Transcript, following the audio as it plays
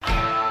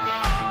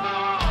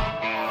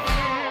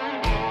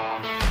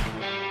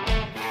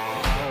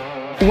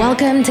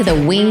Welcome to the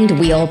Winged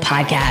Wheel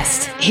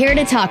Podcast. Here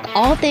to talk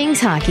all things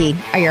hockey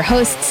are your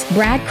hosts,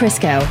 Brad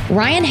Crisco,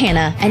 Ryan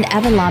Hanna, and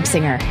Evan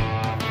Lobsinger.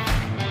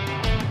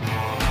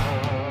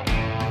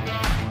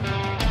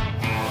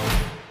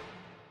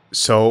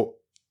 So,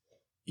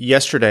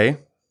 yesterday,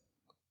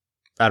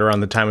 at around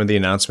the time of the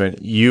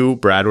announcement, you,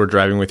 Brad, were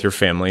driving with your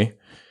family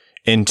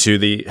into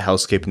the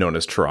hellscape known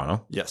as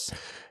Toronto. Yes.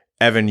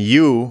 Evan,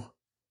 you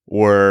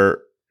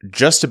were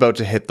just about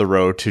to hit the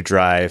road to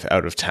drive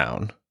out of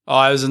town. Oh,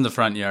 I was in the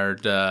front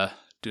yard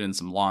doing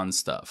some lawn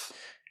stuff.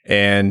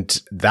 And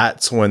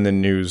that's when the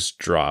news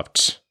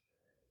dropped.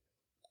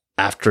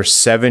 After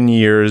 7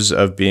 years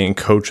of being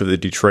coach of the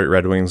Detroit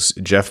Red Wings,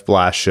 Jeff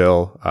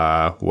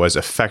Blashill was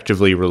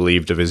effectively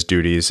relieved of his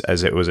duties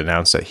as it was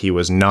announced that he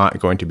was not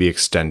going to be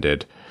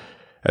extended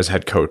as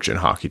head coach in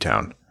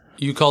Hockeytown.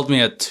 You called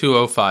me at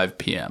 2:05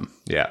 p.m.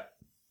 Yeah.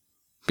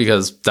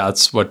 Because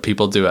that's what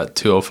people do at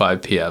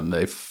 2:05 p.m.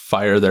 They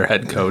fire their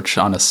head coach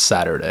on a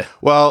Saturday.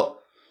 Well,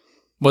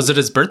 was it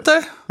his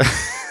birthday?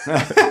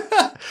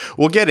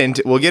 We'll get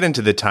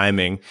into the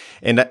timing,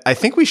 and I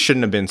think we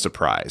shouldn't have been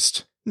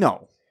surprised.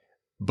 No.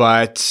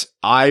 But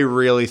I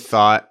really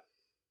thought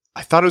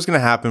it was going to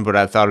happen, but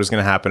I thought it was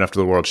going to happen after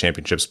the World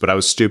Championships, but I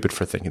was stupid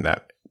for thinking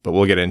that. But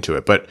we'll get into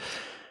it. But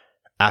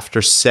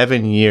after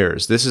 7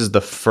 years, this is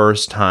the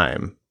first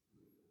time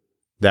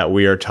that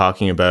we are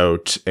talking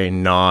about a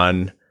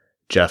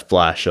non-Jeff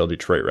Blashill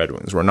Detroit Red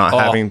Wings. We're not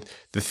having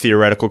the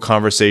theoretical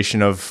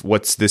conversation of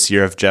what's this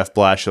year of Jeff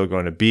Blashill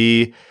going to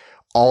be.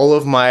 All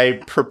of our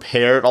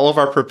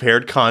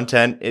prepared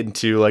content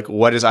into like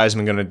what is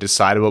Yzerman going to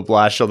decide about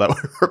Blashill that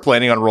we're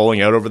planning on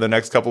rolling out over the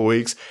next couple of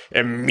weeks,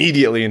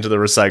 immediately into the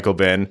recycle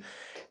bin.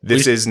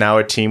 This is now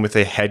a team with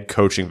a head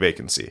coaching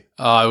vacancy.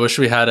 I wish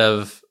we had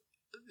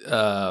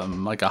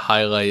like a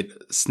highlight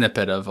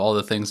snippet of all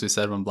the things we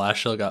said when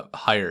Blashill got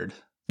hired.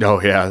 Oh,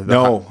 yeah.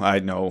 I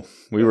know.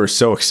 We were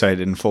so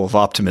excited and full of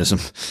optimism.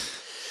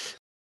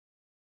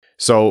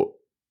 So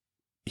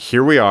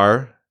here we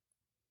are.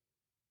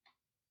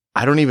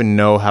 I don't even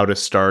know how to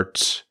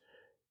start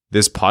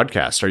this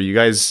podcast. Are you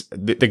guys,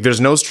 like, there's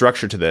no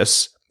structure to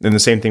this. And the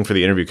same thing for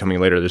the interview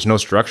coming later. There's no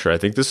structure. I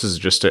think this is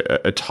just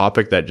a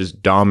topic that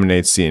just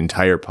dominates the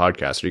entire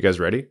podcast. Are you guys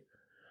ready?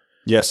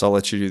 Yes, I'll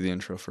let you do the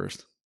intro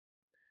first.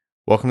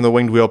 Welcome to the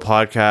Winged Wheel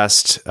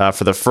Podcast.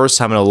 For the first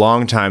time in a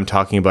long time,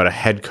 talking about a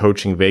head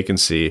coaching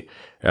vacancy.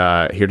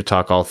 Here to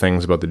talk all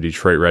things about the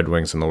Detroit Red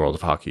Wings and the world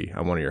of hockey.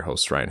 I'm one of your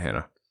hosts, Ryan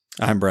Hanna.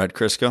 I'm Brad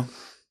Crisco.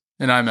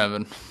 And I'm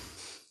Evan.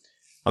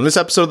 On this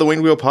episode of the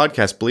Winged Wheel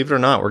Podcast, believe it or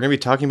not, we're going to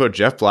be talking about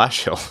Jeff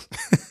Blashill.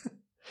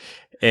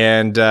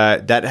 And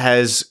that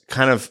has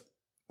kind of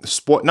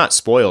not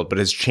spoiled, but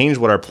has changed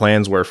what our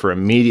plans were for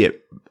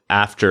immediate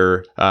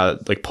after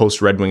like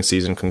post Red Wing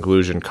season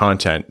conclusion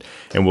content.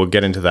 And we'll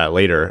get into that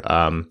later.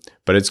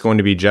 But it's going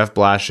to be Jeff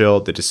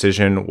Blashill, the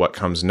decision, what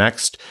comes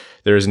next.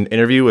 There's an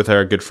interview with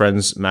our good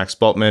friends Max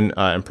Bultman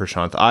and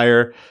Prashanth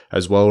Iyer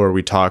as well, where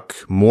we talk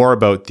more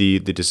about the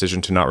decision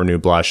to not renew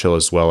Blashill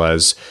as well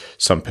as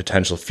some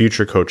potential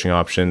future coaching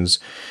options.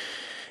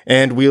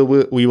 And we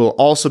will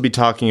also be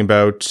talking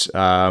about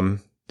the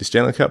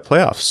Stanley Cup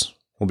Playoffs.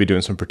 We'll be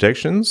doing some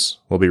predictions.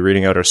 We'll be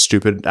reading out our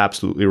stupid,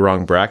 absolutely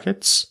wrong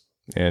brackets.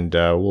 And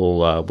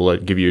we'll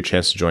give you a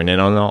chance to join in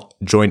on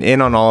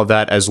all of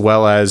that, as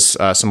well as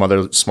some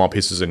other small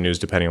pieces of news,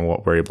 depending on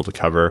what we're able to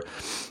cover.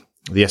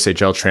 The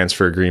SHL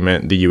transfer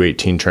agreement, the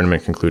U18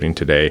 tournament concluding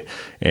today,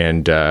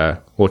 and we'll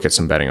look at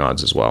some betting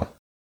odds as well.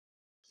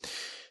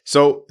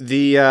 So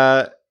the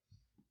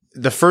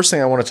first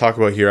thing I want to talk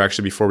about here,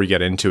 actually, before we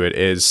get into it,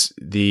 is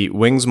the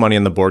Wings Money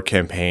on the Board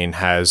campaign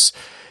has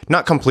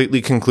not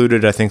completely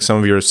concluded. I think some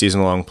of your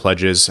season-long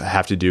pledges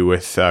have to do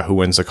with who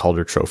wins the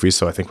Calder Trophy,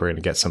 so I think we're going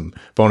to get some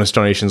bonus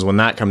donations when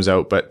that comes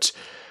out. But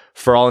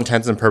for all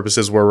intents and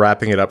purposes, we're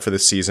wrapping it up for the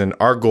season.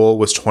 Our goal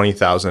was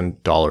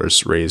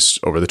 $20,000 raised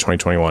over the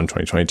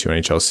 2021-2022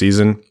 NHL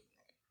season.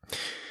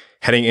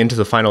 Heading into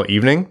the final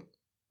evening,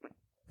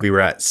 we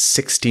were at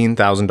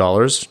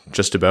 $16,000,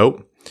 just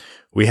about.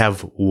 We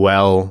have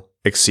well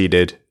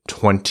exceeded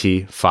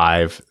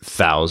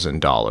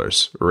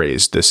 $25,000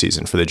 raised this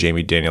season for the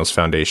Jamie Daniels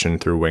Foundation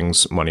through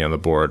Wings Money on the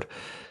Board.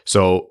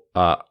 So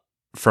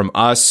from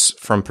us,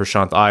 from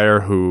Prashanth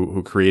Iyer,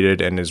 who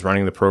created and is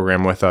running the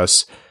program with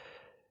us,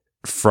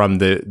 from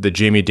the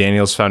Jamie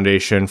Daniels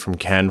Foundation, from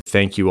Ken,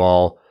 thank you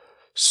all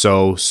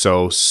so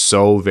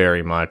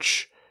very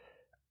much.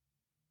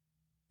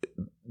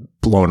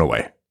 Blown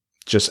away.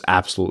 Just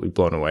absolutely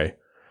blown away.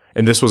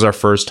 And this was our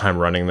first time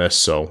running this,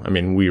 so, I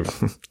mean, we were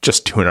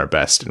just doing our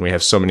best, and we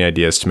have so many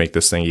ideas to make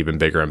this thing even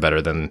bigger and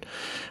better than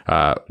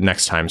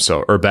next time,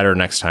 or better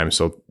next time,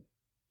 so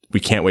we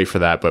can't wait for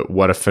that, but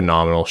what a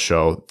phenomenal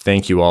show.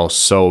 Thank you all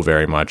so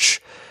very much.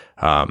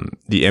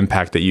 The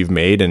impact that you've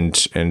made and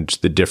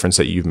the difference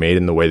that you've made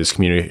in the way this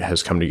community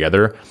has come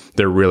together,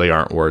 there really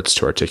aren't words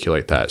to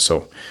articulate that.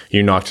 So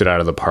you knocked it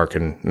out of the park,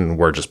 and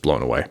we're just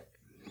blown away.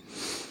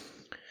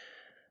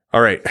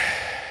 All right.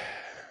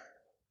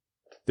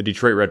 The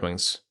Detroit Red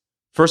Wings.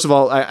 First of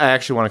all, I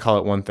actually want to call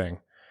it one thing.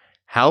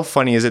 How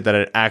funny is it that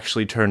it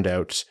actually turned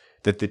out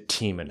that the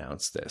team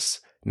announced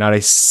this. Not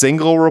a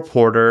single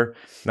reporter,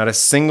 not a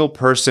single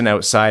person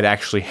outside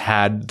actually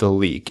had the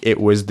leak. It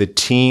was the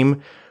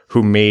team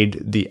who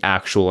made the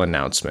actual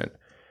announcement.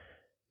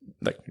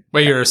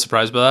 Wait, you're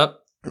surprised by that?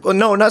 Well,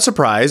 no, not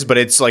surprised, but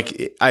it's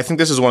like, I think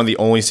this is one of the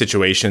only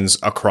situations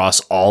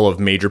across all of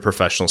major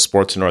professional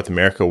sports in North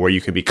America where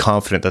you can be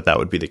confident that that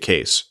would be the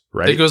case,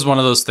 right? I think it was one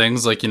of those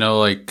things like,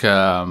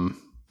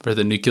 for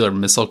the nuclear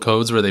missile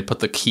codes where they put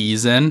the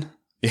keys in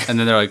and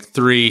then they're like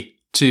 3,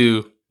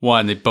 2,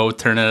 1. They both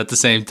turn it at the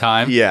same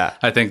time. Yeah.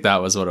 I think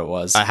that was what it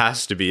was. That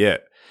has to be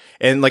it.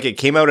 And like it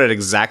came out at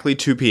exactly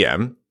 2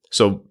 p.m.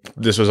 So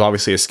this was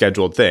obviously a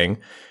scheduled thing.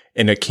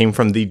 And it came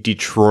from the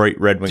Detroit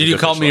Red Wings. Did you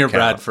call me or account.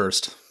 Brad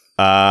first?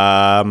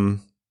 I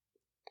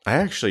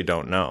actually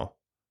don't know.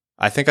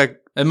 I think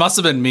It must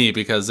have been me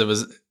because it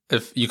was,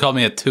 if you called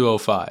me at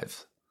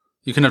 2:05,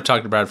 you couldn't have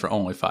talked to Brad for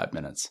only 5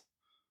 minutes.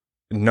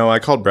 No, I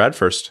called Brad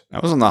first. I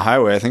was on the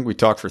highway. I think we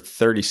talked for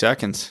 30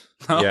 seconds.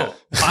 Oh, Yeah.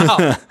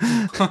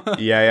 wow.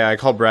 Yeah, I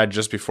called Brad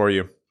just before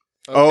you.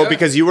 Okay. Oh,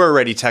 because you were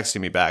already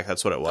texting me back.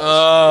 That's what it was.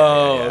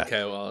 Oh, Yeah.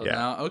 okay. Well, Yeah.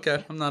 now,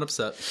 okay. I'm not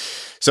upset.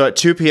 So at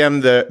 2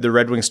 p.m., the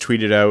Red Wings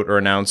tweeted out or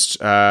announced,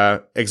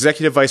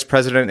 Executive Vice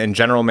President and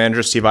General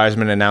Manager Steve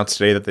Yzerman announced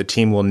today that the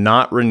team will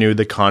not renew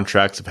the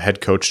contracts of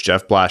head coach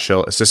Jeff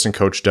Blashill, assistant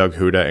coach Doug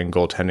Houda, and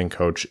goaltending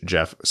coach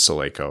Jeff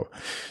Salajko.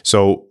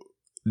 So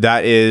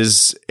that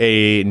is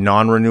a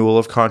non-renewal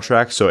of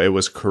contract. So it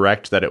was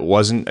correct that it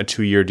wasn't a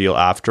 2-year deal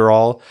after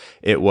all.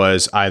 It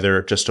was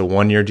either just a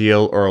 1-year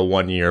deal or a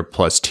 1-year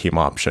plus team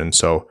option.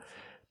 So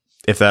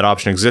if that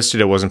option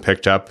existed, it wasn't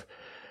picked up.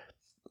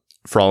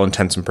 For all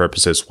intents and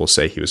purposes, we'll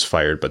say he was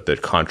fired, but the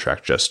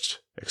contract just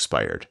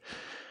expired.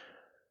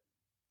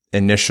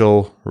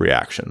 Initial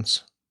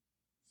reactions.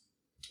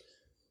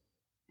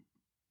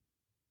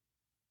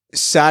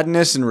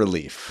 Sadness and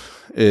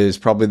relief is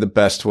probably the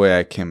best way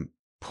I can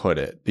put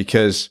it,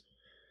 because,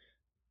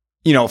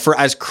 for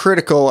as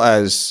critical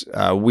as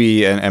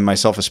we and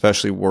myself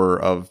especially were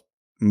of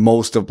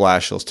most of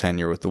Blashill's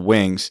tenure with the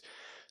Wings,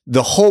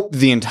 the hope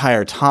the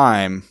entire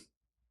time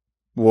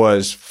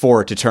was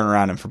for it to turn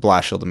around and for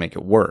Blashill to make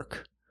it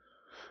work.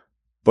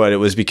 But it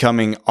was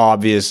becoming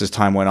obvious as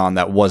time went on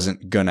that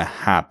wasn't going to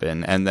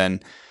happen. And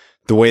then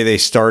the way they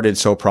started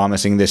so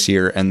promising this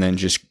year and then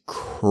just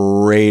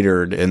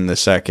cratered in the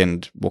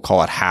second, we'll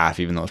call it half,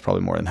 even though it's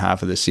probably more than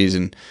half of the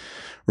season,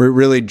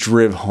 really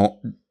drove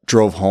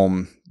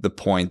home the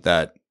point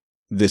that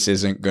this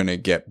isn't going to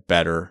get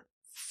better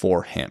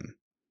for him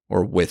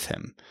or with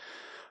him.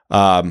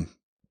 But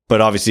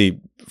obviously,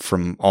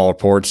 from all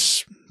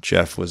reports,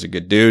 Jeff was a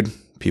good dude.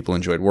 People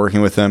enjoyed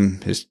working with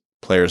him. His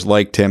players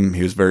liked him.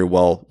 He was very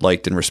well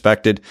liked and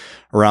respected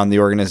around the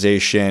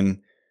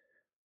organization.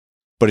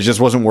 But it just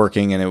wasn't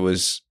working, and it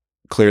was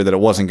clear that it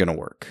wasn't going to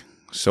work.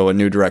 So a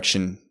new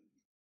direction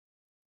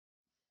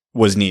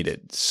was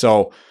needed.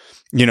 So,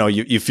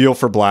 you feel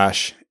for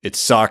Blash. It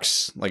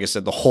sucks. Like I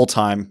said, the whole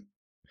time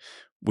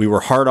we were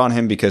hard on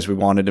him because we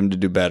wanted him to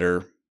do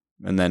better.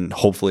 And then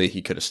hopefully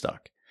he could have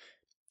stuck.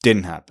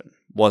 Didn't happen.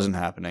 Wasn't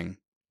happening.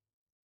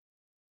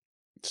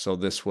 So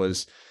this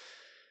was,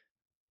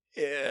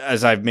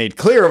 as I've made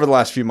clear over the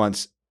last few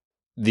months,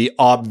 the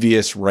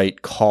obvious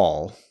right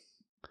call.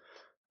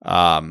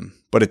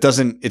 But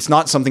it's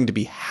not something to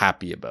be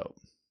happy about.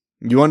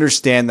 You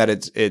understand that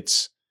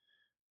it's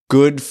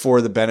good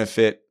for the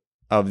benefit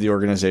of the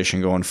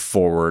organization going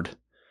forward,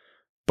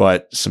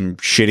 but some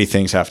shitty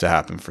things have to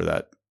happen for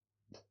that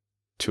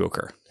to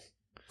occur.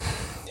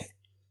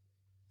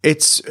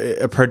 It's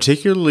a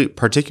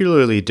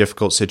particularly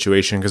difficult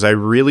situation because I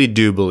really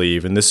do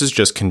believe, and this is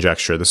just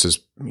conjecture, this is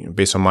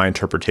based on my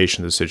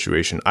interpretation of the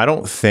situation, I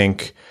don't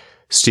think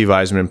Steve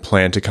Yzerman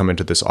planned to come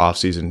into this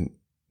offseason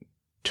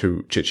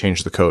to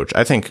change the coach.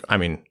 I think,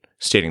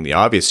 stating the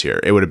obvious here,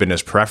 it would have been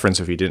his preference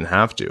if he didn't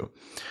have to.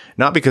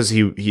 Not because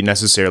he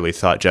necessarily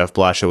thought Jeff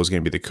Blashill was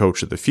going to be the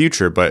coach of the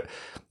future, but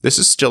this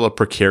is still a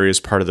precarious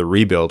part of the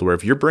rebuild where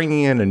if you're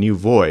bringing in a new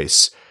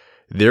voice,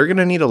 they're going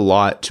to need a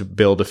lot to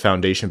build a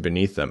foundation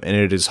beneath them. And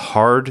it is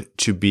hard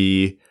to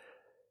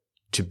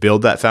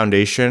build that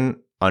foundation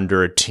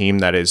under a team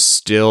that is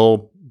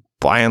still,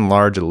 by and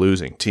large, a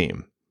losing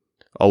team.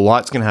 A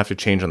lot's going to have to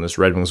change on this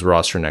Red Wings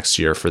roster next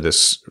year for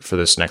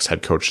this next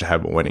head coach to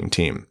have a winning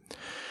team.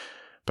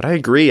 But I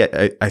agree.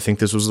 I think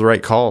this was the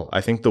right call.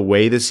 I think the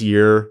way this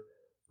year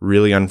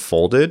really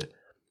unfolded,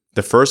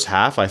 the first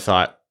half, I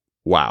thought,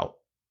 wow.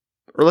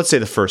 Or let's say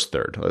the first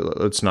third.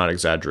 Let's not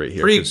exaggerate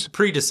here.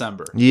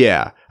 Pre-December.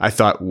 Yeah. I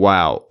thought,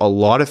 wow, a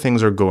lot of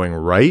things are going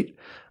right.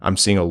 I'm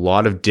seeing a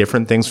lot of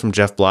different things from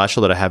Jeff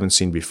Blashill that I haven't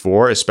seen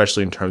before,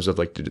 especially in terms of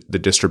like the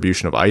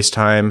distribution of ice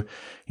time.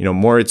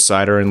 Moritz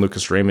Seider and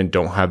Lucas Raymond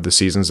don't have the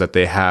seasons that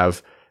they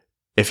have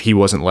if he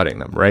wasn't letting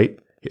them, right?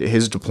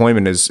 His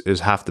deployment is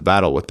half the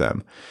battle with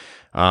them.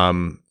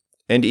 And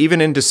even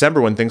in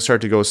December when things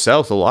started to go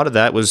south, a lot of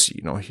that was,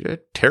 he had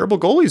terrible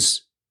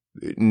goalies.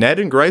 Ned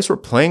and Grice were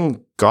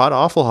playing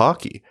god-awful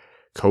hockey.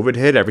 COVID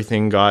hit,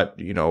 everything got,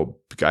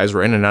 guys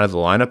were in and out of the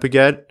lineup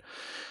again.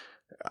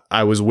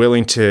 I was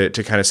willing to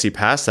kind of see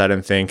past that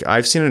and think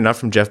I've seen enough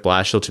from Jeff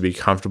Blashill to be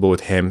comfortable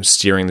with him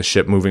steering the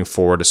ship moving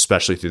forward,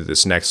 especially through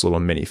this next little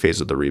mini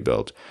phase of the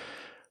rebuild.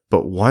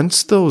 But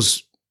once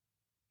those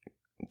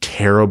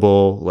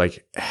terrible,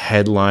 like,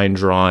 headline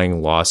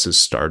drawing losses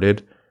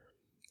started,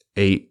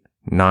 8,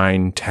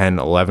 9, 10,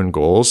 11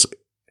 goals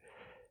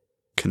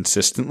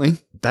consistently,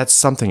 that's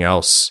something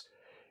else.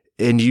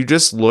 And you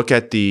just look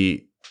at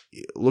the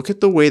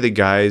way the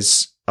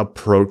guys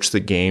approach the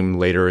game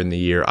later in the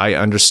year. I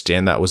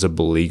understand that was a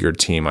beleaguered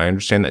team. I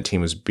understand that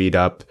team was beat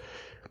up,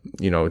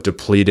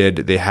 depleted.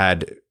 They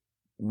had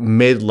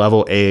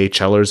mid-level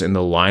AHLers in the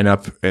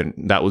lineup, and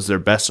that was their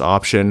best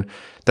option.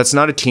 That's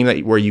not a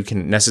team where you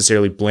can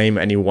necessarily blame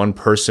any one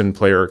person,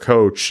 player, or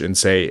coach and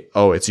say,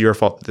 oh, it's your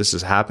fault that this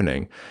is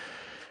happening.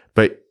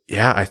 But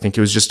yeah, I think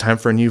it was just time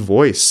for a new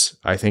voice.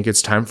 I think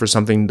it's time for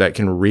something that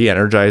can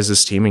re-energize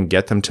this team and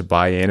get them to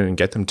buy in and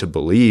get them to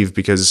believe,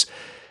 because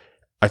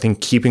I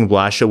think keeping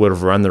Blashill would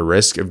have run the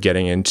risk of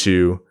getting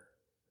into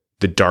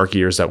the dark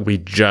years that we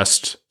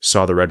just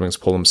saw the Red Wings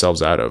pull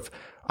themselves out of.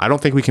 I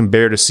don't think we can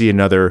bear to see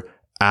another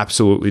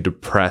absolutely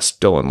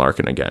depressed Dylan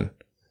Larkin again.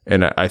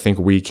 And I think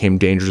we came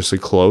dangerously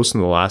close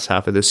in the last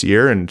half of this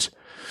year. And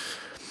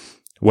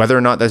whether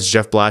or not that's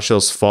Jeff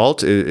Blashill's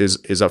fault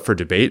is up for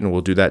debate, and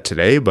we'll do that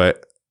today.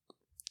 But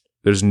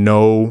there's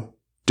no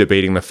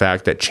debating the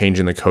fact that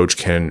changing the coach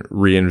can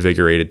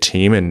reinvigorate a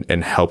team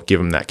and help give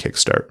them that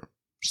kickstart.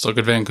 Just look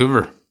at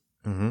Vancouver.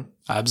 Mm-hmm.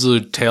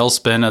 Absolute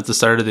tailspin at the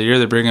start of the year.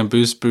 They bring in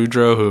Bruce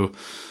Boudreau, who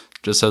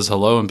just says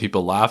hello and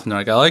people laugh. And they're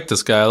like, I like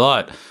this guy a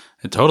lot.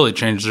 It totally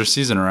changed their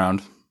season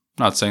around.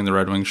 Not saying the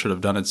Red Wings should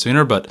have done it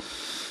sooner, but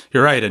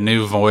you're right. A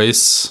new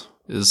voice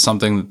is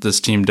something that this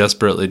team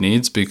desperately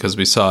needs, because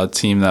we saw a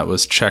team that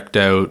was checked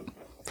out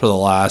for the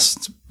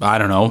last,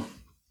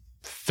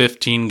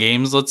 15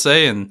 games, let's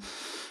say. And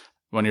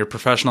when you're a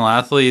professional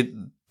athlete,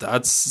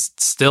 that's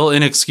still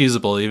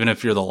inexcusable, even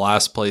if you're the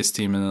last place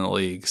team in the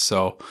league.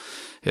 So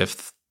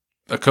if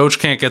a coach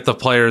can't get the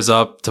players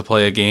up to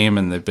play a game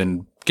and they've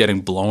been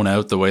getting blown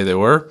out the way they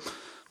were,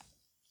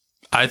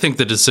 I think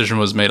the decision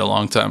was made a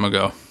long time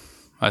ago.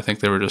 I think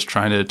they were just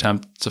trying to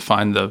attempt to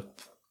find the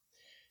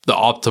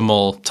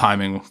optimal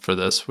timing for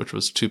this, which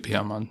was 2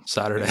 p.m. on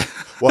Saturday.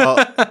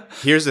 Well,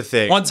 here's the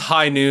thing. Once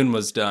high noon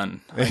was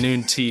done, high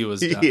noon tea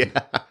was done. Yeah.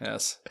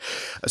 Yes.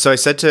 So I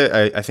said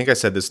I think I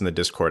said this in the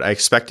Discord. I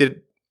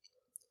expected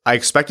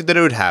that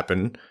it would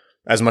happen,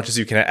 as much as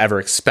you can ever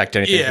expect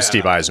anything from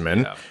Steve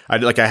Yzerman.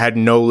 Yeah. I had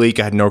no leak.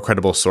 I had no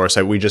credible source.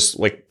 We just,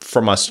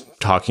 from us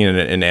talking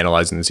and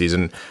analyzing the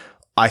season,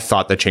 I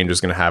thought that change was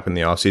going to happen in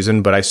the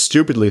offseason, but I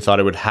stupidly thought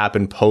it would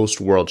happen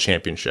post-World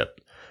Championship,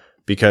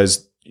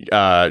 because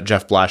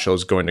Jeff Blashill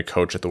is going to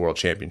coach at the World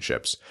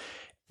Championships.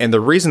 And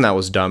the reason that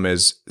was dumb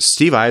is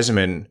Steve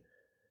Yzerman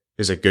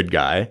is a good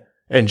guy,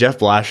 and Jeff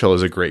Blashill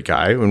is a great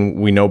guy, and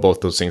we know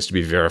both those things to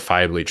be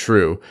verifiably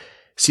true.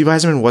 Steve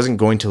Yzerman wasn't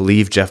going to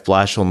leave Jeff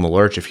Blashill in the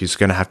lurch if he's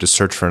going to have to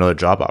search for another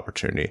job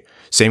opportunity.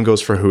 Same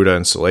goes for Houda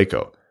and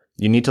Salajko.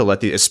 You need to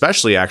let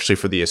especially actually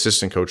for the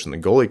assistant coach and the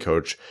goalie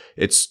coach,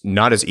 it's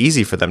not as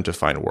easy for them to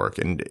find work,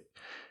 and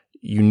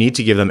you need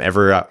to give them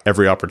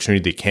every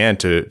opportunity they can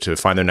to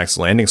find their next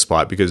landing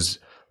spot, because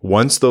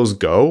once those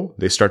go,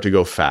 they start to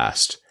go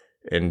fast,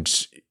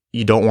 and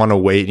you don't want to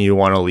wait and you don't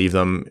want to leave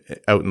them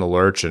out in the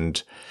lurch.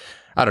 And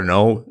I don't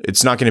know,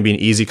 it's not going to be an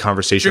easy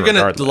conversation. You're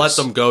going to let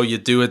them go. You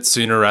do it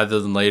sooner rather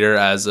than later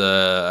as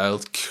a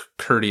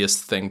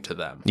courteous thing to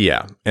them.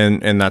 Yeah,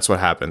 and that's what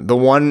happened. The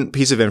one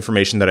piece of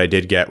information that I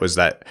did get was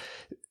that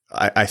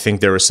I think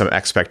there was some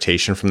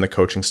expectation from the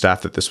coaching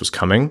staff that this was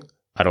coming.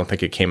 I don't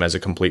think it came as a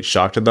complete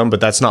shock to them,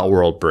 but that's not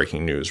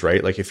world-breaking news,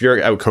 right? Like, if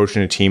you're out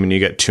coaching a team and you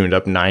get tuned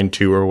up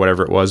 9-2 or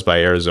whatever it was by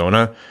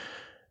Arizona,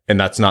 and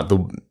that's not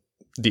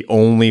the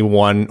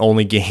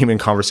only game in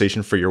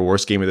conversation for your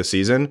worst game of the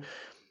season,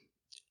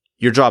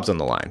 your job's on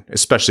the line,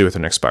 especially with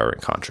an expiring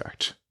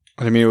contract.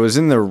 I mean, it was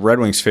in the Red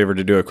Wings' favor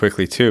to do it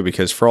quickly, too,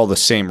 because for all the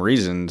same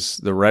reasons,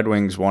 the Red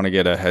Wings want to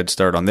get a head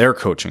start on their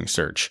coaching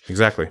search.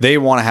 Exactly. They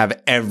want to have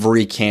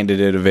every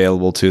candidate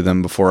available to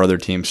them before other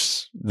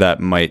teams that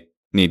might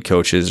need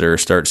coaches or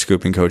start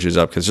scooping coaches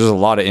up, because there's a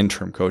lot of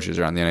interim coaches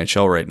around the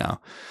NHL right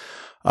now.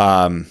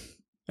 And,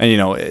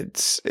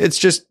 it's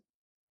just,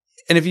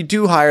 and if you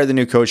do hire the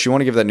new coach, you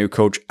want to give that new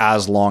coach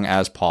as long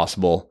as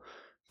possible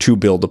to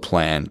build a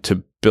plan,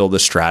 to build a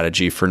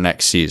strategy for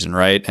next season,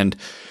 right? And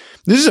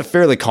this is a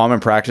fairly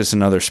common practice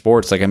in other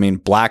sports.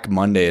 Black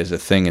Monday is a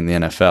thing in the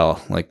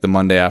NFL. Like, the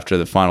Monday after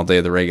the final day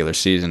of the regular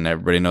season,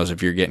 everybody knows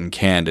if you're getting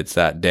canned, it's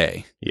that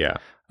day. Yeah.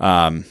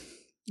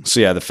 So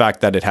yeah, the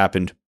fact that it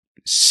happened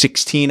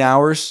 16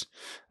 hours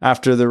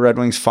after the Red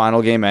Wings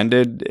final game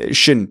ended, it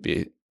shouldn't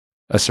be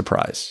a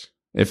surprise.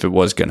 If it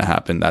was going to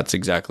happen, that's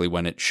exactly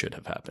when it should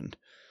have happened.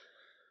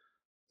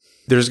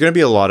 There's going to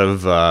be a lot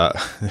of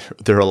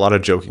there are a lot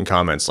of joking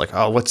comments like,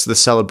 oh, what's the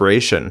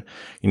celebration?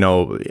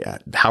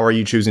 How are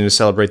you choosing to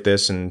celebrate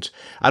this? And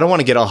I don't want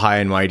to get all high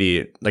and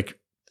mighty. Like,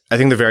 I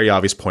think the very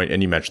obvious point,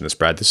 and you mentioned this,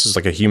 Brad, this is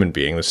like a human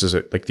being. This is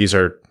these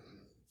are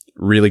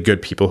really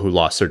good people who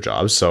lost their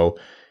jobs. So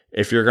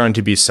if you're going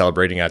to be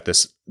celebrating at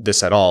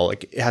this at all,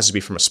 like it has to be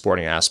from a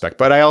sporting aspect.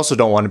 But I also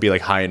don't want to be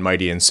like high and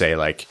mighty and say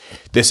like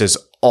this is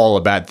all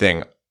a bad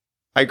thing.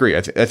 I agree.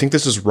 I think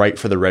this is right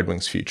for the Red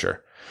Wings'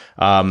 future.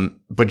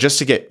 But just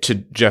to get to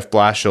Jeff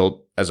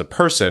Blashill as a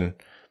person,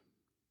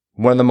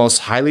 one of the most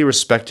highly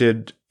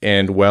respected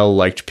and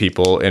well-liked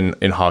people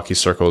in hockey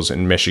circles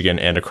in Michigan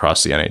and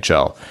across the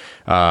NHL.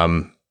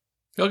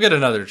 He'll get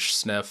another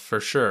sniff for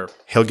sure.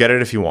 He'll get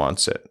it if he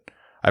wants it.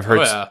 I've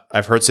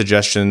heard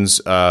suggestions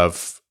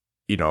of,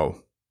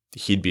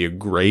 he'd be a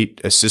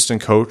great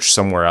assistant coach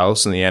somewhere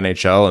else in the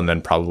NHL and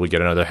then probably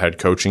get another head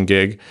coaching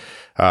gig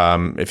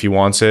if he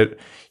wants it.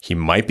 He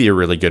might be a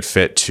really good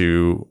fit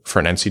for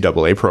an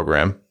NCAA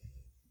program,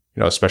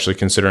 especially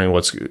considering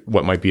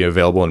what might be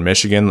available in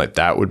Michigan. Like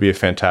that would be a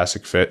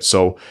fantastic fit.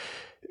 So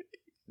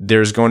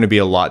there's going to be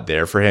a lot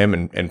there for him.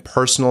 And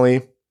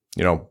personally,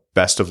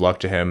 best of luck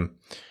to him.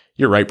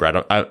 You're right,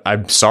 Brad.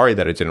 I'm sorry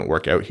that it didn't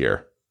work out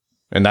here.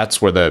 And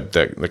that's where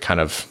the kind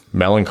of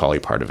melancholy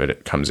part of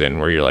it comes in,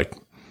 where you're like,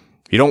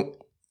 you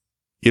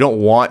don't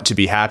want to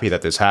be happy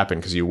that this happened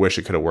because you wish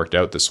it could have worked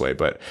out this way,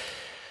 but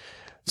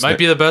might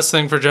be the best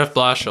thing for Jeff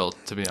Blashill,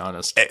 to be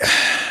honest.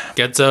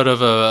 Gets out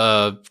of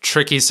a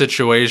tricky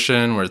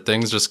situation where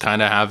things just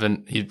kind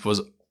of he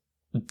was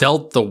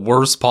dealt the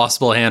worst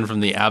possible hand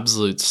from the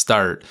absolute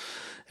start.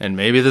 And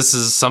maybe this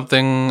is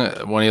something,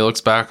 when he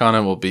looks back on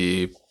it, will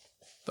be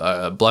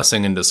a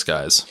blessing in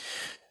disguise.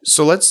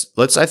 So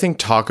let's I think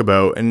talk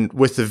about, and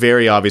with the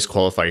very obvious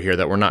qualifier here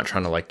that we're not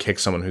trying to like kick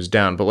someone who's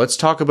down, but let's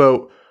talk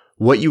about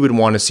what you would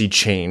want to see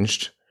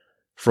changed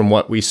from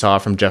what we saw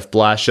from Jeff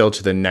Blashill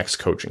to the next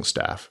coaching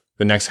staff,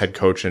 the next head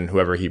coach and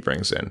whoever he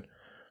brings in.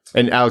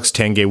 And Alex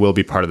Tanguay will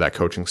be part of that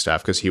coaching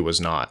staff because he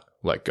was not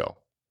let go.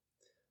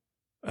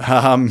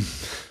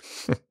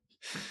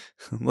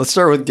 Let's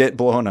start with get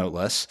blown out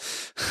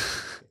less.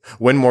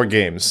 Win more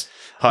games.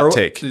 Hot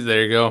take.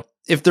 There you go.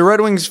 If the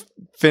Red Wings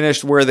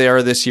finished where they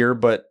are this year,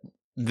 but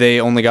they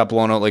only got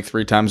blown out like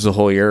 3 times the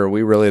whole year, are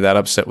we really that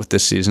upset with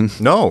this season?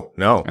 No.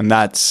 And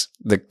that's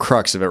the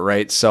crux of it,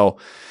 right? So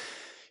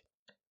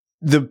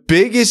the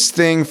biggest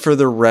thing for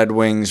the Red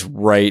Wings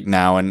right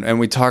now, and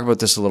we talk about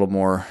this a little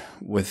more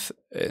with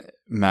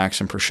Max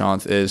and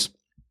Prashanth, is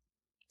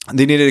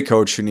they needed a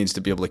coach who needs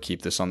to be able to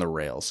keep this on the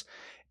rails.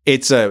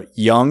 It's a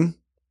young,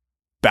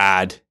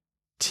 bad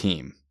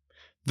team.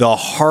 The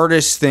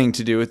hardest thing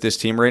to do with this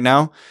team right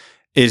now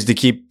is to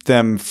keep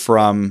them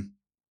from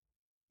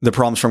the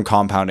problems from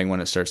compounding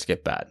when it starts to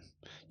get bad.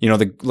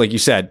 Like you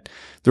said,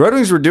 the Red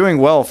Wings were doing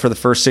well for the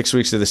first 6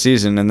 weeks of the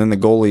season, and then the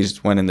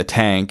goalies went in the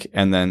tank,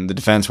 and then the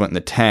defense went in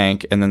the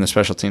tank, and then the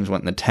special teams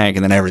went in the tank,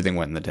 and then everything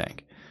went in the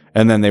tank.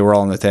 And then they were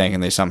all in the tank,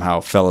 and they somehow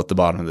fell at the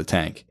bottom of the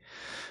tank.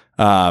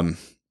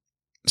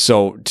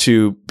 So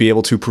to be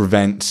able to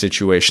prevent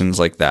situations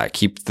like that,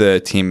 keep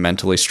the team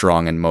mentally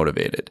strong and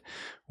motivated,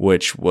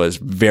 which was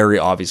very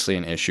obviously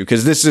an issue,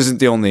 because this isn't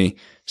the only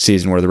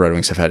season where the Red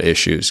Wings have had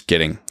issues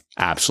getting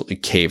absolutely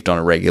caved on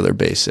a regular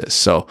basis.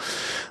 So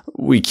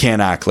we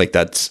can't act like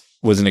that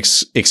was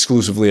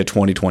exclusively a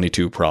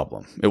 2022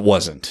 problem. It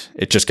wasn't.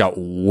 It just got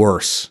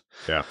worse.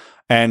 Yeah.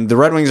 And the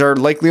Red Wings are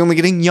likely only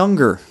getting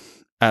younger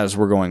as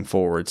we're going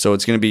forward. So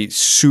it's going to be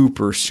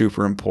super,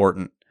 super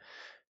important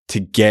to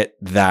get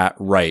that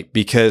right,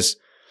 because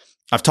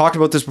I've talked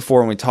about this before,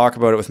 and we talk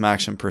about it with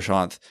Max and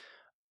Prashanth.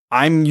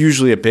 I'm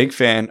usually a big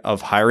fan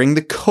of hiring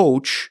the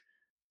coach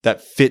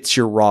that fits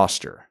your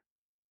roster.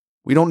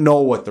 We don't know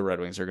what the Red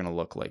Wings are going to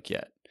look like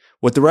yet.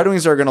 What the Red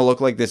Wings are going to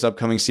look like this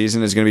upcoming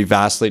season is going to be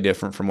vastly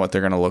different from what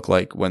they're going to look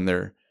like when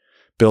they're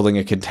building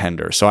a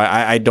contender. So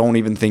I don't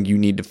even think you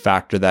need to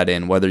factor that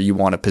in, whether you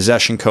want a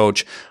possession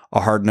coach,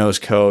 a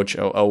hard-nosed coach,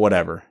 or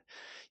whatever.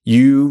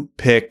 You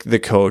pick the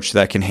coach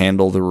that can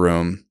handle the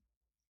room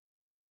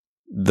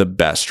the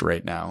best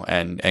right now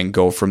and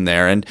go from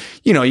there. And,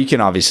 you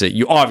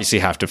obviously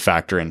have to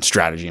factor in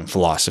strategy and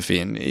philosophy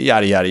and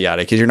yada, yada,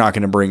 yada, because you're not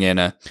going to bring in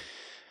a,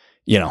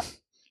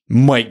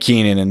 Mike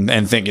Keenan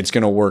and think it's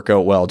going to work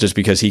out well just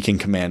because he can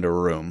command a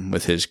room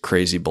with his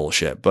crazy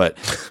bullshit. But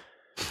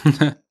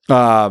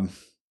I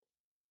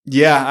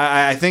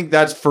think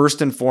that's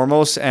first and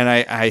foremost. And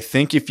I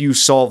think if you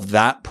solve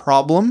that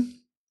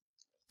problem,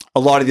 a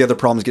lot of the other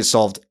problems get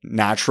solved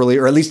naturally,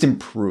 or at least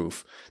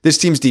improve. This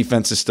team's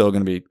defense is still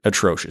going to be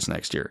atrocious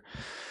next year.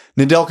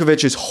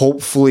 Nedeljkovic is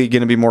hopefully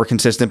going to be more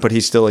consistent, but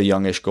he's still a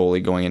youngish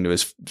goalie going into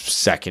his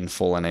second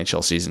full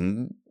NHL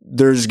season.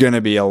 There's going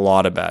to be a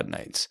lot of bad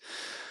nights.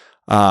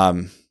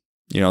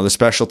 The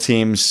special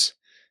teams,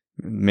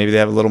 maybe they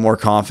have a little more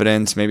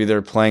confidence. Maybe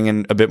they're playing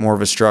in a bit more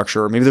of a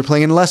structure, or maybe they're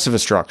playing in less of a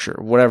structure.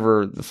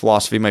 Whatever the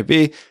philosophy might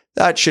be,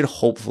 that should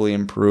hopefully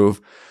improve.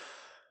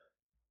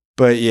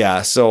 But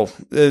yeah, so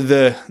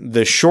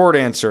the short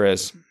answer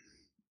is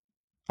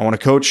I want a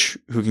coach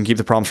who can keep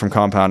the problems from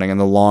compounding. And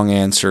the long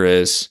answer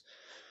is,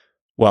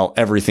 well,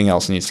 everything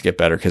else needs to get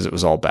better because it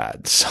was all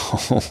bad.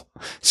 So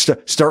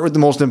start with the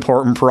most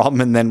important problem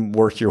and then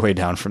work your way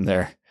down from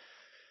there.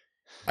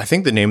 I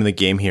think the name of the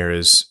game here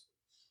is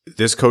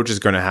this coach is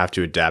going to have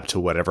to adapt to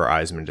whatever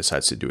Yzerman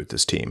decides to do with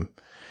this team.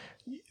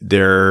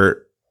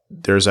 There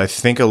there's, I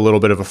think, a little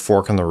bit of a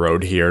fork in the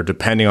road here,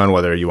 depending on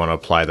whether you want to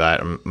apply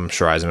that. I'm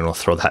sure Yzerman will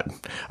throw that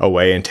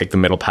away and take the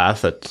middle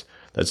path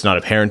that's not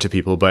apparent to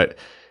people, but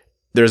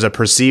there's a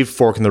perceived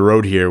fork in the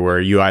road here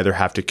where you either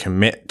have to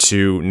commit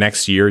to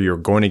next year you're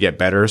going to get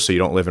better so you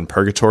don't live in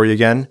purgatory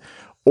again,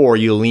 or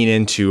you lean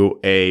into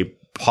a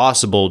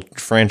possible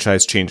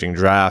franchise-changing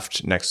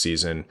draft next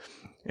season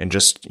and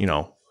just,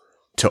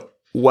 to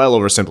well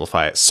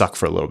oversimplify it, suck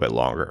for a little bit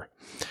longer.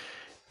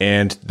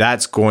 And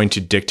that's going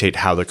to dictate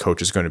how the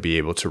coach is going to be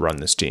able to run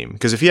this team.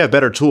 Because if you have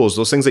better tools,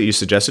 those things that you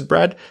suggested,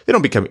 Brad, they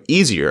don't become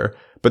easier,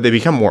 but they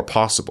become more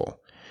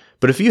possible.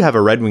 But if you have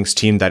a Red Wings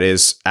team that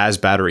is as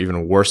bad or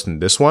even worse than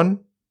this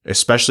one,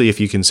 especially if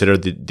you consider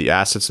the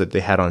assets that they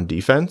had on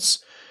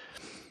defense,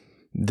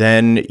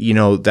 then,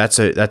 that's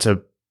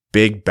a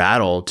big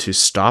battle to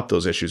stop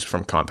those issues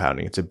from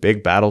compounding. It's a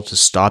big battle to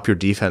stop your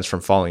defense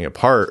from falling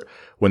apart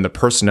when the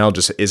personnel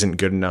just isn't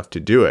good enough to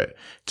do it.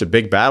 It's a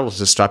big battle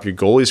to stop your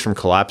goalies from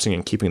collapsing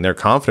and keeping their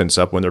confidence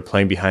up when they're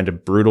playing behind a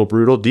brutal,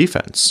 brutal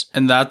defense.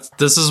 And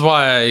this is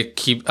why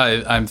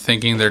I'm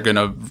thinking they're going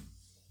to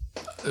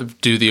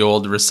do the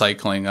old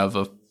recycling of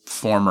a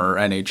former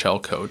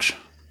NHL coach.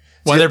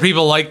 Whether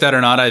people like that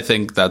or not, I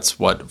think that's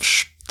what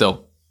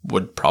they'll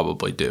would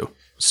probably do.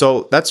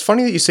 So that's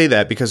funny that you say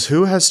that, because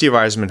who has Steve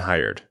Yzerman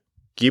hired?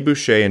 Guy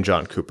Boucher and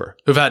John Cooper,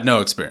 who've had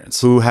no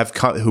experience,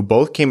 who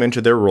both came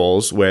into their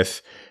roles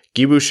with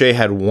Guy Boucher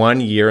had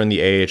 1 year in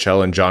the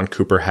AHL and John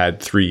Cooper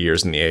had 3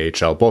 years in the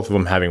AHL, both of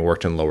them having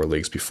worked in lower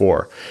leagues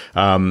before.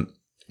 No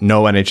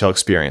NHL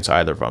experience,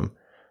 either of them.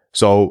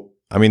 So,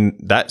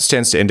 that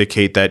stands to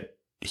indicate that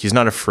he's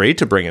not afraid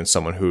to bring in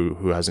someone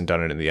who hasn't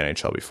done it in the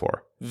NHL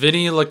before.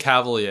 Vinny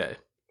LeCavalier.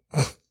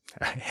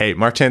 Hey,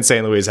 Martin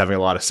St. Louis is having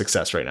a lot of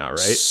success right now, right?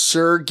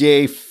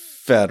 Sergei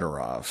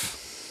Fedorov.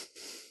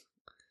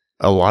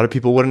 A lot of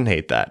people wouldn't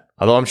hate that.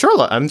 Although I'm sure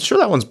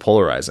that one's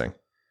polarizing.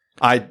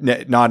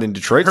 Not in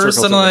Detroit.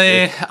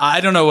 Personally, I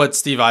don't know what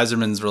Steve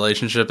Yzerman's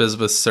relationship is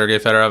with Sergei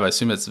Fedorov. I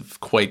assume it's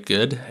quite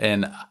good.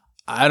 And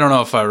I don't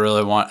know if I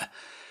really want...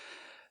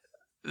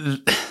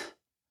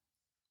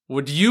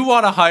 Would you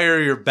want to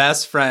hire your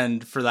best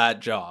friend for that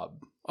job?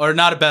 Or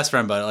not a best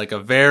friend, but like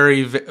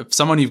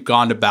someone you've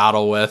gone to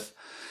battle with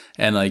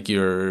and like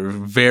you're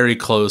very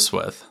close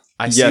with?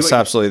 Yes,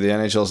 absolutely. The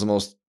NHL is the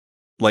most,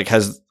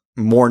 has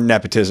more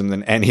nepotism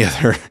than any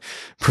other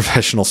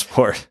professional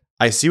sport.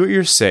 I see what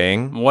you're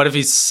saying. What if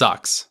he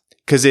sucks?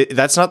 Because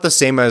that's not the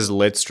same as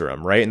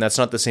Lidstrom, right? And that's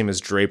not the same as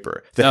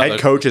Draper. The head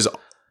coach is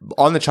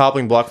on the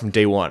chopping block from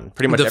day one.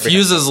 Pretty much. The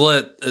fuse is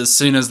lit as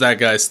soon as that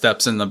guy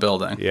steps in the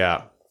building.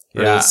 Yeah.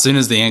 As soon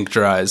as the ink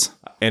dries.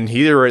 And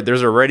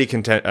there's already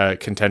a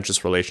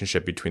contentious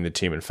relationship between the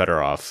team and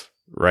Fedorov,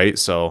 right?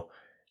 So,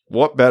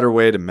 what better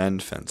way to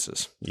mend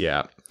fences?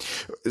 Yeah.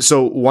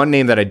 So one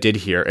name that I did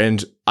hear,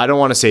 and I don't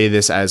want to say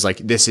this as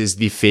this is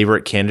the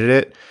favorite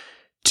candidate,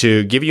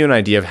 to give you an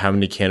idea of how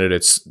many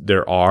candidates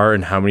there are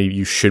and how many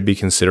you should be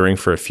considering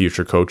for a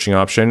future coaching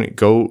option,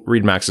 go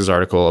read Max's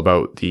article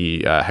about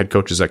the head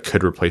coaches that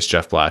could replace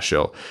Jeff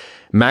Blashill.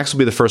 Max will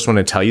be the first one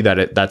to tell you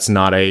that that's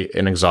not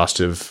an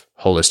exhaustive,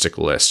 holistic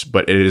list,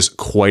 but it is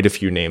quite a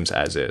few names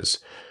as is.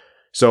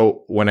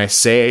 So when I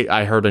say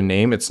I heard a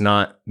name, it's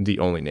not the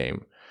only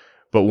name.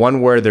 But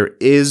one where there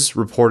is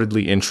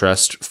reportedly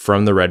interest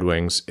from the Red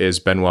Wings is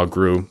Benoit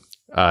Gros,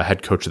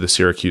 head coach of the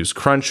Syracuse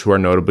Crunch, who are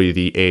notably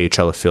the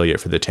AHL affiliate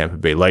for the Tampa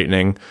Bay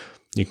Lightning.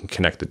 You can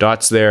connect the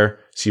dots there.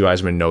 Steve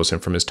Yzerman knows him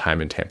from his time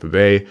in Tampa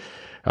Bay.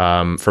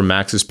 From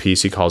Max's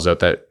piece, he calls out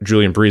that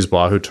Julien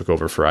Brisebois, who took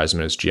over for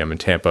Yzerman as GM in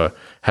Tampa,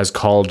 has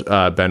called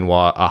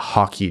Benoit a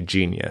hockey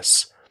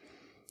genius.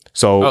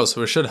 So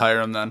we should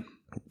hire him then.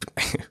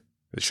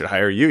 They should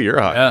hire you. You're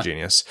a hockey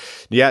genius.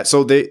 Yeah,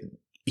 so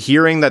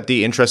hearing that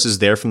the interest is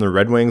there from the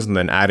Red Wings and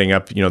then adding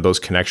up, those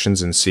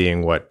connections and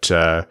seeing what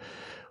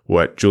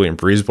Julien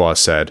Brisebois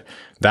said,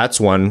 that's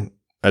one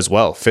as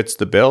well. Fits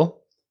the bill.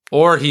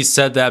 Or he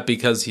said that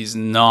because he's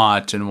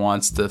not and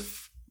wants to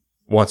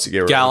get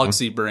rid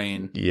galaxy of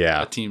brain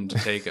a team to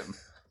take him.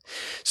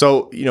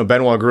 So,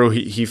 Benoit Gros,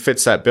 he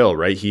fits that bill,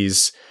 right?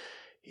 He's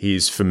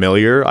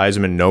familiar.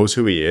 Yzerman knows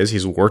who he is.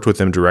 He's worked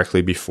with him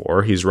directly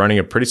before. He's running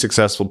a pretty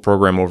successful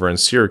program over in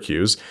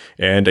Syracuse.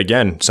 And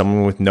again,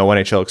 someone with no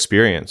NHL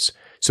experience.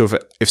 So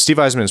if Steve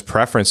Yzerman's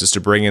preference is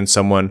to bring in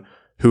someone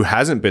who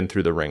hasn't been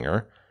through the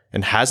ringer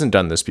and hasn't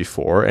done this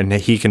before, and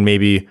he can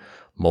maybe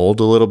mold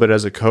a little bit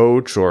as a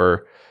coach,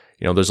 or,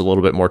 there's a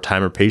little bit more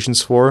time or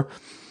patience for,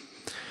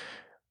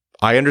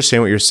 I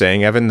understand what you're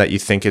saying, Evan, that you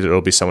think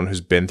it'll be someone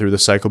who's been through the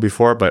cycle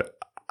before, but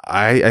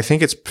I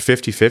think it's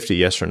 50-50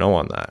 yes or no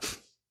on that.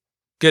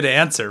 Good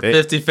answer.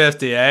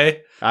 50-50, eh?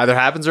 Either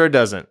happens or it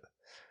doesn't.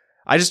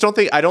 I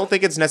don't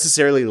think it's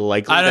necessarily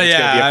likely that it's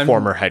going to be a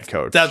former head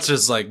coach. That's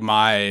just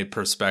my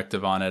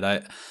perspective on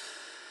it.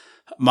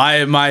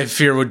 My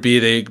fear would be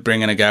they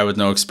bring in a guy with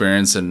no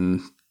experience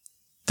and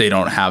they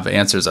don't have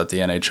answers at the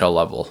NHL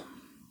level.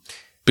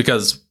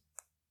 Because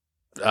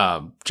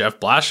Jeff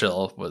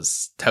Blashill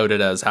was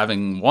touted as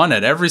having won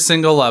at every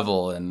single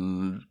level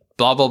and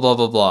blah, blah, blah,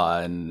 blah, blah.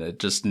 And it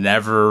just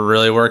never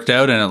really worked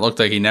out. And it looked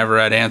like he never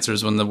had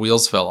answers when the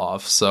wheels fell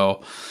off.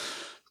 So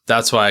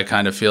that's why I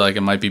kind of feel like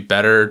it might be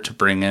better to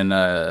bring in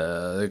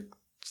a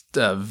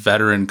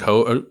veteran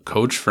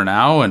coach for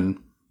now. And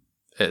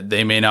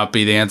they may not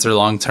be the answer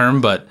long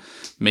term, but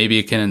maybe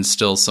it can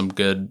instill some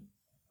good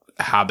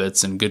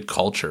habits and good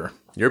culture.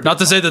 Not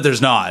to say that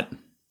there's not,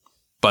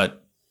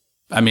 but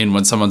I mean,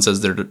 when someone says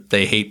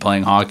they hate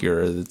playing hockey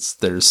or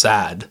they're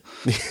sad,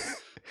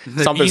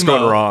 something's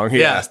going wrong.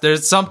 Yes,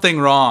 there's something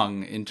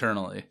wrong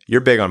internally.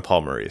 You're big on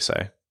Paul Maurice,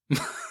 eh?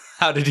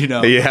 How did you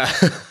know? Yeah.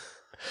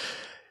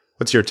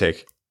 What's your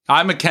take?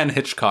 I'm a Ken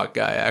Hitchcock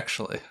guy,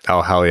 actually.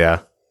 Oh, hell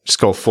yeah. Just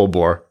go full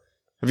bore.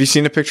 Have you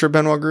seen a picture of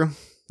Benoit Gros?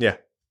 Yeah.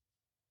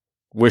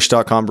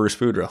 Wish.com Bruce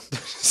Boudreau.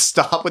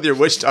 Stop with your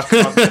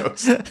Wish.com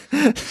jokes.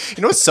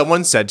 You know what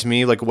someone said to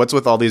me? Like, what's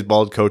with all these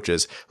bald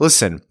coaches?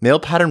 Listen, male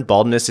pattern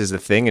baldness is the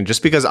thing. And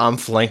just because I'm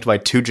flanked by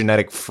two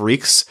genetic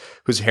freaks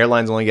whose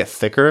hairlines only get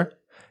thicker,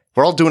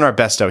 we're all doing our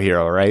best out here,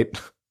 all right?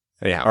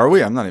 Yeah. Are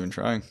we? I'm not even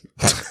trying.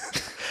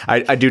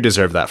 I do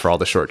deserve that for all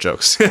the short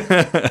jokes.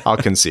 I'll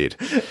concede.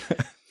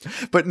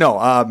 But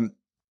no,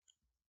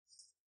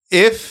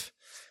 if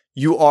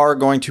you are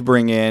going to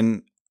bring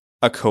in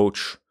a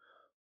coach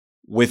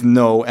with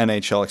no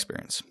NHL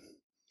experience,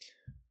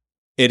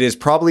 it is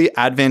probably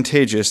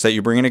advantageous that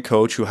you bring in a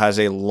coach who has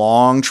a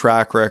long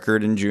track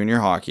record in junior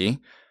hockey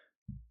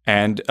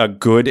and a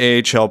good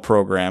AHL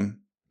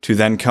program to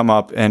then come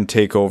up and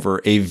take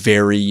over a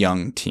very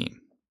young team.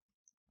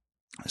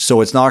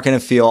 So it's not going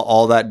to feel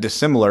all that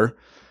dissimilar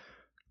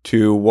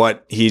to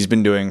what he's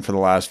been doing for the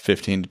last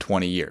 15 to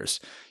 20 years.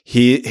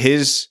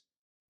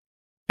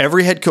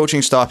 Every head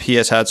coaching stop he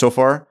has had so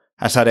far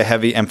has had a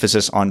heavy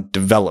emphasis on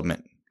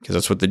development, because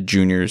that's what the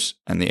juniors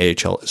and the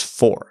AHL is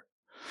for.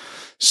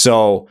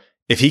 So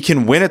if he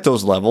can win at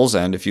those levels,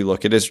 and if you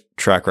look at his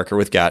track record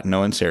with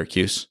Gatineau and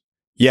Syracuse,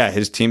 yeah,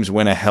 his teams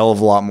win a hell of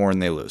a lot more than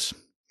they lose.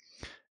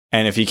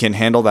 And if he can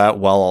handle that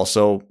while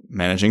also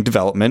managing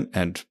development,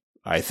 and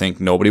I think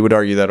nobody would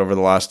argue that over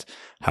the last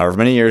however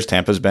many years,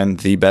 Tampa's been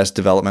the best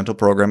developmental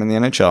program in the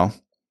NHL.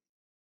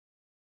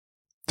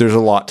 There's a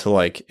lot to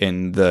like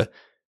in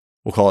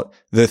we'll call it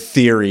the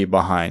theory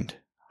behind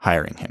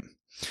hiring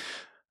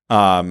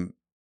him.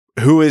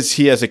 Who is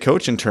he as a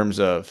coach in terms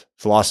of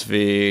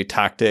philosophy,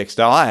 tactics,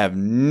 style? I have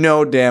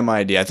no damn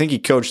idea. I think he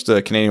coached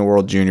the Canadian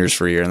World Juniors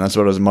for a year, and that's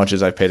about as much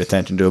as I paid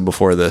attention to him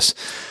before this.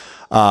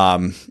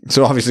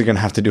 So obviously going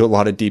to have to do a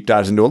lot of deep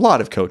dives into a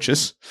lot of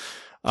coaches.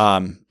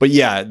 But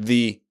yeah,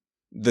 the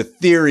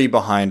theory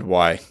behind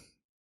why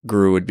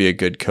Gru would be a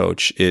good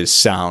coach is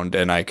sound,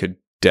 and I could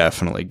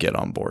definitely get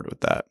on board with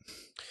that.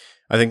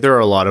 I think there are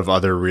a lot of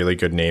other really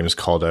good names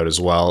called out as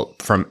well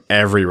from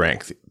every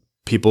rank.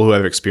 People who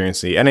have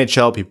experience in the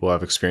NHL, people who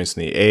have experience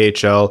in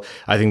the AHL.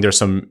 I think there's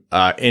some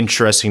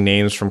interesting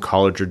names from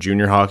college or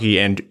junior hockey,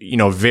 and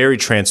very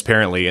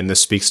transparently, and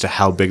this speaks to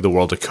how big the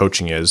world of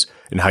coaching is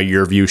and how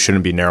your view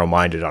shouldn't be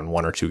narrow-minded on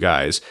one or two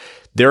guys.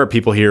 There are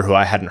people here who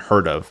I hadn't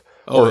heard of.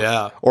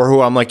 Or who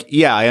I'm like,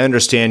 yeah, I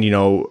understand,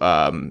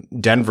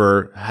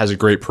 Denver has a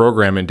great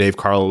program and David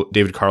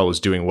Carl is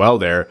doing well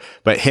there,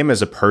 but him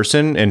as a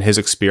person and his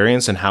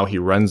experience and how he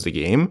runs the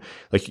game,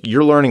 like,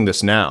 you're learning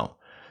this now.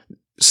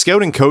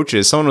 Scouting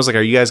coaches, someone was like,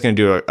 are you guys going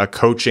to do a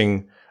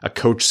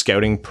coach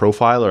scouting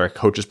profile or a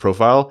coach's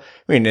profile?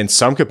 I mean, in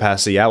some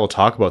capacity, yeah, we'll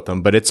talk about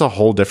them, but it's a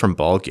whole different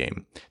ball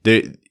game.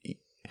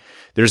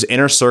 There's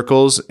inner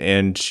circles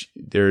and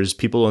there's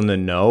people in the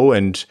know,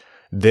 and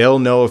they'll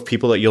know of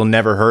people that you'll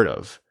never heard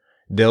of.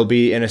 They'll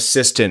be an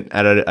assistant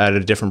at a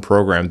different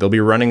program. They'll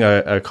be running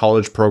a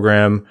college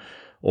program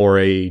or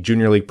a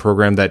junior league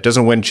program that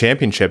doesn't win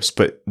championships,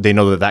 but they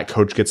know that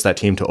coach gets that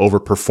team to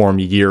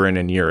overperform year in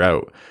and year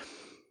out.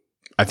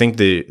 I think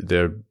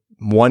the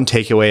one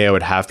takeaway I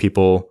would have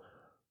people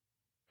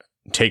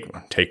take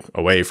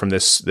away from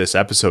this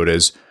episode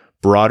is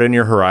broaden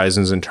your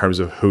horizons in terms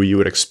of who you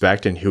would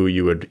expect and who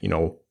you would,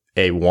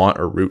 want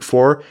or root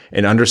for,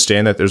 and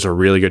understand that there's a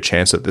really good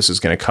chance that this is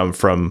going to come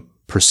from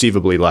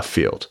perceivably left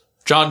field.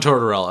 John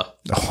Tortorella.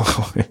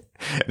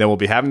 And then we'll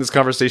be having this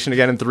conversation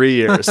again in 3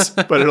 years,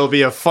 but it'll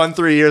be a fun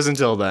 3 years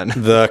until then.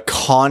 The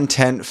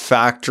content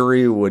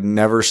factory would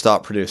never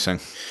stop producing.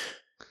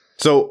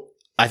 So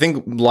I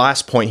think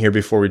last point here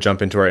before we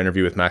jump into our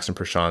interview with Max and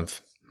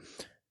Prashanth,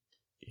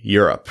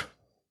 Europe.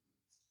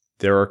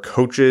 There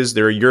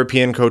are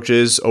European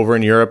coaches over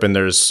in Europe, and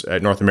there's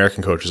North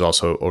American coaches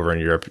also over in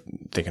Europe,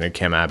 thinking of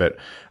Cam Abbott.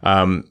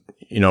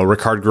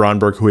 Ricard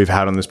Gronberg, who we've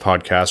had on this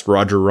podcast,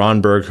 Roger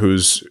Ronberg,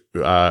 who's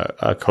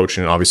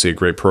coaching obviously a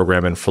great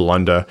program in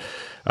Falunda,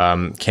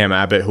 Cam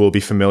Abbott, who will be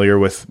familiar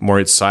with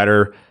Moritz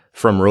Seider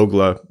from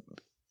Rogla,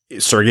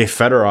 Sergei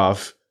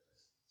Fedorov,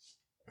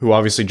 who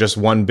obviously just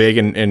won big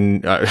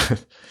in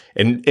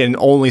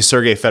only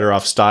Sergei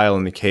Fedorov style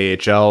in the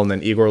KHL, and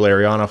then Igor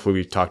Larionov, who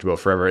we've talked about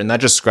forever. And that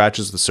just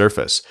scratches the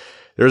surface.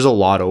 There's a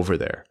lot over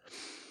there.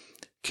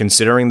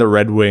 Considering the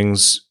Red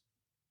Wings'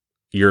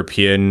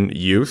 European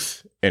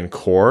youth and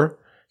core,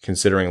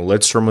 considering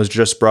Lidstrom was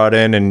just brought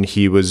in, and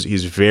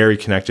he's very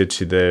connected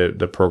to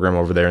the program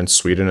over there in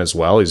Sweden as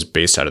well. He's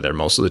based out of there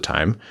most of the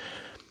time.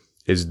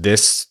 Is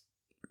this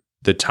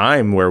the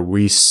time where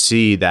we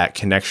see that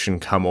connection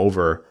come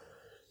over,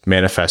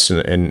 manifesting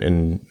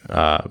in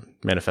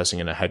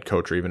a head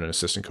coach or even an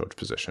assistant coach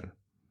position?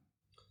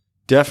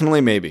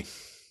 Definitely, maybe.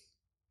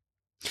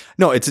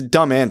 No, it's a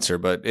dumb answer,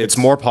 but it's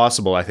more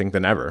possible, I think,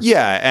 than ever.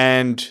 Yeah,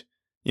 and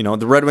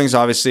the Red Wings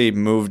obviously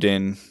moved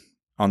in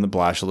on the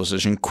Blashill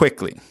decision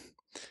quickly.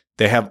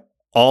 They have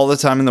all the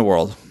time in the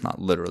world, not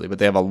literally, but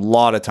they have a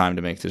lot of time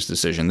to make this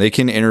decision. They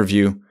can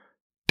interview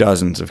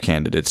dozens of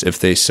candidates if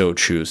they so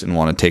choose and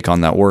want to take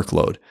on that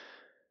workload.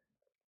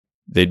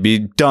 They'd be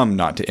dumb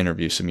not to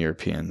interview some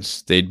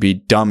Europeans. They'd be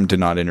dumb to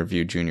not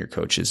interview junior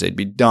coaches. They'd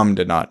be dumb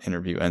to not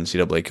interview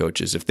NCAA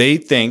coaches. If they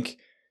think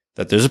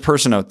that there's a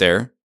person out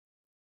there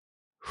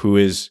who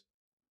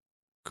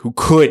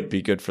could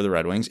be good for the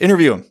Red Wings,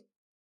 interview him.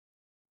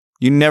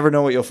 You never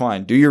know what you'll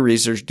find. Do your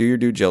research, do your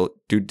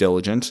due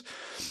diligence.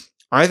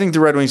 I think the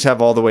Red Wings have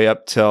all the way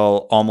up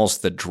till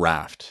almost the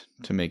draft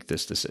to make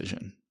this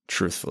decision,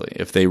 truthfully,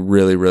 if they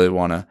really, really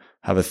want to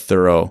have a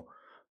thorough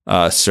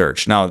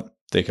search. Now,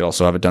 they could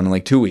also have it done in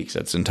like 2 weeks.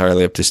 That's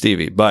entirely up to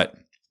Stevie, but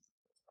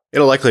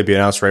it'll likely be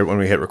announced right when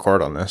we hit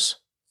record on this.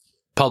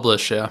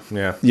 Publish, yeah.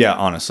 Yeah,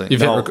 honestly.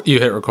 You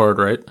hit record,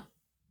 right?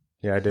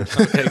 Yeah, I did.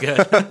 Okay,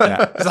 good.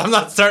 Yeah. 'Cause I'm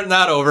not starting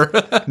that over.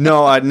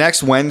 No,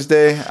 next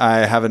Wednesday,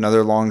 I have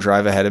another long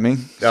drive ahead of me.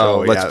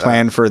 So let's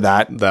plan for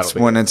that. That's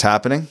when it's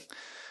happening.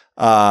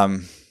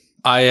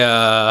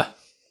 I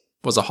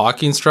was a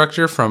hockey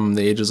instructor from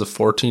the ages of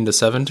 14 to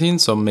 17,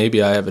 so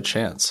maybe I have a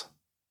chance.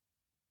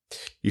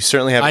 You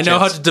certainly have a chance. I know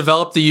how to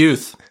develop the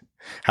youth.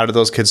 How did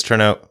those kids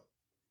turn out?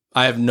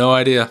 I have no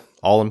idea.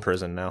 All in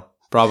prison now.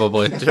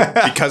 Probably.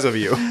 Because of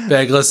you.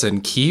 Like,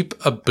 listen, keep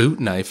a boot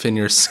knife in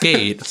your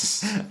skate.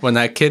 When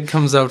that kid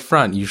comes out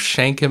front, you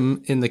shank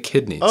him in the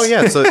kidneys. Oh,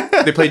 yeah. So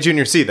they play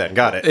Junior C then.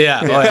 Got it. Yeah.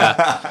 Oh,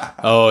 yeah.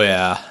 Oh,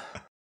 yeah.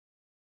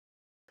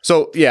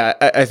 So, yeah,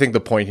 I think the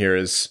point here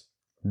is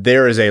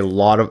there are a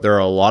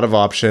lot of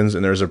options,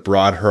 and there's a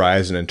broad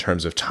horizon in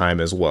terms of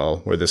time as well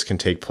where this can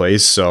take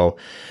place. So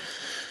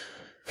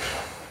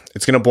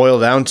it's going to boil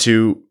down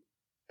to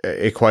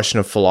a question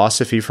of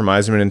philosophy from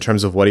Yzerman in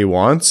terms of what he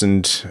wants.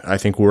 And I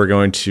think we're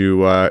going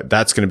to,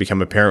 that's going to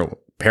become apparent,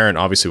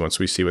 obviously, once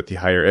we see what the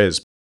hire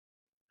is.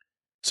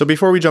 So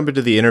before we jump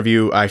into the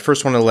interview, I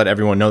first want to let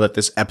everyone know that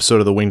this episode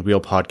of the Winged Wheel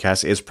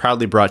podcast is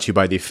proudly brought to you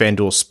by the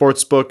FanDuel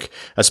Sportsbook,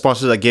 a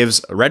sponsor that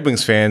gives Red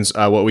Wings fans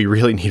what we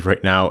really need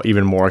right now,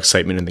 even more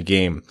excitement in the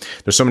game.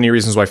 There's so many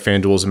reasons why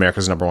FanDuel is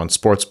America's #1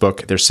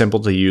 sportsbook. They're simple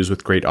to use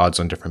with great odds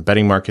on different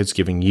betting markets,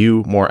 giving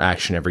you more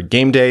action every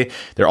game day.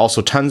 They're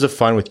also tons of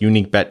fun with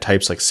unique bet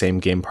types like same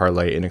game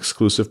parlay and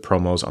exclusive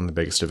promos on the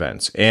biggest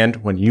events.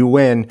 And when you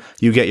win,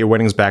 you get your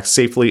winnings back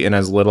safely in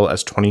as little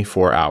as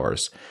 24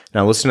 hours.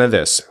 Now listen to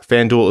this.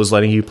 FanDuel is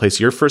letting you place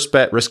your first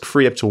bet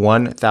risk-free up to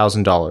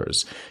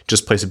 $1,000.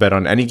 Just place a bet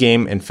on any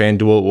game and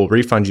FanDuel will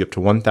refund you up to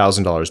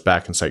 $1,000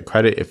 back in site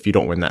credit if you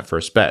don't win that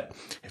first bet.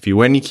 If you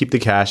win, you keep the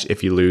cash.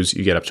 If you lose,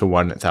 you get up to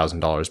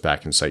 $1,000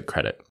 back in site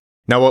credit.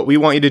 Now, what we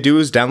want you to do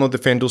is download the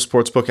FanDuel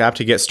Sportsbook app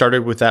to get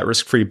started with that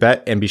risk-free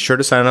bet, and be sure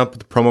to sign up with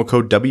the promo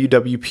code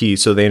WWP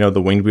so they know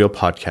the Winged Wheel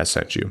podcast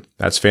sent you.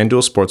 That's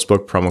FanDuel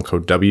Sportsbook, promo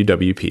code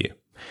WWP.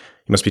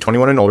 You must be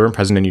 21 and older and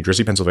present in New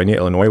Jersey, Pennsylvania,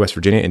 Illinois, West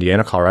Virginia,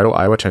 Indiana, Colorado,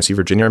 Iowa, Tennessee,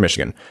 Virginia, or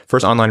Michigan.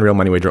 First online real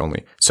money wager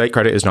only. Site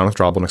credit is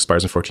non-withdrawable and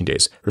expires in 14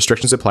 days.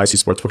 Restrictions apply. See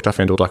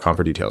sportsbook.fanduel.com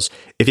for details.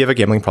 If you have a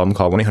gambling problem,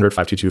 call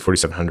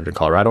 1-800-522-4700 in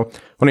Colorado,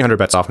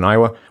 1-800-BETS-OFF in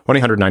Iowa,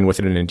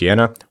 1-800-9-WITH-IT in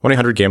Indiana,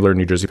 1-800-GAMBLER in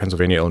New Jersey,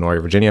 Pennsylvania, Illinois,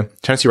 or Virginia,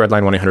 Tennessee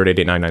Redline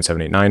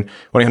 1-800-889-9789,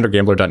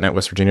 1-800-GAMBLER.net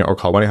West Virginia, or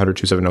call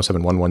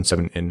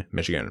 1-800-270-7117 in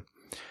Michigan.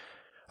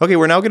 Okay,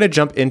 we're now going to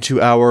jump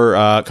into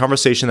our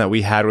conversation that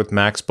we had with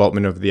Max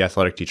Bultman of The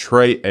Athletic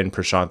Detroit and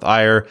Prashanth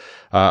Iyer,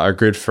 our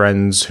good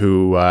friends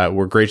who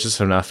were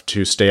gracious enough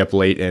to stay up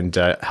late and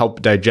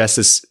help digest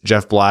this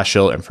Jeff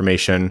Blashill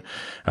information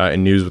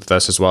and news with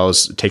us, as well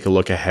as take a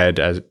look ahead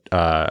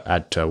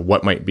at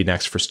what might be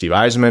next for Steve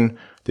Yzerman,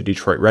 the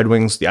Detroit Red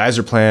Wings, the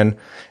Iyer plan,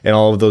 and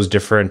all of those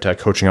different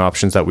coaching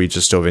options that we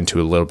just dove into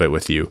a little bit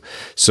with you.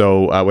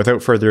 So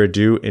without further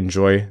ado,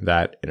 enjoy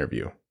that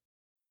interview.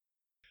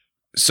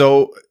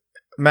 So,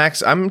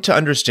 Max, I'm to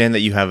understand that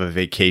you have a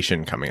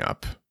vacation coming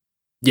up.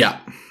 Yeah.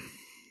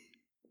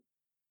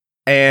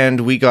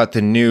 And we got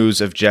the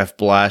news of Jeff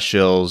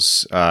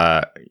Blashill's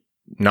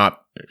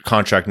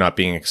contract not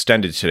being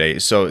extended today.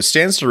 So it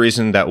stands to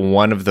reason that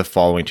one of the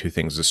following two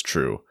things is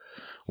true.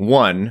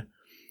 One,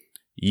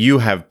 you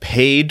have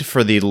paid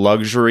for the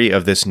luxury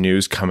of this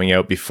news coming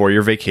out before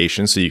your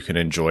vacation so you can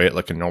enjoy it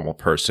like a normal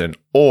person.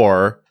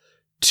 Or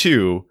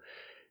two,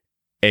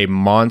 a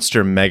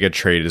monster mega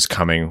trade is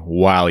coming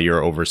while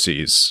you're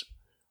overseas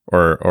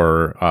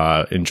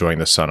or enjoying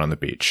the sun on the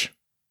beach.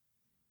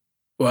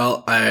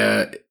 Well,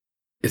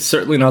 it's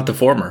certainly not the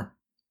former.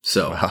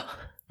 So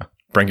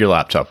bring your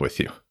laptop with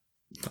you.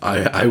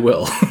 I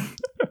will.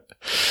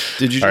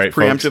 Did you just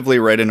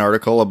preemptively write an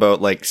article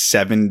about like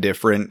 7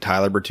 different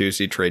Tyler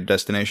Bertuzzi trade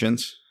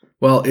destinations?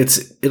 Well,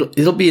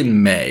 it'll be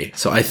in May.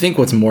 So I think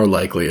what's more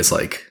likely is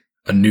like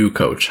a new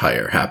coach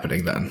hire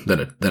happening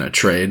than a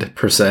trade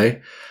per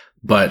se.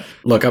 But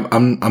look,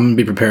 I'm gonna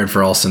be prepared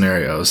for all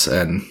scenarios,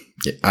 and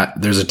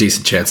there's a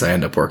decent chance I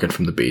end up working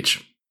from the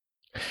beach.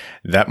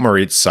 That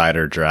Moritz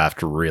Seider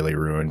draft really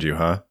ruined you,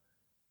 huh?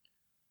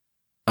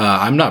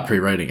 I'm not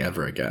pre-writing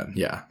ever again.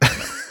 Yeah.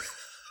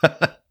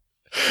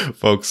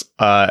 Folks,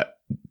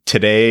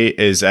 today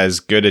is as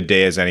good a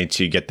day as any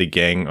to get the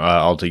gang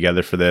all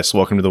together for this.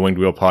 Welcome to the Winged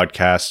Wheel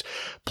podcast.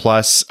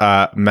 Plus,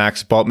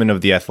 Max Bultman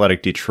of the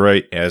Athletic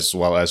Detroit, as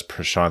well as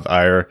Prashanth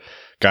Iyer.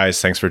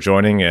 Guys, thanks for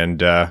joining.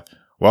 And,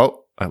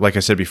 well, like I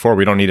said before,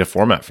 we don't need a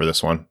format for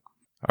this one.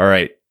 All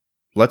right.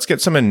 Let's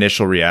get some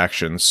initial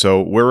reactions.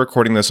 So we're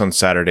recording this on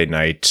Saturday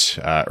night.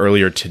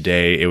 Earlier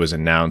today, it was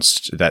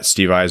announced that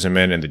Steve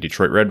Yzerman and the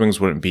Detroit Red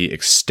Wings wouldn't be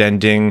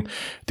extending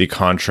the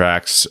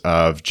contracts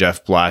of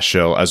Jeff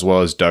Blashill as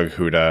well as Doug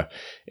Houda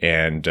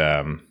and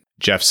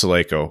Jeff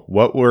Salajko.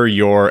 What were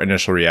your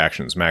initial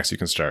reactions? Max, you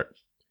can start.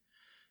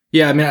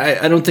 Yeah, I mean,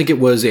 I don't think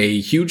it was a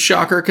huge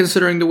shocker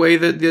considering the way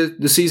that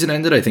the season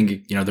ended. I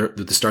think,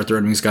 the start the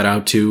Red Wings got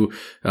out to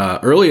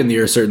early in the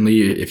year, certainly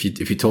if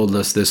you told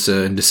us this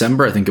in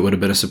December, I think it would have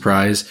been a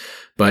surprise.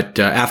 But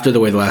after the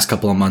way the last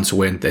couple of months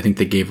went, I think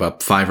they gave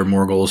up 5 or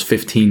more goals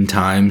 15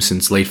 times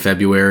since late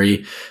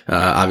February.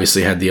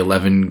 Obviously had the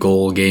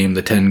 11-goal game,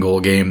 the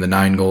 10-goal game, the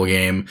 9-goal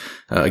game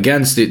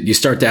against it. You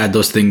start to add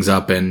those things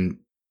up and,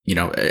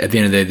 at the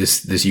end of the day,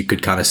 this you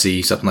could kind of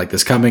see something like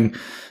this coming.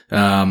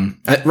 Ryan,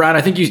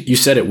 I think you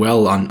said it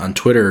well on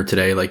Twitter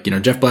today. Like,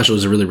 Jeff Blashill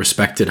is a really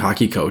respected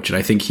hockey coach, and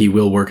I think he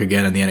will work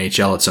again in the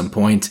NHL at some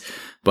point.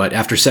 But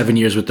after 7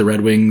 years with the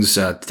Red Wings,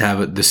 to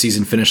have the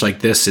season finish like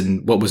this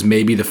in what was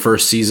maybe the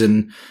first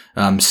season,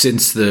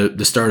 since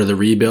the start of the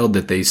rebuild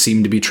that they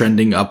seem to be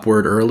trending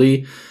upward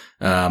early,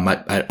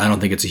 I don't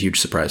think it's a huge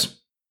surprise.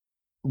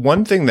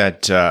 One thing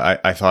that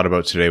I thought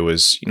about today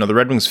was, the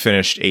Red Wings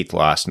finished 8th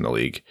last in the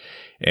league.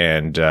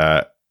 And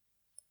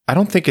I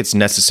don't think it's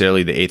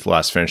necessarily the 8th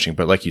last finishing,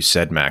 but like you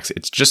said, Max,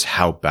 it's just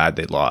how bad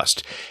they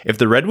lost. If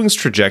the Red Wings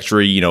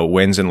trajectory,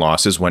 wins and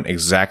losses went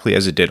exactly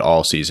as it did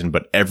all season,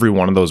 but every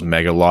one of those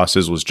mega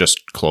losses was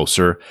just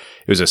closer.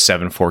 It was a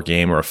 7-4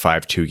 game or a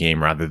 5-2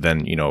 game rather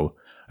than,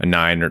 a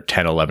 9 or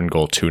 10, 11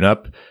 goal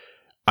tune-up.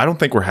 I don't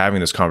think we're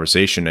having this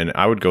conversation, and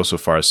I would go so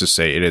far as to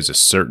say it is a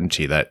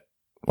certainty that,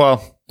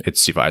 well,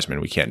 it's Steve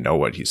Yzerman. We can't know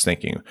what he's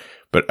thinking.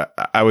 But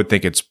I would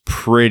think it's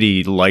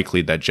pretty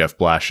likely that Jeff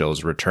Blashill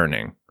is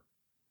returning.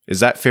 Is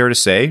that fair to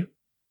say?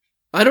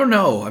 I don't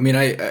know. I mean,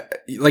 I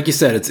like you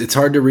said, it's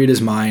hard to read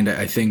his mind.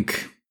 I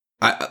think,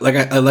 like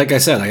I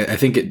said, I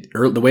think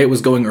the way it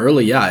was going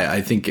early, yeah,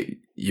 I think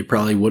you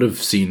probably would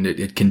have seen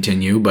it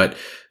continue, but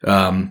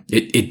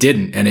it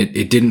didn't, and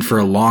it didn't for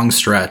a long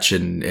stretch.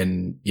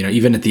 And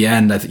even at the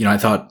end, I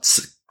thought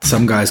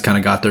some guys kind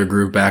of got their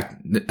groove back.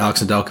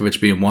 Alex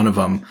Nedeljkovic being one of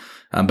them.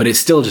 But it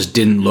still just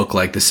didn't look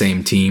like the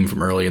same team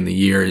from early in the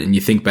year. And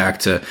you think back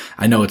to,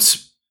 I know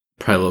it's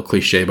probably a little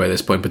cliche by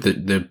this point, but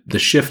the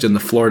shift in the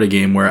Florida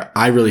game where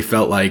I really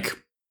felt like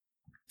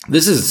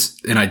this is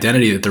an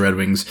identity that the Red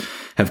Wings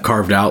have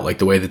carved out, like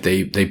the way that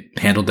they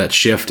handled that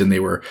shift and they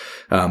were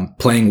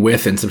playing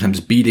with and sometimes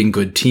beating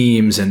good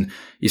teams. And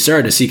you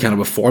started to see kind of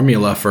a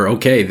formula for,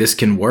 okay, this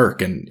can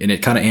work. And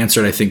it kind of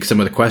answered, I think, some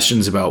of the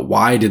questions about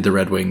why did the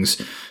Red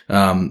Wings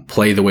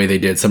play the way they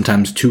did,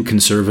 sometimes too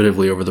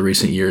conservatively over the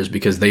recent years,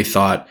 because they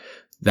thought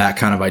that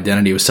kind of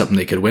identity was something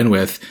they could win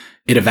with.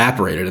 It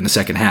evaporated in the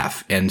second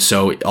half. And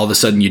so all of a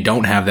sudden you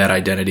don't have that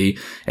identity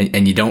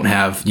and you don't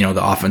have,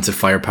 the offensive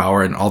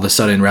firepower. And all of a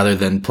sudden, rather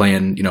than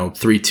playing,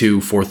 3-2,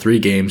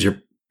 4-3 games,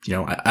 you're,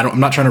 I'm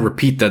not trying to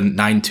repeat the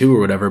 9-2 or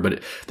whatever,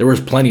 but there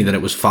was plenty that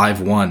it was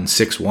 5-1,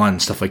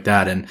 6-1, stuff like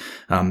that. And,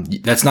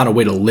 that's not a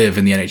way to live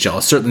in the NHL.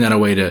 It's certainly not a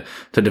way to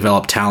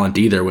develop talent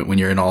either when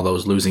you're in all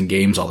those losing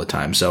games all the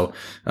time. So,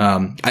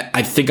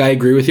 I think I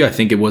agree with you. I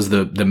think it was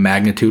the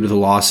magnitude of the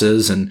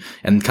losses and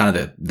kind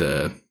of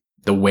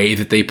the way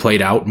that they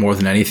played out more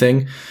than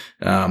anything,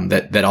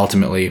 that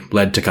ultimately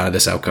led to kind of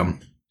this outcome.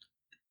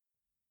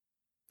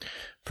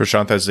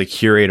 Prashanth, as the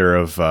curator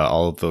of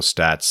all of those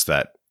stats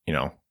that,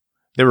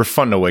 they were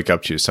fun to wake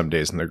up to some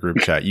days in the group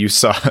chat. You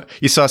saw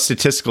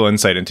statistical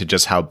insight into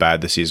just how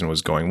bad the season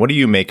was going. What do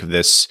you make of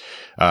this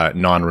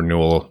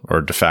non-renewal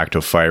or de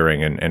facto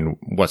firing and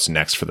what's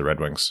next for the Red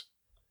Wings?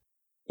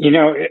 I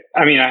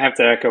have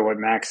to echo what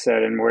Max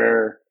said, and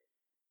where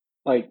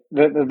like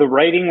the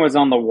writing was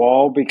on the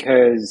wall,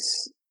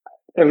 because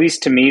at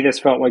least to me, this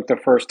felt like the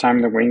first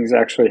time the Wings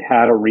actually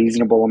had a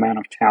reasonable amount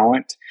of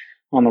talent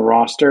on the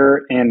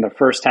roster. And the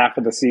first half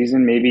of the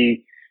season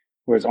maybe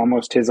was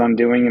almost his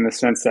undoing, in the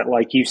sense that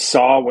like you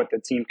saw what the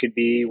team could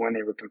be when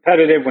they were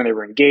competitive, when they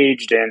were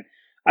engaged. And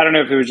I don't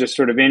know if it was just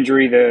sort of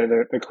injury,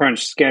 the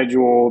crunch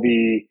schedule,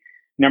 the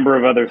number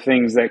of other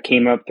things that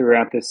came up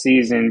throughout the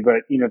season,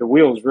 but the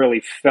wheels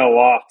really fell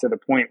off to the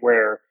point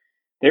where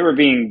they were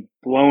being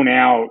blown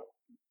out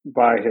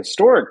by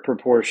historic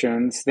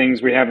proportions,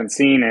 things we haven't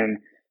seen in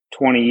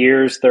 20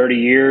 years, 30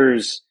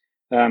 years.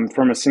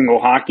 from a single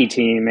hockey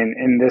team.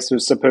 And this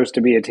was supposed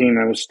to be a team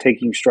that was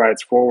taking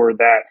strides forward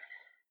that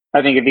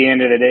I think at the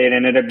end of the day, it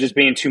ended up just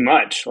being too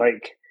much.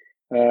 Like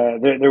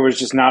there was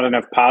just not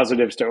enough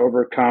positives to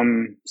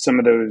overcome some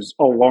of those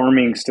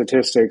alarming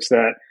statistics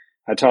that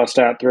I tossed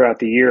out throughout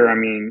the year. I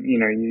mean,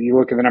 you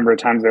look at the number of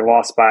times they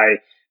lost by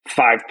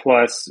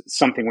 5+,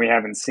 something we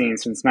haven't seen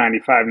since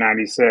 95,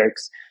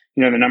 96.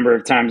 The number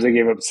of times they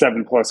gave up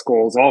 7+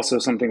 goals, also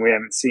something we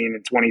haven't seen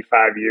in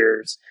 25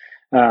 years.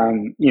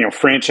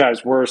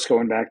 Franchise worst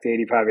going back to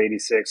 85,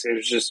 86. It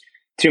was just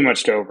too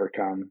much to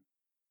overcome.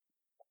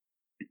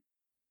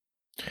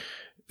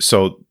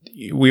 So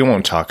we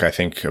won't talk, I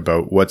think,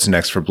 about what's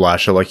next for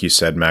Blashill. Like you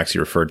said, Max,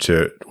 you referred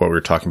to what we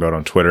were talking about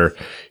on Twitter.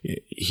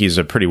 He's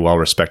a pretty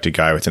well-respected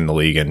guy within the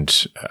league,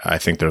 and I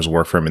think there's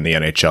work for him in the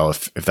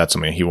NHL if that's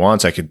something he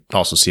wants. I could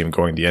also see him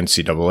going the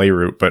NCAA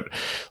route. But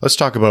let's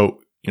talk about,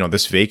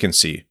 this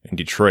vacancy in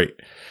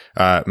Detroit.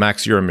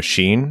 Max, you're a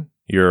machine.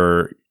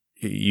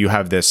 You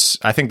have this,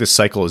 I think this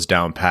cycle is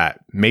down pat.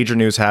 Major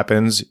news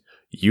happens,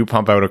 you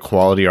pump out a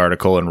quality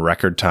article in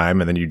record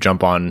time, and then you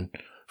jump on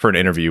for an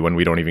interview when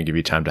we don't even give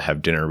you time to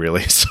have dinner,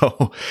 really.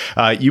 So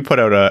you put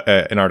out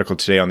an article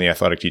today on the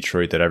Athletic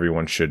Detroit that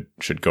everyone should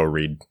go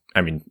read.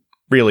 I mean,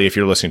 really, if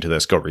you're listening to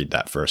this, go read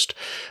that first.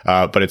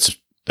 But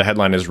the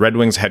headline is Red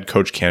Wings head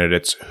coach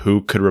candidates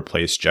who could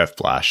replace Jeff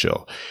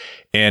Blashill.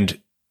 And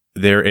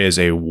there is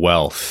a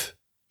wealth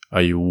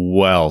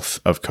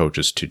of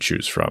coaches to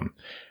choose from.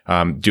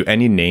 Do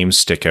any names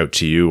stick out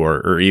to you,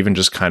 or even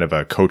just kind of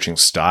a coaching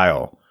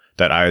style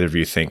that either of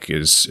you think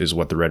is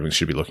what the Red Wings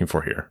should be looking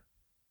for here?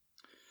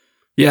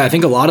 Yeah, I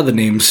think a lot of the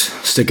names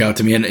stick out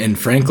to me. And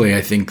frankly,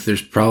 I think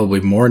there's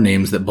probably more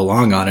names that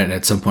belong on it. And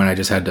at some point, I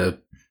just had to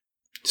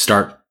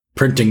start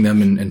printing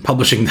them and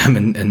publishing them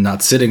and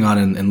not sitting on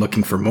it and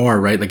looking for more,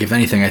 right? Like, if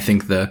anything, I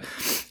think the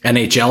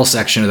NHL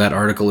section of that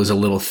article is a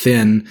little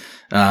thin.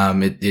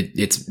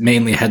 It's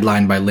mainly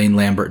headlined by Lane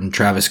Lambert and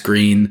Travis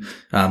Green.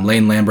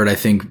 Lane Lambert, I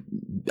think,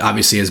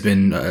 obviously has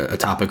been a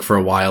topic for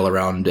a while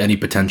around any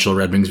potential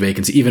Red Wings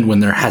vacancy, even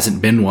when there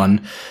hasn't been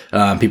one.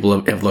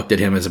 People have looked at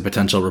him as a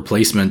potential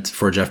replacement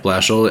for Jeff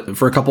Blashill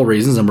for a couple of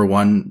reasons. Number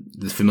one,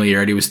 the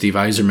familiarity with Steve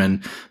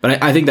Yzerman.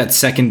 But I think that's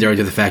secondary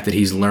to the fact that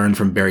he's learned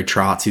from Barry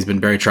Trotz. He's been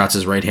Barry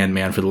Trotz's right-hand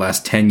man for the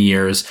last 10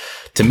 years.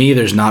 To me,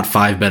 there's not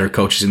 5 better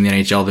coaches in the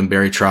NHL than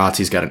Barry Trotz.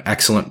 He's got an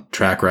excellent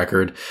track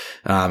record.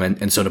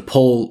 And so to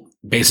pull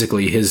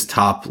basically his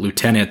top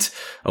lieutenant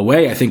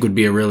away, I think would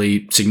be a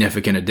really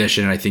significant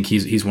addition. And I think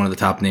he's one of the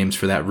top names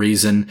for that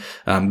reason.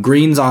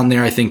 Green's on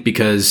there, I think,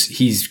 because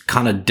he's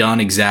kind of done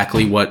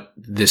exactly what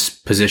this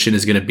position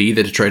is going to be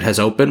that Detroit has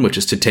open, which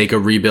is to take a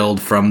rebuild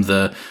from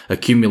the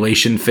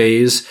accumulation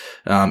phase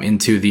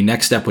into the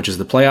next step, which is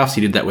the playoffs.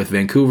 He did that with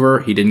Vancouver.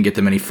 He didn't get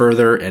them any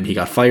further and he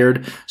got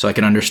fired. So I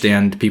can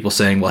understand people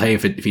saying, well, hey,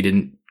 if he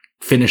didn't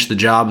finish the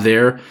job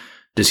there,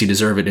 does he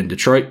deserve it in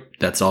Detroit?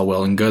 That's all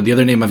well and good. The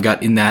other name I've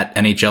got in that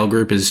NHL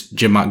group is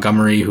Jim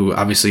Montgomery, who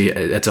obviously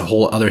that's a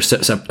whole other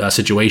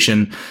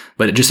situation,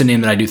 but just a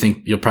name that I do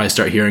think you'll probably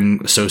start hearing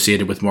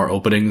associated with more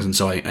openings. And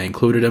so I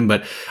included him,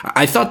 but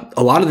I thought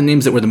a lot of the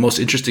names that were the most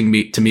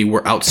interesting to me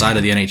were outside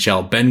of the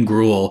NHL.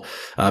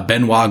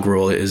 Benoit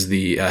Gruel is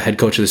the head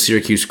coach of the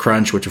Syracuse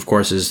Crunch, which of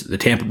course is the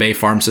Tampa Bay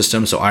farm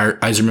system. So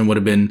Yzerman would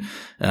have been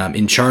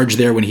in charge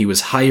there when he was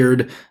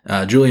hired.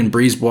 Julien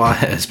Brisebois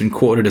has been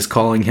quoted as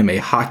calling him a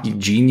hockey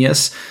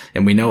genius.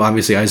 And we know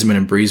obviously Yzerman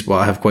and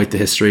Brisebois have quite the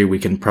history. We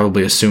can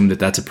probably assume that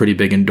that's a pretty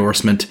big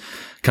endorsement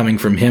coming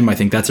from him. I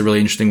think that's a really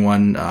interesting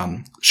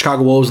one.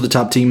 Chicago Wolves are the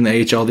top team in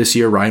the AHL this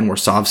year. Ryan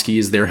Warsawski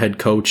is their head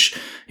coach.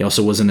 He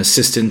also was an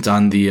assistant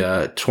on the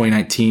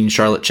 2019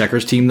 Charlotte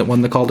Checkers team that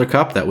won the Calder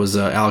Cup. That was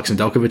Alex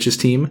Nedeljkovic's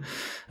team,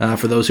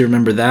 for those who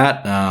remember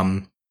that.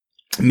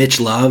 Mitch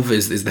Love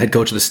is the head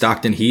coach of the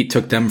Stockton Heat,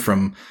 took them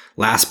from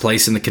last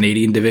place in the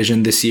Canadian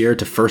division this year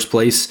to first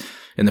place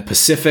in the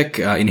Pacific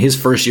in his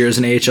first year as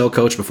an AHL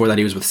coach. Before that,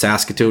 he was with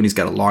Saskatoon. He's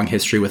got a long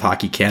history with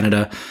Hockey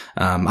Canada.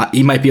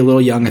 He might be a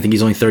little young. I think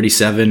he's only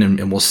 37,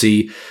 and we'll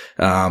see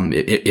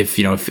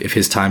if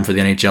his time for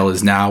the NHL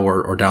is now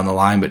or down the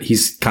line. But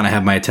he's kind of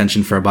had my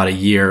attention for about a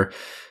year.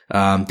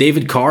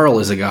 David Carl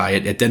is a guy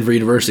at Denver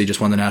University, just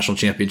won the national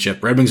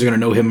championship. Red Wings are going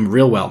to know him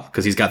real well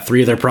because he's got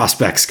 3 of their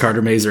prospects,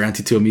 Carter Mazer,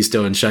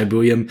 Antetokounmpo, and Shai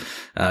Buium,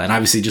 and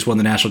obviously just won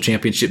the national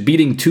championship,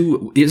 beating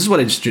 2. This is what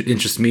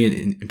interests me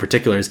in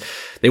particular is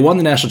they won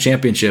the national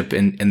championship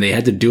and they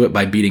had to do it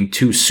by beating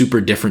 2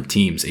 super different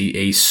teams,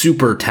 a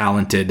super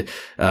talented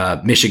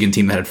Michigan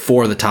team that had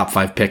 4 of the top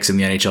 5 picks in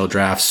the NHL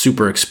draft,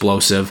 super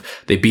explosive.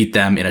 They beat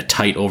them in a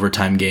tight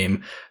overtime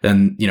game.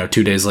 Then,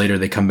 2 days later,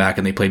 they come back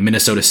and they play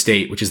Minnesota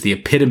State, which is the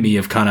epitome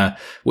of kind of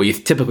what you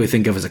typically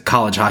think of as a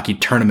college hockey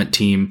tournament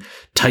team,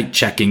 tight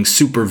checking,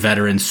 super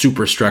veteran,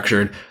 super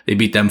structured. They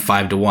beat them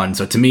 5-1.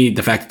 So to me,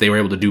 the fact that they were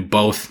able to do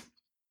both,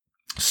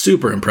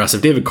 super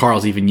impressive. David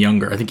Carl's even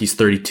younger. I think he's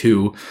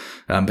 32,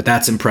 but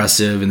that's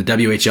impressive. In the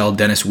WHL,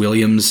 Dennis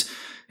Williams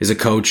is a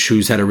coach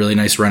who's had a really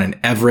nice run in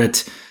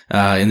Everett,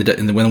 in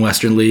the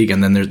Western League.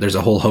 And then there's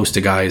a whole host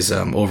of guys,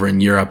 over in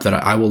Europe that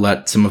I will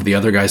let some of the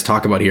other guys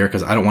talk about here,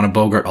 because I don't want to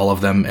bogart all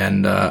of them.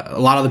 And, a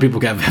lot of the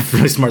people have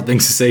really smart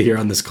things to say here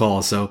on this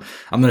call. So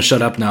I'm going to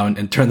shut up now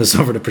and turn this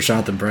over to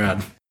Prashanth and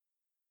Brad.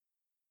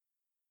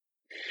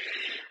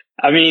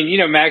 I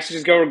mean, Max,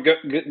 just go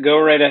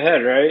right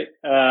ahead, right?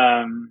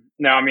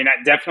 No, I mean,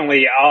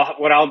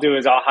 what I'll do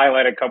is I'll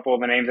highlight a couple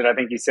of the names that I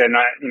think you said.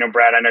 And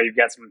Brad, I know you've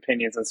got some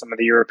opinions on some of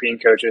the European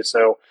coaches,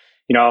 so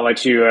I'll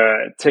let you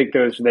take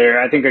those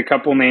there. I think a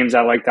couple names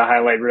I like to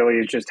highlight really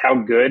is just how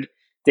good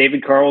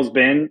David Carl's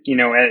been,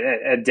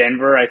 at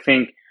Denver. I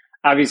think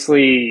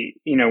obviously,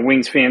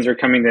 Wings fans are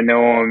coming to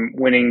know him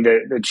winning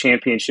the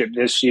championship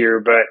this year,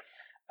 but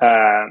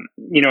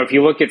if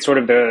you look at sort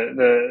of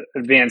the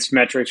advanced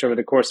metrics over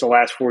the course of the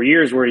last 4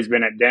 years where he's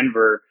been at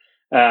Denver,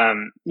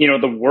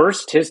 the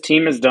worst his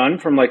team has done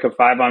from like a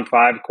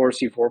 5-on-5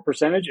 Corsi for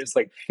percentage is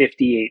like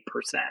 58%.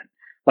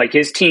 Like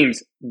his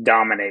teams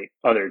dominate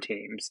other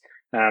teams.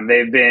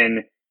 They've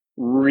been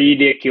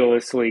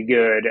ridiculously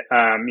good,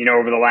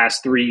 over the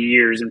last 3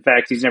 years. In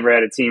fact, he's never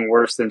had a team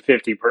worse than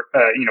 51%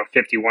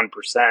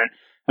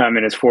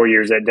 in his 4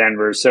 years at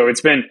Denver. So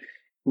it's been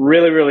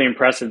really, really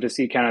impressive to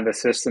see kind of the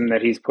system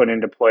that he's put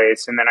into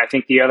place. And then I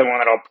think the other one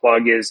that I'll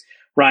plug is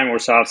Ryan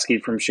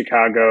Warsofsky from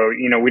Chicago.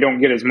 We don't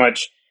get as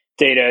much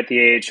data at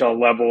the AHL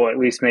level, at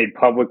least made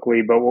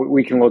publicly, but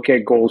we can look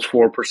at goals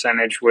for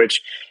percentage,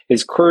 which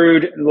is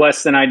crude,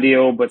 less than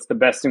ideal, but it's the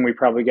best thing we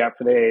probably got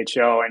for the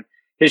AHL. And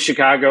his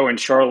Chicago and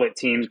Charlotte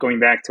teams,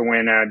 going back to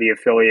when the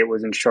affiliate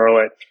was in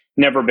Charlotte,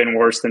 never been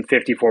worse than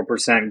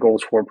 54%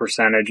 goals for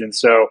percentage. And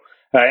so,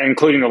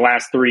 including the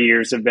last 3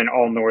 years, have been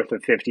all north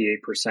of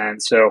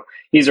 58%. So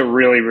he's a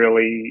really,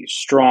 really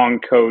strong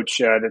coach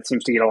that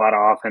seems to get a lot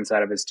of offense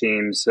out of his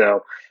team.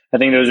 So I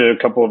think those are a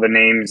couple of the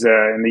names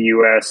in the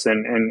U.S.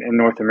 and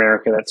North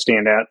America that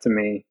stand out to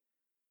me.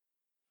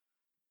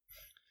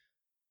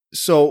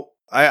 So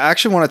I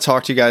actually want to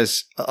talk to you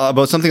guys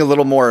about something a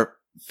little more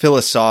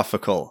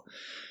philosophical.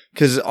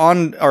 Because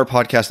on our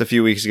podcast a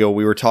few weeks ago,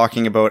 we were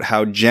talking about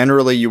how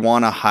generally you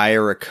want to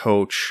hire a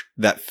coach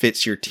that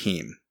fits your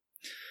team.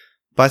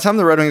 By the time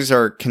the Red Wings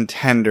are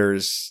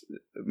contenders,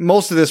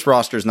 most of this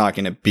roster is not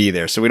going to be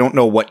there. So we don't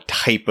know what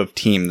type of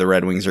team the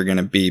Red Wings are going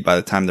to be by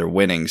the time they're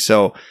winning.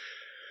 So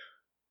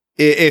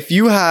if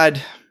you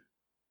had,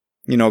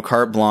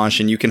 carte blanche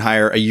and you can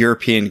hire a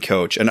European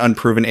coach, an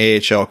unproven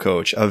AHL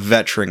coach, a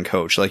veteran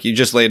coach, like you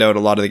just laid out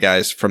a lot of the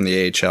guys from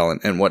the AHL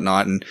and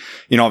whatnot. And,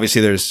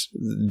 obviously there's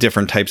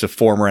different types of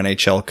former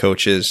NHL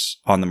coaches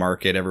on the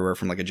market, everywhere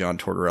from like a John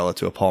Tortorella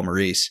to a Paul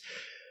Maurice.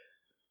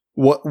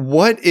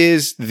 What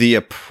is the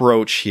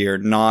approach here,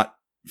 not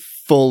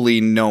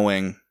fully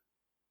knowing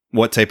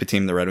what type of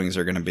team the Red Wings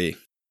are going to be?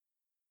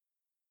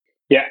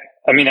 Yeah,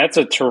 I mean, that's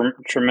a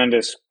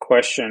tremendous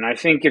question. I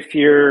think if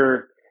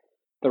you're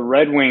the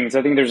Red Wings,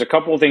 I think there's a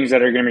couple of things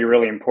that are going to be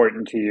really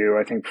important to you.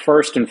 I think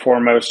first and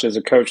foremost is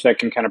a coach that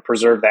can kind of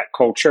preserve that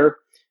culture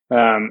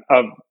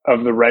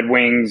of the Red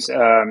Wings,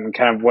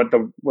 kind of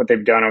what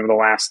they've done over the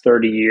last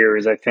 30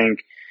 years. I think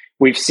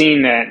we've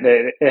seen that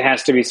it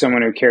has to be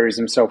someone who carries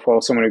himself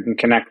well, someone who can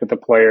connect with the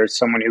players,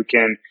 someone who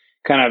can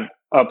kind of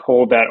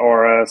uphold that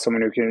aura,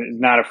 someone who is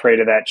not afraid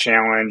of that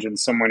challenge, and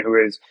someone who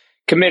is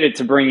committed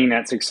to bringing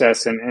that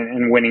success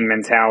and winning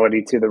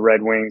mentality to the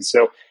Red Wings.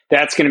 So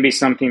that's going to be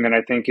something that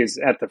I think is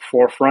at the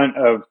forefront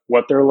of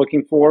what they're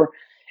looking for.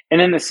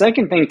 And then the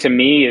second thing to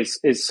me is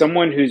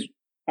someone who's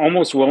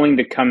almost willing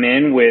to come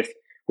in with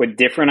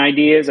different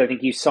ideas. I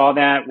think you saw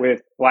that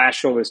with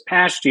BLASHILL this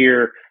past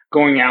year,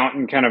 going out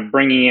and kind of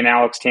bringing in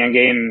Alex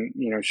Tanguay. And,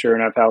 sure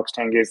enough, Alex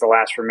Tanguay is the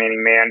last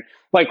remaining man,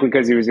 likely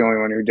because he was the only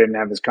one who didn't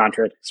have his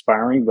contract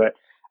expiring. But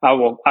I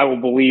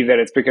will believe that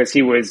it's because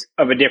he was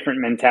of a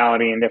different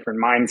mentality and different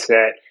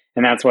mindset.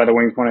 And that's why the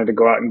Wings wanted to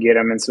go out and get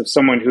him. And so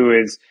someone who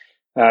is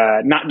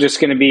not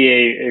just going to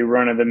be a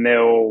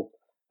run-of-the-mill,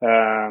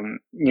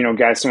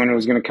 guy, someone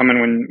who's going to come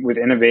in with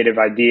innovative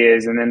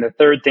ideas. And then the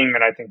third thing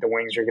that I think the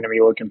Wings are going to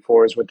be looking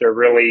for is with their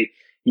really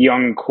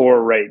young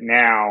core right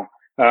now,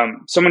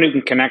 someone who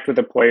can connect with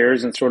the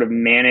players and sort of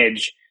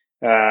manage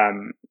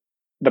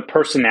the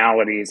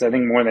personalities, I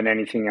think, more than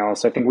anything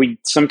else. I think we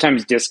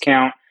sometimes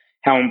discount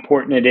how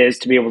important it is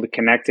to be able to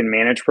connect and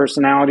manage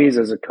personalities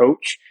as a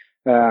coach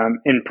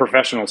in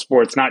professional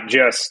sports, not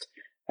just,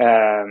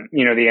 the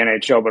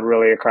NHL, but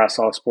really across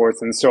all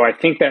sports. And so I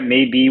think that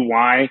may be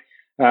why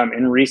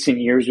in recent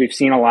years we've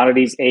seen a lot of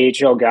these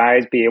AHL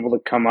guys be able to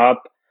come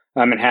up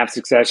and have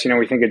success.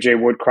 We think of Jay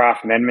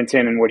Woodcroft in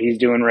Edmonton and what he's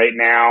doing right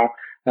now.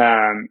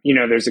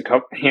 There's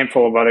a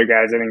handful of other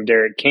guys. I think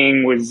Derek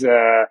King was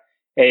AHL.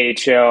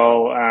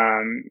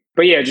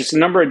 But yeah, just a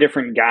number of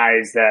different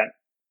guys that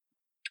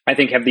I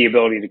think have the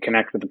ability to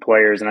connect with the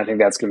players. And I think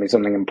that's going to be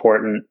something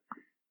important.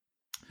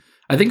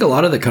 I think a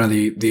lot of the kind of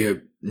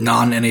the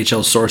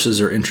non-NHL sources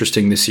are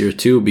interesting this year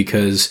too,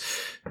 because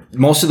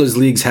most of those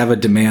leagues have a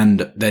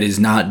demand that is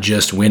not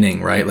just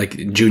winning, right?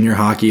 Like junior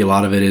hockey, a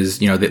lot of it is,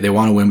 they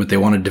want to win, but they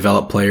want to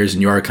develop players,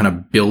 and you are kind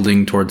of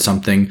building towards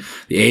something.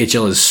 The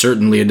AHL is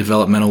certainly a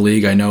developmental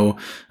league. I know,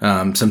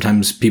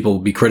 sometimes people will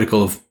be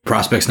critical of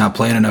prospects not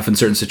playing enough in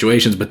certain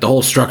situations, but the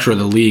whole structure of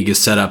the league is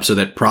set up so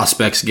that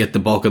prospects get the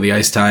bulk of the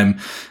ice time,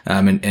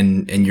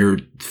 and you're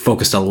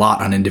focused a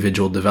lot on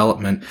individual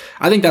development.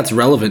 I think that's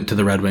relevant to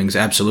the Red Wings,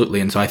 absolutely.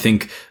 And so I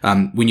think,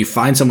 when you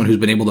find someone who's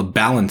been able to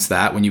balance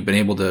that, when you've been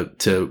able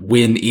to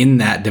win in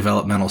that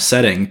developmental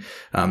setting,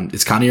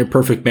 it's kind of your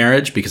perfect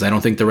marriage, because I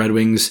don't think the Red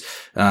Wings,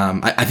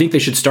 I think they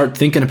should start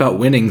thinking about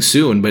winning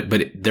soon, but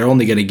they're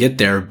only going to get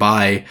there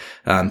by,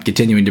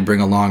 continuing to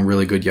bring along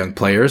really good young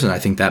players. And I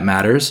think that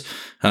matters.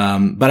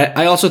 But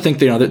I also think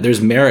that,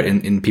 there's merit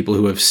in people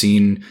who have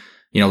seen,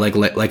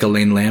 like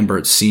Elaine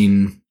Lambert's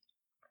seen,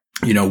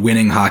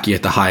 winning hockey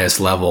at the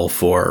highest level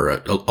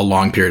for a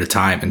long period of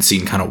time and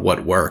seeing kind of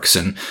what works.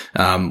 And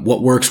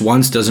what works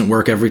once doesn't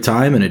work every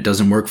time, and it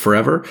doesn't work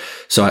forever.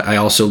 So I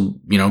also,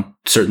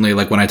 certainly,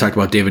 like when I talked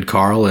about David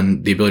Carl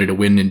and the ability to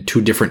win in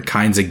two different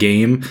kinds of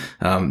game,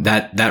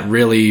 that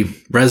really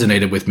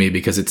resonated with me,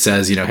 because it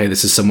says, hey,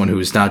 this is someone who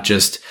is not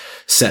just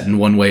set in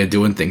one way of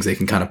doing things. They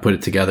can kind of put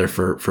it together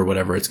for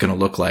whatever it's going to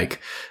look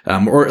like,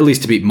 or at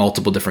least to beat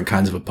multiple different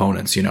kinds of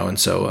opponents, and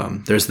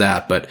so, there's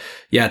that. But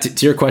yeah,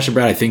 to your question,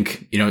 Brad, I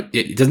think,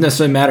 it doesn't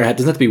necessarily matter. It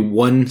doesn't have to be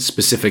one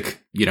specific,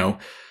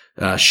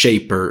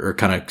 shape or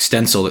kind of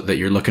stencil that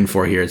you're looking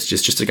for here. It's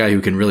just a guy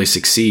who can really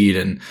succeed.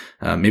 And,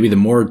 maybe the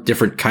more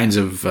different kinds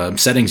of,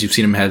 settings you've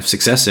seen him have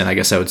success in, I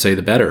guess I would say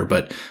the better.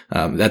 But,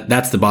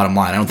 that's the bottom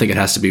line. I don't think it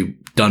has to be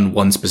done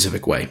one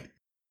specific way.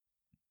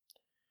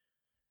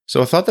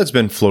 So a thought that's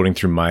been floating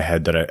through my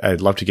head that I'd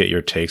love to get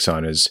your takes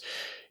on is,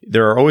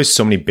 there are always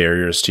so many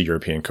barriers to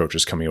European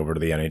coaches coming over to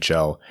the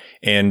NHL,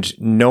 and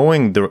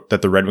knowing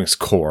that the Red Wings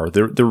core,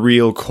 the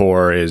real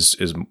core is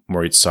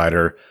Moritz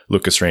Seider,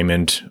 Lucas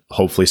Raymond,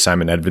 hopefully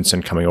Simon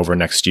Edvinsson coming over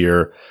next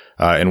year,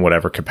 in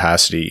whatever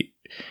capacity.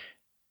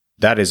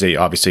 That is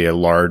obviously a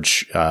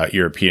large,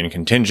 European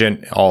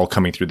contingent, all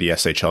coming through the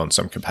SHL in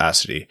some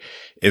capacity.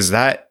 Is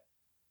that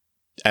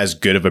as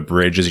good of a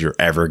bridge as you're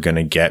ever going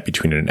to get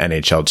between an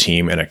NHL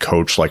team and a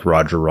coach like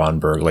Roger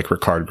Ronberg, like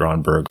Ricard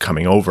Gronberg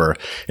coming over?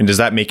 And does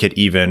that make it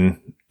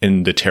even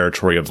in the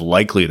territory of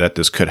likely that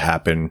this could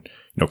happen,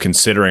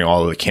 considering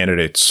all of the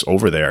candidates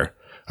over there,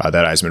 that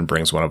Yzerman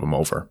brings one of them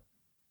over?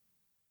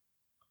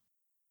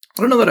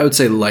 I don't know that I would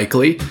say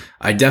likely.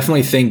 I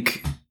definitely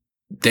think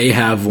they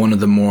have one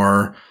of the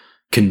more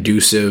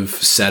conducive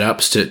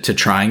setups to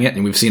trying it.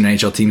 And we've seen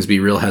NHL teams be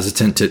real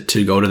hesitant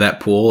to go to that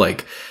pool.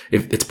 Like,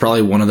 if it's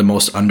probably one of the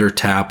most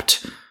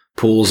undertapped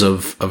pools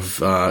of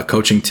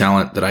coaching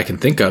talent that I can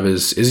think of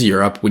is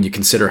Europe, when you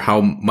consider how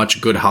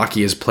much good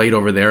hockey is played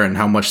over there and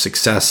how much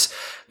success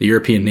the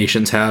European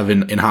nations have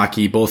in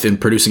hockey, both in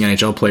producing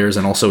NHL players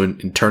and also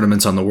in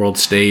tournaments on the world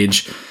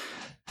stage.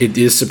 It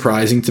is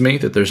surprising to me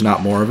that there's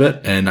not more of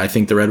it. And I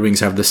think the Red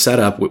Wings have the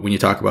setup, when you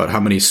talk about how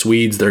many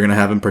Swedes they're going to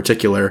have in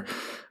particular,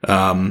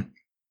 and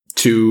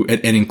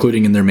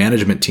including in their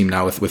management team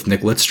now with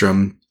Nick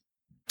Lidstrom,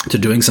 to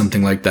doing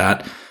something like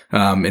that.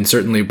 And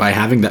certainly by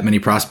having that many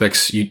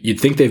prospects, you'd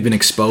think they've been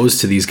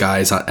exposed to these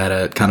guys at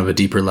a kind of a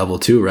deeper level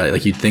too, right?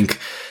 Like, you'd think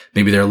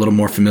maybe they're a little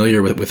more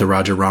familiar with a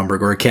Roger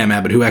Romberg or a Cam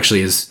Abbott, who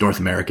actually is North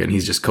American.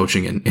 He's just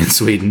coaching in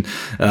Sweden.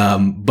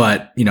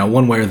 But,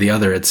 one way or the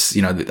other, it's,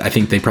 I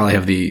think they probably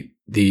have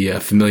the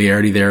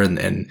familiarity there,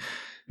 and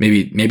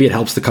maybe it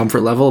helps the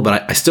comfort level,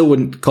 but I still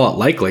wouldn't call it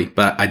likely.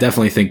 But I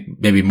definitely think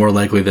maybe more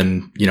likely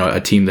than,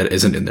 a team that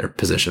isn't in their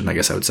position, I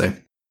guess I would say.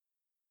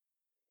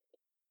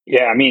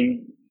 Yeah, I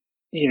mean,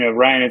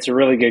 Ryan, it's a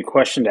really good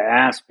question to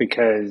ask,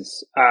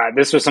 because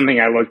this was something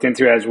I looked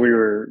into as we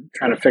were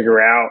trying to figure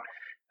out,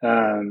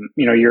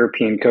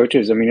 European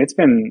coaches. I mean, it's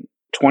been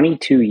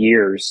 22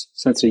 years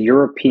since a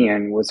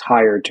European was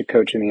hired to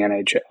coach in the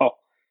NHL.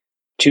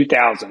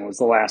 2000 was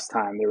the last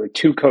time. There were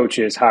two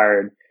coaches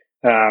hired,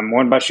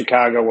 one by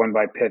Chicago, one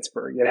by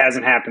Pittsburgh. It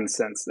hasn't happened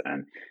since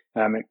then.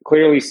 It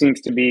clearly seems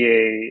to be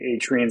a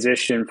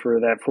transition for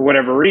that, for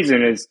whatever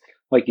reason, is,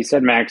 like you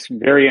said, Max,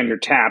 very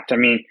undertapped. I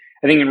mean,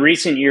 I think in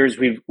recent years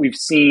we've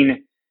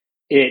seen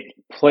it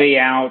play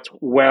out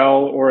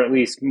well, or at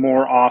least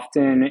more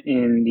often,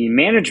 in the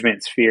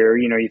management sphere.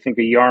 You think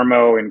of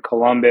Yarmo in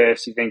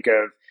Columbus. You think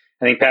of,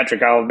 I think,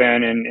 Patrick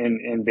Alvin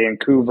in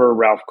Vancouver.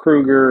 Ralph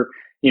Kruger,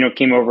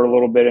 came over a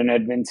little bit in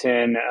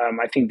Edmonton.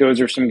 I think those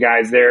are some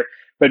guys there.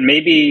 But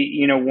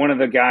maybe, one of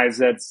the guys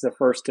that's the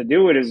first to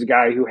do it is a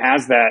guy who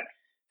has that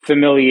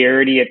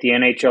familiarity at the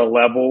NHL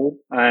level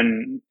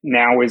and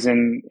now is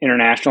in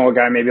international, a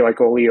guy maybe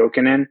like Olli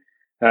Jokinen,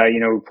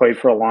 who played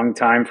for a long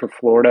time for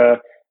Florida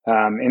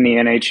in the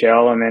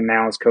NHL, and then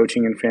now is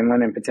coaching in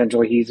Finland, and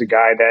potentially he's a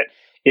guy that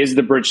is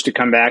the bridge to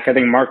come back. I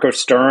think Marco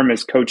Sturm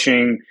is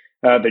coaching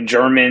the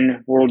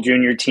German World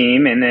Junior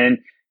team, and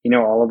then,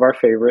 all of our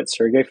favorites,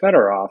 Sergei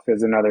Fedorov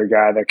is another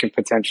guy that could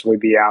potentially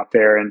be out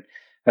there, and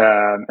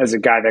as a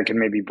guy that can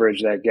maybe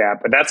bridge that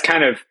gap. But that's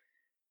kind of,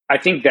 I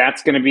think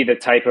that's going to be the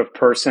type of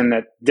person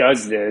that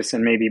does this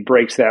and maybe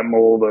breaks that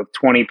mold of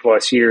 20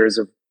 plus years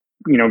of,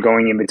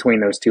 going in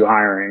between those two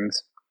hirings.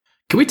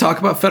 Can we talk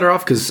about Fedorov?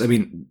 Because, I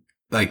mean,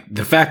 like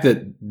the fact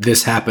that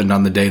this happened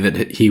on the day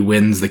that he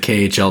wins the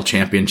KHL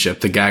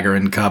championship, the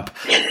Gagarin Cup,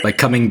 like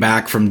coming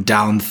back from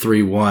down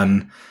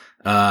 3-1,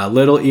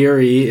 little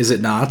eerie, is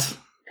it not?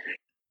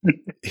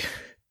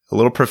 A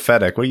little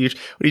prophetic. What are you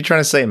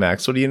trying to say,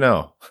 Max? What do you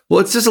know? Well,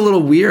 it's just a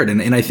little weird.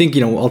 And I think,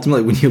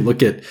 ultimately when you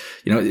look at,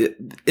 an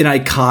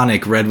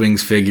iconic Red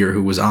Wings figure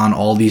who was on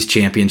all these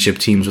championship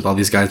teams with all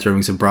these guys the Red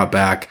Wings have brought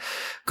back,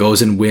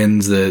 goes and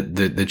wins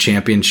the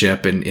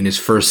championship in his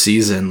first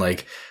season,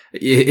 like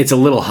it's a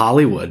little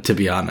Hollywood, to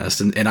be honest.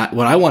 And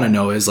what I want to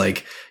know is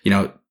like,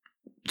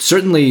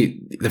 certainly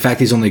the fact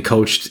he's only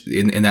coached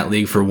in that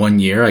league for 1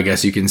 year, I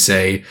guess you can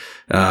say,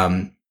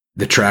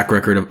 the track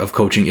record of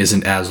coaching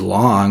isn't as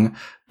long,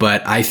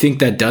 but I think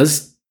that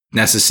does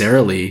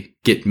necessarily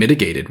get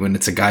mitigated when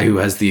it's a guy who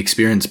has the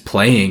experience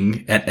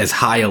playing at as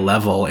high a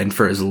level and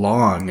for as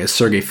long as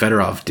Sergei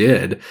Fedorov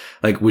did.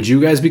 Like, would you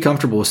guys be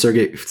comfortable with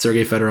Sergei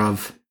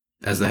Fedorov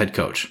as the head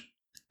coach?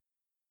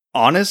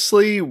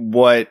 Honestly,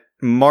 what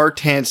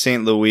Martin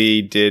St.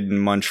 Louis did in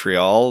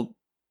Montreal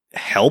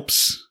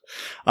helps.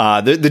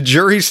 The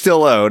jury's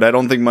still out. I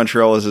don't think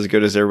Montreal is as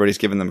good as everybody's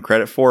giving them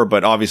credit for,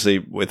 but obviously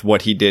with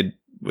what he did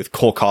with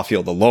Cole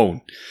Caulfield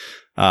alone,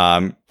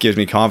 gives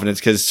me confidence,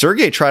 because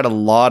Sergei tried a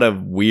lot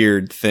of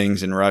weird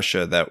things in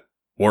Russia that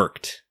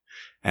worked.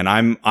 And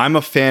I'm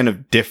a fan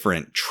of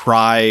different,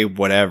 try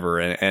whatever.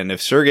 And if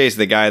Sergei's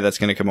the guy that's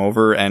going to come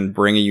over and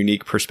bring a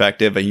unique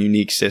perspective, a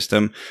unique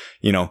system,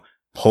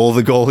 pull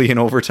the goalie in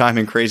overtime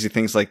and crazy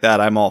things like that,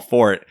 I'm all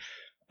for it.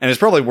 And it's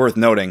probably worth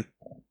noting,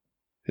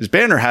 his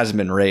banner hasn't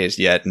been raised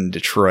yet in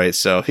Detroit.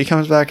 So if he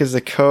comes back as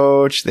the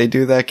coach, they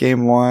do that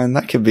game one,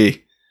 that could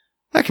be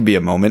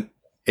a moment.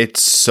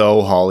 It's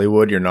so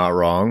Hollywood, you're not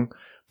wrong.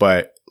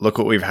 But look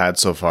what we've had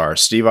so far.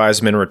 Steve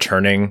Yzerman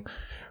returning,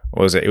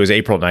 what was it? It was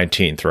April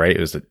 19th, right? It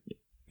was the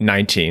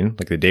 19,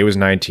 like the day was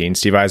 19.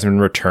 Steve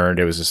Yzerman returned.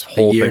 It was this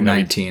whole year thing.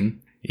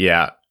 19.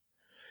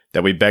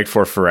 That we begged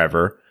for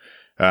forever.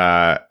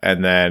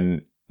 And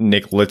then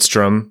Nick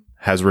Lidstrom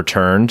has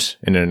returned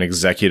in an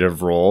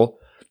executive role.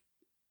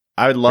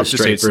 I would love to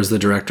say Draper's the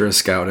director of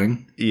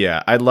scouting.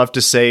 Yeah, I'd love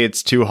to say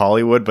it's too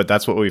Hollywood, but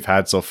that's what we've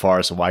had so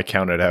far, so why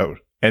count it out?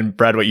 And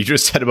Brad, what you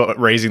just said about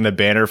raising the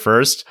banner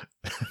first,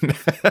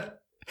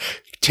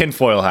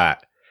 tinfoil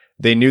hat.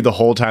 They knew the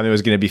whole time it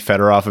was going to be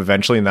Fedorov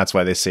eventually, and that's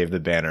why they saved the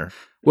banner.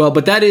 Well,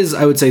 but that is,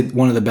 I would say,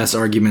 one of the best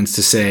arguments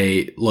to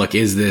say, look,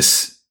 is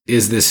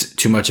this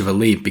too much of a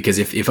leap? Because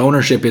if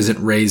ownership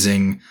isn't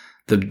raising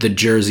the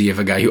jersey of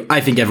a guy who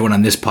I think everyone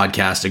on this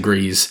podcast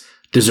agrees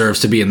deserves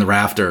to be in the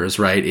rafters,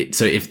 right?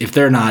 So if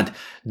they're not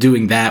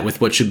doing that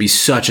with what should be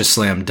such a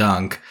slam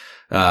dunk,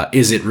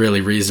 is it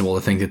really reasonable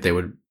to think that they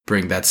would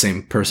bring that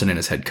same person in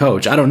as head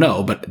coach? I don't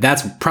know, but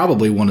that's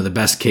probably one of the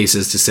best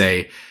cases to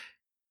say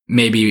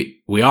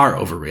maybe we are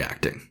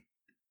overreacting.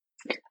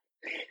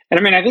 And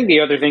I mean, I think the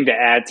other thing to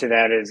add to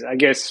that is, I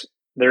guess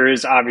there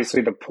is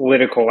obviously the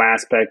political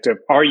aspect of,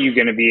 are you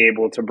going to be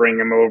able to bring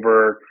him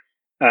over,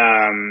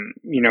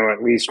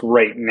 at least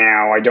right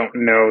now? I don't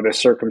know the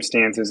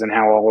circumstances and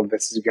how all of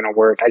this is going to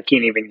work. I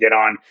can't even get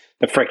on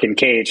the frickin'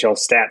 KHL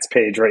stats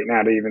page right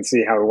now to even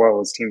see how well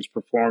his team's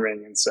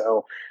performing. And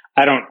so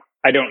I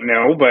don't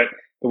know, but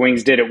the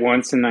Wings did it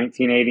once in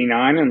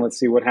 1989, and let's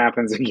see what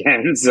happens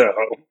again. So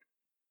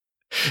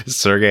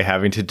Sergei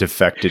having to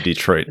defect to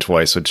Detroit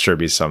twice would sure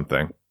be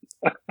something.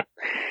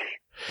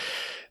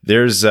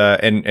 There's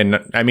and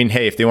I mean,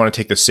 hey, if they want to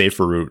take the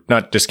safer route,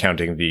 not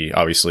discounting the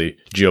obviously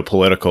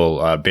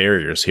geopolitical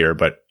barriers here,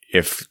 but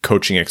if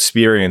coaching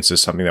experience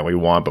is something that we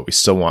want, but we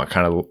still want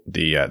kind of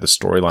the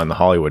storyline, the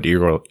Hollywood,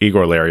 Igor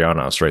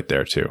Larionov's right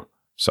there too.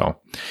 So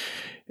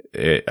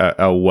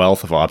a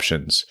wealth of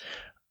options.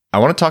 I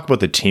want to talk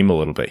about the team a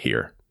little bit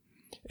here.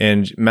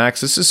 And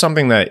Max, this is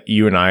something that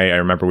you and I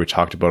remember we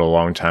talked about a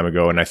long time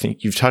ago, and I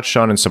think you've touched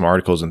on in some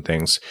articles and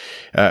things.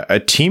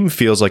 A team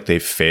feels like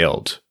they've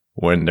failed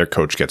when their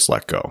coach gets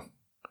let go.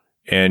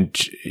 And,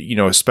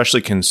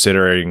 especially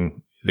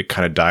considering the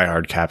kind of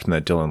diehard captain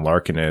that Dylan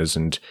Larkin is,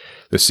 and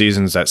the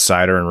seasons that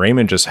Seider and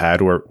Raymond just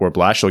had where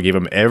Blashill gave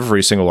them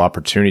every single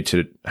opportunity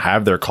to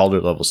have their Calder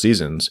level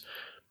seasons.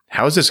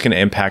 How is this going to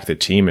impact the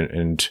team,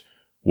 and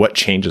what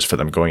changes for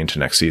them going into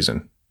next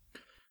season?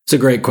 It's a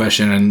great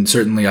question, and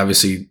certainly,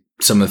 obviously,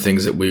 some of the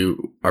things that we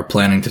are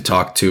planning to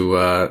talk to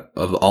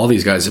of all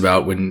these guys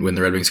about when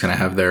the Red Wings kind of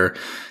have their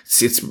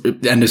it's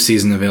end of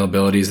season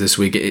availabilities this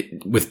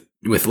week.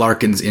 With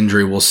Larkin's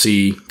injury, we'll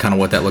see kind of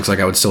what that looks like.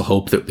 I would still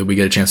hope that we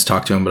get a chance to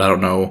talk to him, but I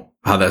don't know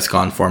how that's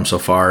gone for him so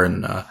far,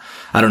 and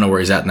I don't know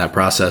where he's at in that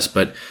process.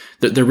 But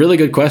they're really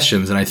good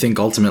questions, and I think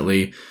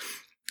ultimately,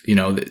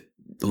 a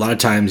lot of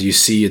times you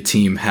see a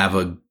team have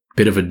a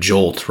bit of a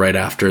jolt right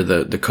after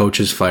the coach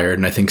is fired.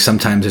 And I think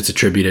sometimes it's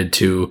attributed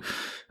to,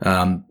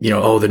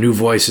 the new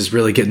voice is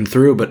really getting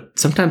through, but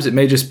sometimes it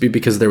may just be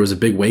because there was a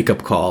big wake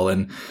up call,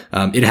 and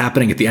it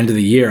happening at the end of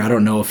the year. I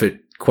don't know if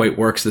it quite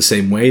works the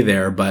same way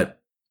there, but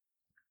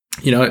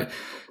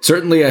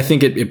certainly I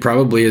think it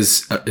probably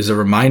is a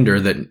reminder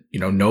that,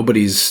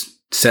 nobody's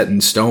set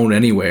in stone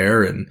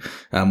anywhere. And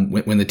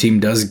when the team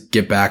does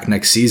get back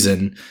next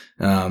season,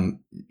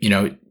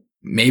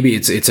 maybe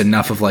it's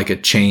enough of like a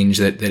change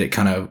that it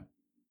kind of,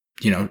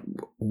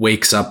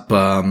 wakes up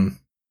some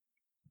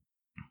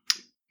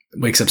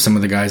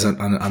of the guys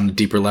on a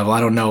deeper level. I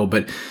don't know,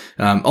 but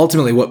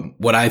ultimately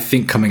what I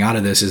think coming out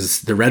of this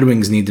is the Red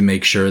Wings need to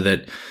make sure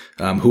that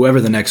whoever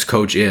the next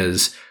coach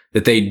is,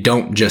 that they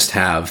don't just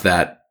have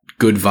that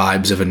good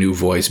vibes of a new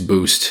voice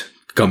boost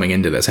coming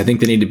into this. I think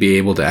they need to be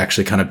able to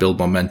actually kind of build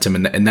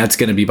momentum, and that's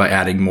going to be by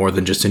adding more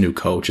than just a new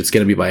coach. It's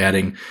going to be by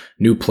adding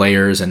new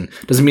players, and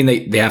doesn't mean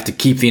they have to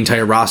keep the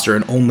entire roster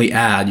and only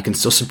add. You can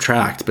still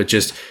subtract, but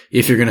just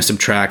if you're going to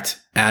subtract,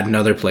 add in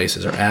other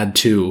places or add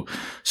to,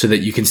 so that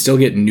you can still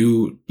get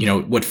new,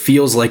 what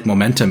feels like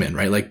momentum in,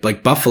 right?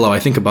 Like Buffalo, I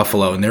think of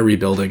Buffalo and they're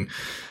rebuilding,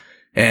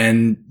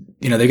 and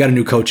they got a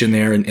new coach in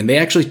there, and they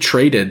actually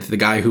traded the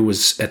guy who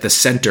was at the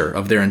center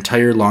of their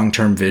entire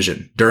long-term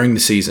vision during the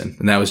season,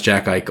 and that was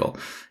Jack Eichel.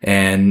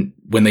 And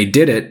when they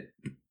did it,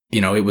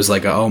 it was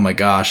like a, oh my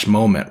gosh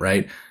moment,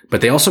 right? But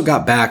they also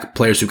got back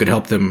players who could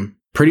help them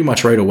pretty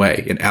much right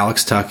away in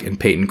Alex Tuch and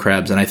Peyton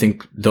Krebs. And I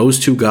think those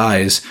two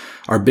guys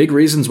are big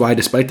reasons why,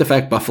 despite the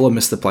fact Buffalo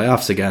missed the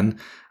playoffs again,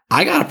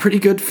 I got a pretty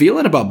good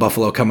feeling about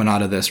Buffalo coming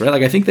out of this, right?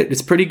 Like I think that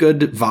it's pretty good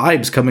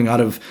vibes coming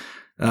out of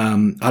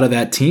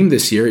that team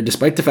this year,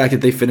 despite the fact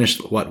that they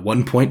finished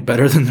 1 point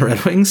better than the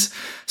Red Wings.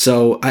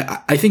 So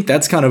I think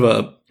that's kind of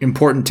a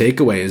important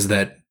takeaway, is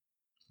that,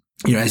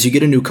 as you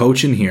get a new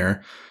coach in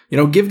here,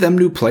 give them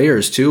new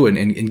players too,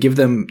 and give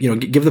them,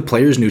 give the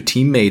players new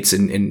teammates,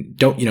 and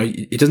don't,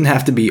 it doesn't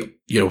have to be,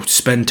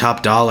 spend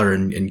top dollar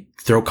and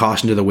throw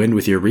caution to the wind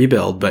with your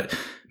rebuild, but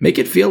make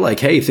it feel like,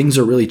 hey, things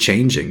are really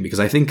changing, because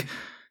I think,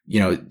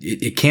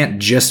 it can't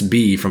just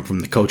be from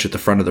the coach at the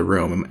front of the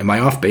room. Am I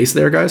off base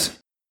there, guys?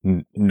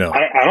 No,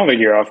 I don't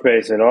think you're off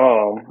base at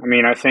all. I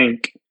mean, I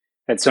think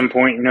at some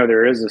point,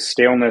 there is a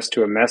staleness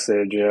to a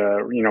message,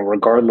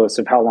 regardless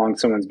of how long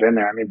someone's been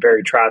there. I mean,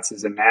 Barry Trotz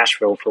is in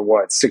Nashville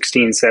for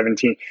 16,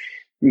 17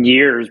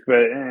 years,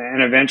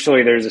 and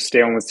eventually there's a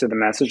staleness to the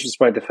message,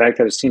 despite the fact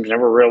that his team's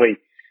never really,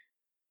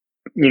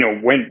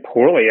 went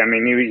poorly. I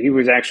mean, he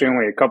was actually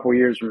only a couple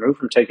years removed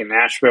from taking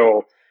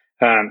Nashville,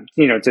 to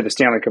the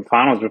Stanley Cup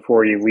Finals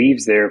before he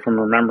leaves there, from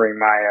remembering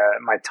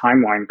my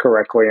timeline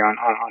correctly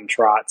on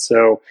Trot.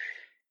 So,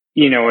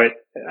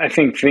 I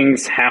think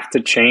things have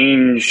to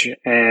change,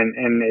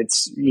 and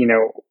it's,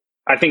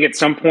 I think at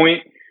some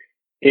point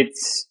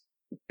it's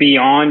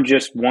beyond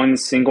just one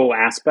single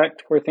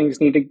aspect where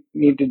things need to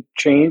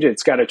change.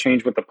 It's got to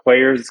change with the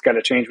players. It's got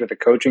to change with the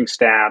coaching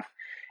staff,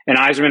 and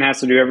Yzerman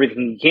has to do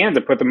everything he can to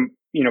put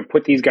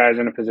these guys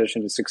in a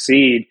position to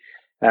succeed.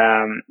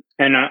 And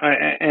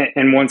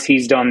once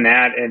he's done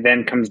that, it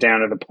then comes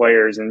down to the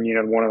players. And,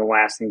 one of the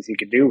last things he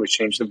could do was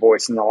change the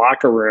voice in the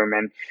locker room.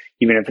 And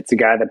even if it's a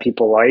guy that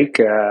people like,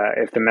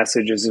 if the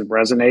message isn't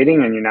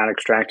resonating and you're not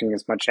extracting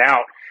as much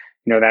out,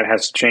 that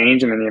has to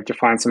change. And then you have to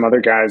find some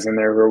other guys in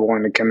there who are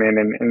willing to come in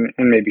and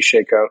maybe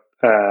shake up,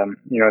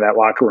 that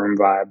locker room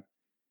vibe.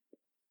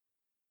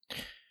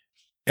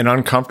 An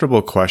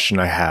uncomfortable question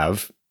I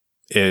have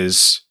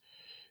is,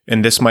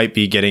 and this might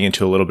be getting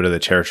into a little bit of the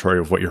territory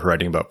of what you're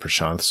writing about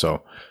Prashanth,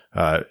 so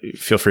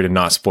feel free to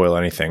not spoil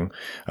anything.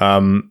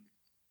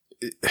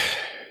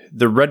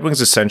 The Red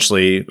Wings,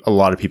 essentially, a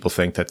lot of people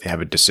think that they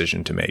have a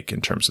decision to make in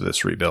terms of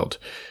this rebuild.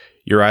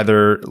 You're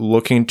either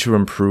looking to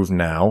improve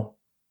now,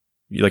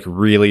 like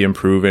really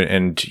improve it,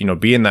 and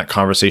be in that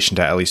conversation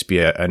to at least be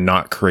a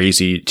not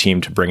crazy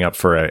team to bring up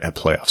for a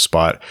playoff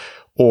spot,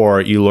 or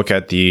you look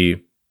at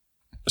the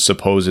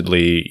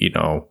supposedly,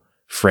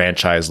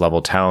 franchise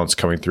level talents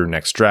coming through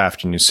next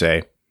draft, and you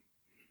say,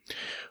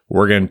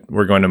 we're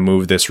going to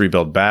move this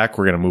rebuild back.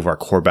 We're going to move our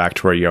core back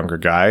to our younger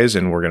guys,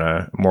 and we're going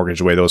to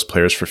mortgage away those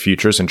players for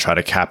futures and try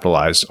to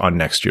capitalize on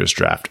next year's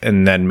draft.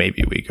 And then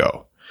maybe we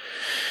go.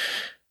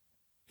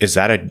 Is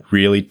that a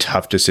really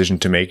tough decision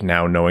to make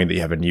now, knowing that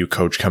you have a new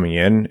coach coming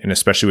in? And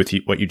especially with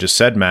what you just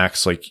said,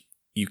 Max, like,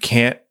 you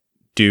can't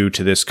do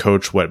to this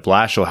coach what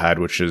Blashill had,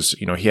 which is,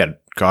 he had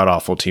god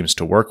awful teams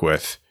to work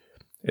with.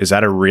 Is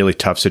that a really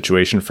tough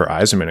situation for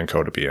Yzerman and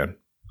co to be in?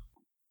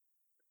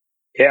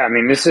 Yeah, I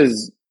mean, this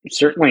is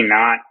certainly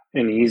not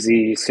an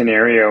easy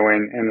scenario.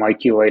 And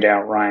like you laid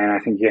out, Ryan, I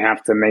think you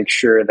have to make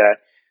sure that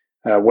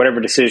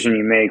whatever decision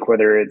you make,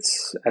 whether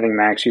it's, I think,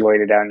 Max, you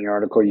laid it out in your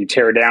article, you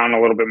tear down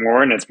a little bit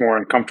more and it's more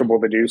uncomfortable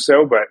to do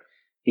so, but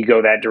you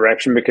go that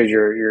direction because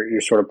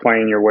you're sort of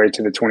playing your way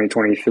to the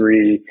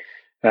 2023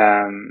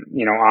 top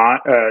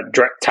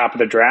of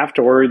the draft,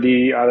 or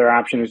the other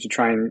option is to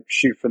try and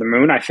shoot for the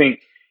moon. I think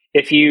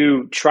if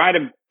you try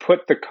to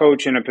put the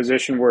coach in a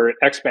position where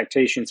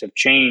expectations have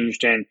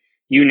changed and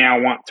you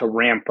now want to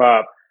ramp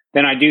up,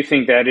 then I do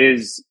think that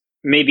is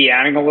maybe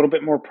adding a little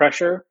bit more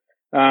pressure,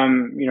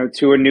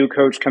 to a new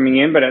coach coming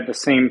in. But at the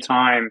same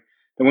time,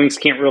 the Wings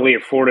can't really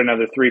afford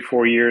another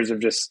 3-4 years of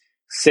just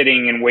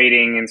sitting and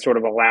waiting and sort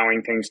of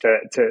allowing things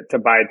to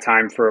bide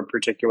time for a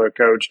particular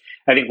coach.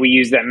 I think we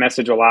used that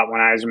message a lot when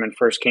Yzerman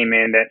first came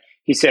in, that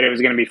he said it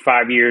was going to be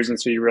 5 years, and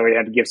so you really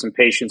had to give some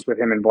patience with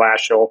him and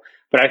Blashill.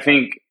 But I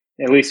think,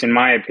 at least in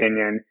my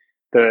opinion,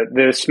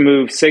 this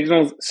move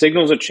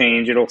signals a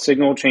change. It'll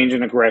signal a change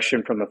in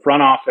aggression from the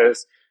front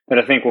office that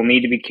I think will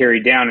need to be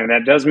carried down. And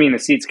that does mean the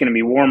seat's going to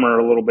be warmer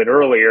a little bit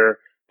earlier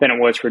than it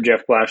was for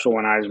Jeff Blashill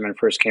when Yzerman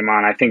first came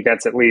on. I think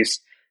that's at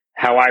least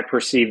how I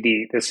perceive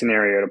the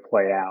scenario to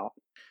play out.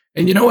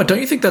 And you know what? Don't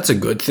you think that's a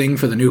good thing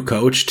for the new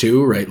coach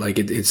too, right? Like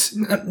it's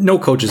no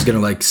coach is going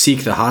to like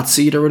seek the hot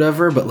seat or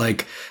whatever, but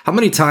like how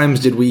many times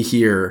did we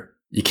hear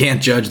you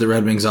can't judge the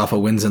Red Wings off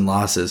of wins and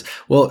losses?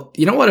 Well,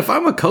 you know what? If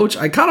I'm a coach,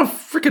 I kind of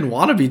freaking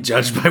want to be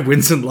judged by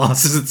wins and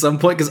losses at some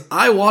point because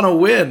I want to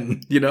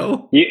win, you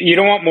know? You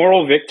don't want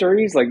moral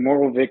victories? Like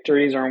moral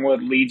victories are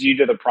what leads you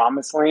to the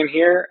promised land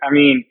here? I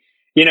mean,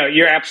 you know,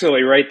 you're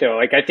absolutely right though.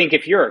 Like I think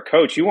if you're a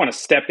coach, you want to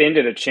step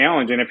into the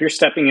challenge. And if you're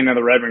stepping into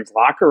the Red Wings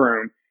locker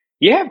room,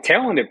 you have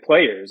talented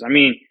players. I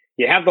mean,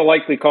 you have the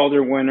likely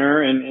Calder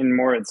winner in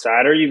Moritz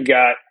Seider. You've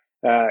got,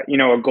 a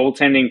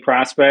goaltending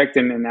prospect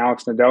and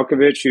Alex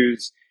Nedeljkovic,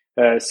 who's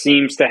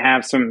seems to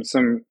have some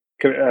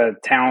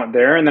talent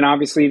there. And then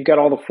obviously you've got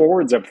all the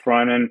forwards up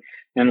front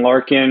and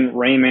Larkin,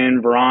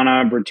 Raymond,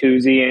 Vrana,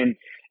 Bertuzzi.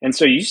 And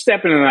so you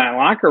step into that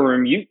locker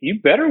room, you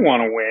better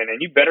want to win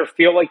and you better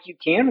feel like you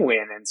can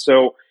win. And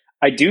so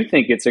I do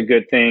think it's a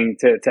good thing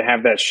to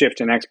have that shift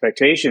in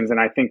expectations.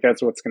 And I think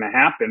that's what's going to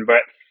happen.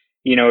 But,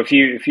 you know, if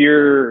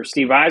you're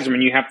Steve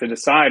Yzerman, you have to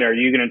decide, are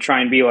you going to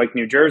try and be like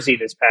New Jersey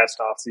this past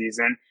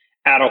offseason,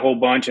 add a whole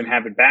bunch and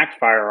have it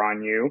backfire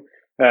on you?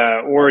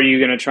 Or are you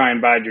going to try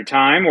and bide your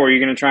time? Or are you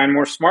going to try and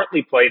more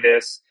smartly play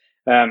this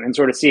and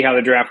sort of see how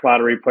the draft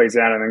lottery plays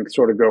out and then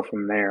sort of go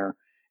from there?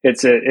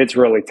 It's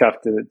really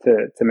tough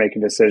to make a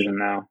decision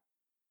now.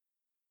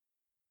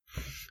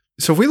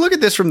 So if we look at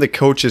this from the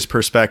coach's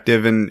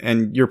perspective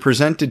and you're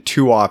presented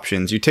two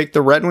options, you take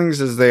the Red Wings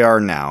as they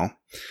are now,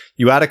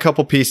 you add a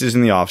couple pieces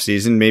in the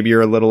offseason, maybe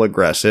you're a little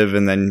aggressive,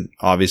 and then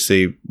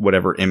obviously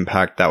whatever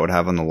impact that would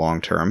have on the long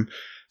term.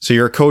 So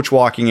you're a coach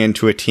walking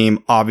into a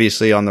team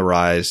obviously on the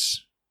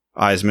rise.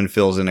 Yzerman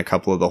fills in a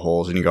couple of the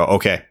holes and you go,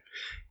 okay,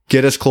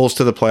 get us close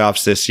to the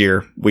playoffs this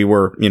year. We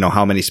were,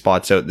 how many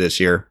spots out this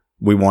year?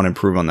 We want to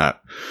improve on that.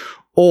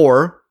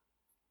 Or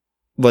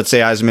let's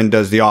say Yzerman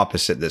does the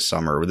opposite this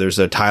summer. There's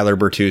a Tyler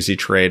Bertuzzi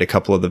trade. A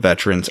couple of the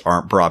veterans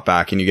aren't brought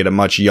back and you get a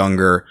much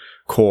younger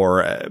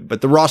core, but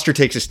the roster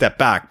takes a step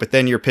back. But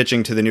then you're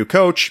pitching to the new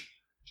coach.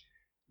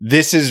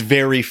 This is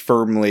very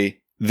firmly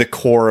the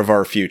core of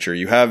our future.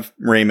 You have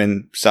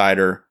Raymond,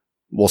 Seider,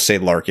 we'll say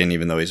Larkin,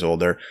 even though he's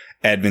older.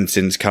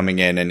 Edmondson's coming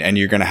in and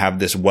you're going to have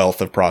this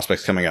wealth of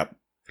prospects coming up.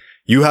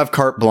 You have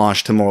carte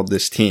blanche to mold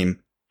this team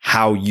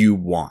how you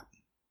want.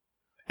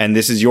 And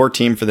this is your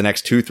team for the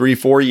next 2, 3,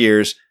 4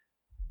 years.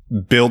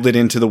 Build it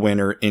into the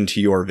winner,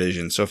 into your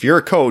vision. So if you're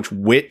a coach,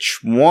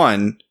 which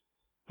one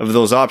of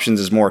those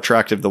options is more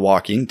attractive to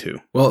walk into?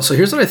 Well, so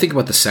here's what I think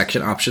about the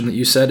second option that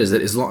you said is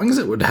that as long as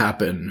it would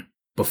happen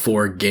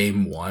before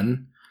game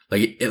one,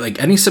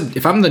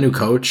 if I'm the new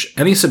coach,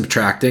 any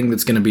subtracting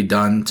that's going to be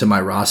done to my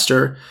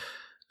roster,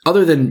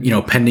 other than,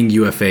 pending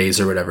UFAs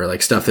or whatever,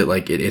 like stuff that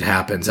it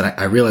happens. And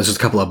I realize there's a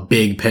couple of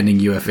big pending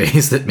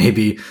UFAs that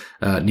maybe,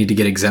 need to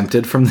get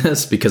exempted from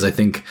this because I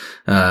think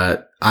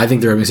the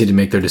Red Wings need to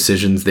make their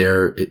decisions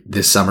there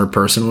this summer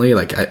personally.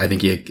 Like I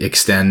think you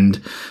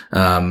extend,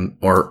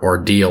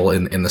 or deal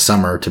in the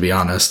summer, to be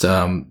honest.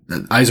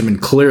 Yzerman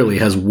clearly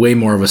has way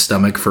more of a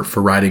stomach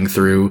for riding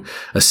through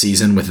a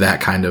season with that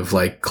kind of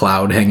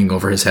cloud hanging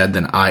over his head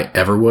than I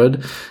ever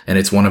would. And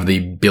it's one of the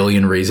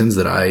billion reasons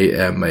that I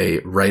am a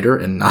writer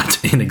and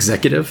not an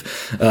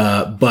executive.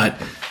 But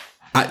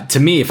to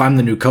me, if I'm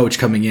the new coach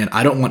coming in,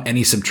 I don't want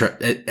any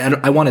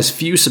I want as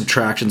few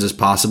subtractions as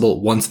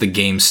possible once the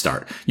games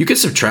start. You can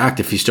subtract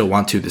if you still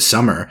want to this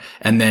summer,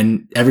 and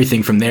then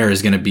everything from there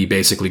is going to be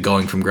basically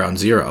going from ground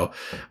zero.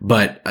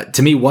 But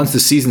to me, once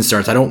the season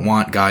starts, I don't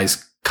want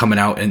guys coming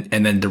out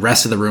and then the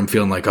rest of the room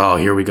feeling like, oh,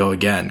 here we go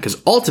again.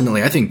 Because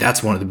ultimately, I think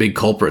that's one of the big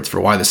culprits for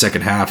why the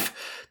second half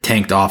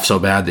tanked off so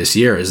bad this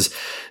year is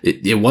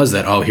it was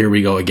that, oh, here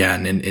we go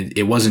again. And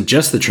it wasn't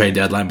just the trade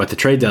deadline, but the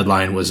trade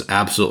deadline was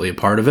absolutely a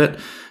part of it.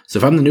 So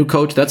if I'm the new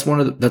coach, that's one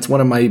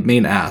of my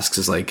main asks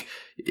is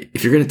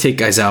if you're going to take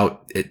guys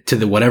out to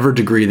the whatever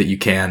degree that you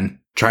can,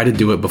 try to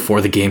do it before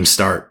the games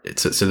start.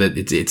 So that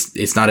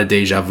it's not a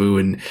deja vu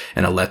and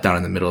a letdown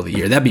in the middle of the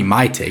year. That'd be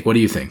my take. What do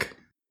you think?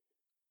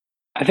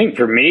 I think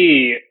for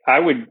me, I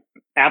would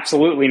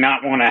absolutely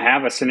not want to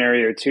have a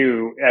scenario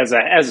too as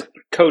a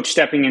coach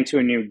stepping into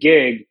a new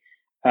gig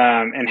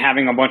and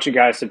having a bunch of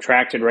guys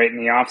subtracted right in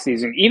the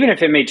offseason, even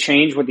if it may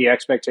change what the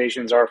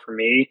expectations are for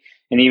me.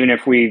 And even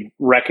if we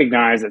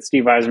recognize that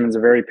Steve Yzerman is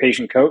a very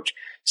patient coach,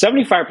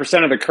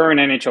 75% of the current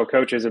NHL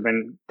coaches have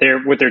been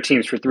there with their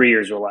teams for 3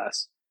 years or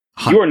less.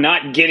 You are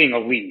not getting a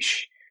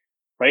leash,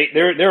 right?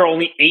 There are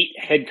only 8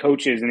 head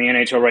coaches in the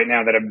NHL right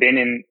now that have been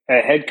in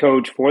a head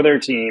coach for their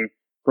team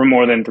for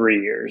more than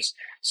 3 years.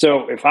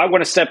 So if I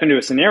want to step into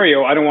a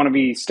scenario, I don't want to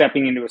be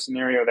stepping into a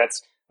scenario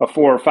that's a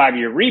 4 or 5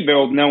 year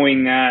rebuild,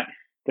 knowing that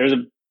there's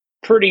a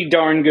pretty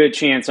darn good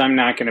chance I'm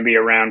not going to be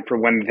around for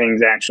when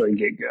things actually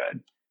get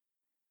good.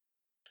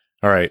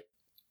 All right.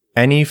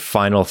 Any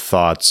final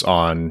thoughts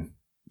on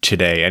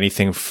today?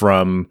 Anything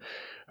from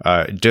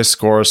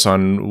discourse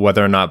on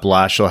whether or not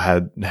Blashill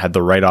had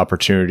the right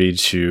opportunity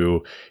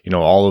to,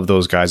 all of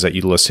those guys that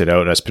you listed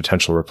out as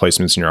potential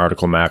replacements in your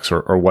article, Max,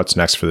 or what's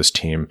next for this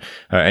team?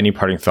 Any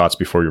parting thoughts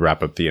before we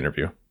wrap up the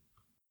interview?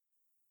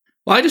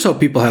 Well, I just hope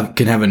people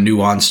can have a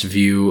nuanced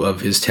view of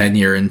his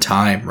tenure in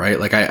time, right?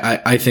 Like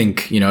I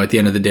think, at the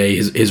end of the day,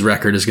 his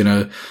record is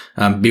going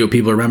to be what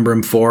people remember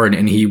him for.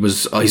 And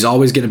he's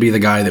always going to be the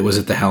guy that was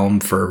at the helm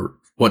for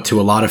what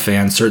to a lot of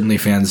fans, certainly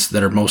fans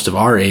that are most of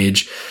our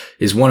age,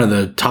 is one of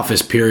the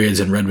toughest periods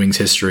in Red Wings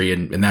history.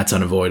 And that's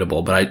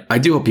unavoidable. But I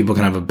do hope people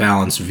can have a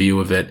balanced view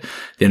of it at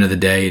the end of the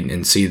day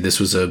and see this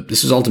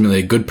was ultimately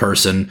a good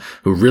person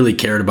who really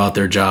cared about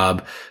their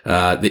job.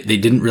 They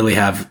didn't really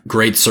have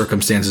great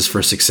circumstances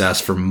for success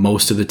for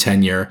most of the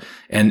tenure.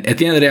 And at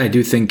the end of the day, I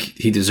do think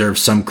he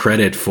deserves some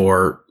credit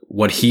for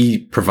what he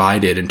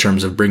provided in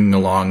terms of bringing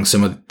along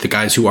some of the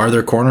guys who are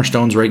their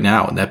cornerstones right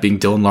now, and that being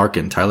Dylan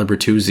Larkin, Tyler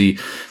Bertuzzi,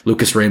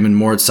 Lucas Raymond,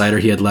 Moritz Seider.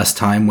 He had less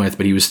time with,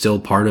 but he was still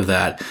part of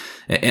that.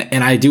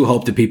 And I do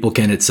hope that people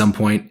can at some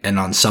point and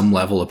on some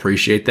level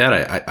appreciate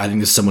that. I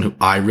think this is someone who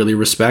I really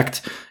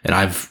respect and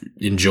I've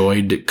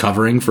enjoyed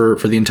covering for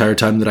the entire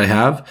time that I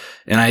have.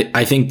 And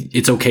I think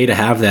it's okay to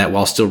have that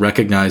while still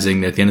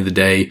recognizing that at the end of the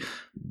day,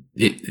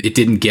 it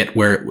didn't get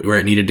where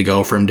it needed to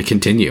go for him to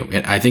continue.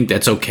 And I think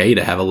that's okay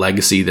to have a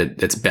legacy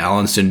that's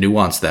balanced and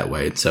nuanced that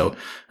way. So,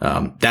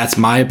 that's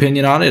my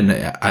opinion on it. And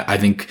I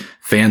think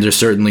fans are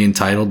certainly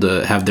entitled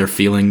to have their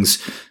feelings,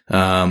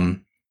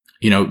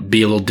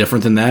 be a little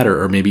different than that,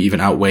 or maybe even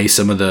outweigh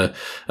some of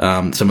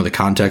the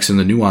context and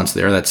the nuance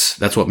there.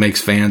 That's what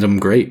makes fandom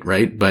great,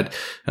 right? But,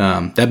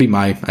 that'd be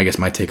my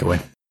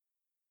takeaway.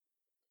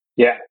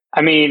 Yeah.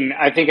 I mean,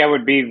 I think I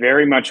would be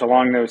very much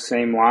along those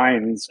same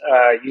lines.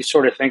 You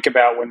sort of think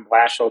about when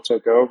Blashill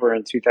took over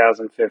in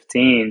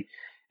 2015,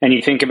 and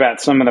you think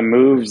about some of the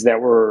moves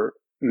that were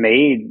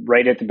made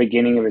right at the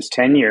beginning of his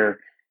tenure.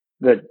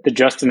 The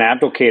Justin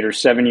Abdelkader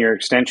 7-year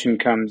extension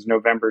comes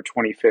November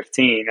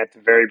 2015 at the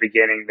very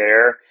beginning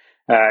there.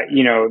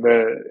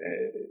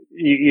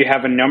 You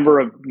have a number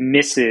of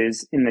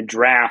misses in the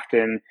draft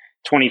in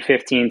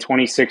 2015,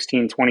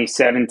 2016,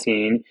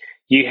 2017.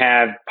 You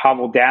have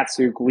Pavel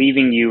Datsyuk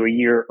leaving you a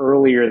year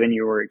earlier than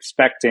you were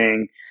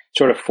expecting,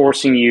 sort of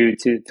forcing you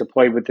to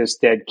play with this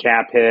dead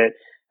cap hit.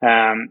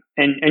 And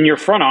your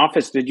front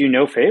office did you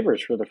no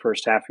favors for the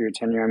first half of your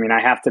tenure. I mean,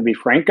 I have to be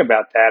frank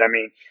about that. I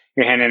mean,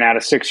 you're handing out a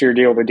 6-year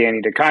deal to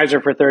Danny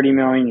DeKeyser for $30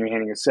 million. You're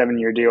handing a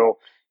 7-year deal,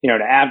 to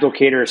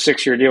Abdelkader, a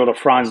 6-year deal to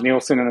Franz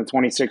Nielsen in the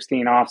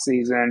 2016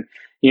 offseason.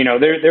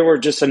 There were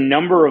just a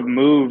number of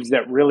moves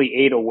that really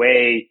ate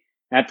away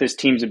at this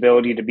team's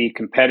ability to be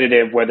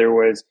competitive, whether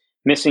it was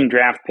missing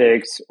draft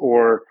picks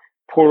or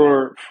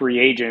poor free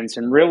agents.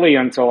 And really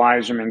until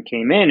Yzerman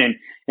came in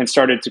and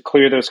started to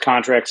clear those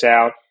contracts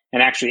out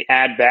and actually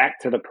add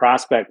back to the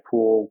prospect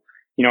pool,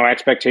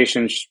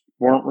 expectations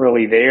weren't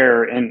really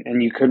there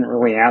and you couldn't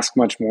really ask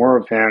much more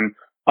of him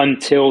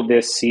until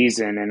this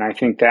season. And I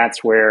think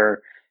that's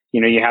where,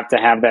 you have to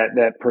have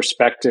that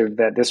perspective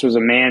that this was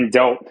a man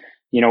dealt,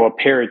 a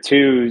pair of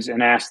twos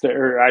and asked,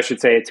 or I should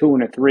say a 2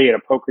 and a 3 at a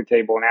poker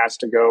table and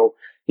asked to go,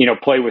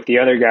 play with the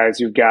other guys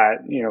who've got,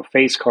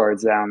 face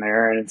cards down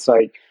there. And it's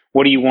like,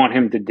 what do you want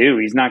him to do?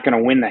 He's not going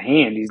to win the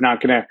hand. He's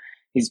not going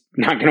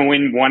to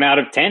win 1 out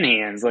of 10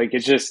 hands. Like,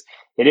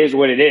 it is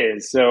what it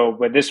is. So,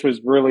 but this was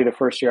really the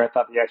first year I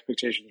thought the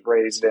expectations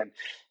raised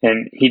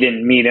and he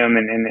didn't meet them.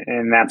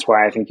 And that's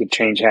why I think a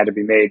change had to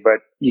be made,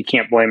 but you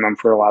can't blame him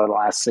for a lot of the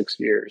last 6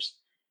 years.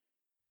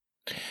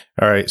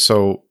 All right.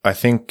 So I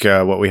think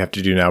what we have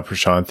to do now,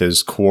 Prashanth,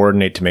 is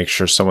coordinate to make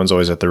sure someone's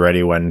always at the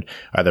ready when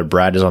either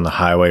Brad is on the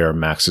highway or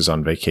Max is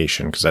on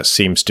vacation, because that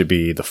seems to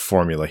be the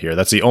formula here.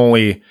 That's the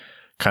only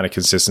kind of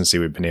consistency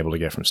we've been able to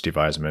get from Steve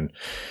Yzerman.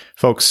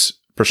 Folks,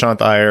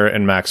 Prashanth Iyer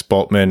and Max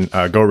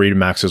Bultman, go read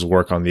Max's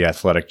work on The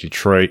Athletic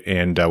Detroit,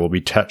 and we'll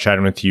be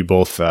chatting with you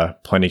both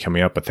plenty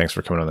coming up, but thanks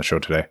for coming on the show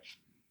today.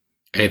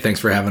 Hey, thanks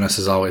for having us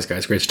as always,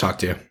 guys. Great to talk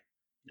to you.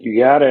 You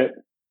got it.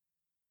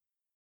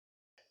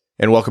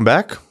 And welcome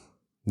back.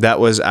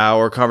 That was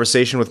our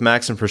conversation with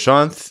Max and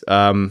Prashanth.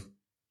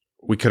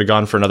 We could have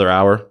gone for another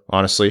hour,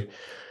 honestly.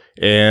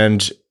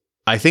 And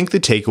I think the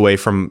takeaway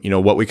from,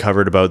 what we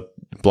covered about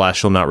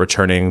Blashill not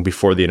returning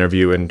before the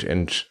interview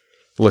and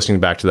listening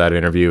back to that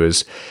interview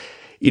is,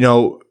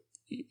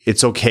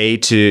 it's okay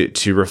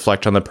to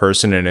reflect on the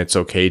person, and it's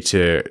okay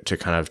to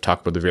kind of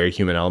talk about the very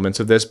human elements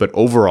of this. But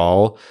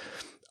overall,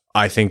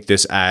 I think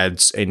this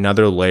adds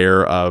another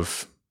layer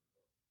of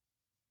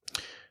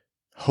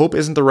hope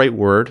isn't the right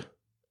word,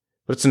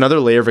 but it's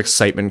another layer of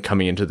excitement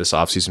coming into this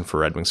offseason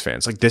for Red Wings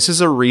fans. Like, this is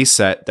a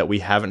reset that we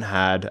haven't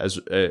had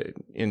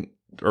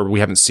we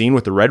haven't seen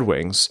with the Red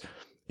Wings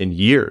in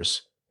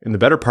years, in the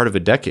better part of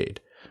a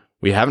decade.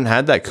 We haven't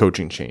had that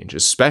coaching change,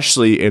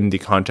 especially in the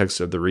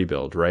context of the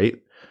rebuild,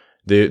 right?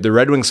 The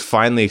Red Wings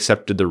finally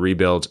accepted the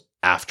rebuild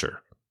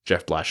after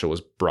Jeff Blashill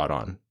was brought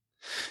on.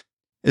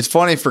 It's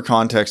funny for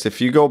context.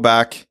 If you go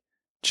back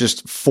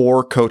just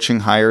 4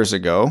 coaching hires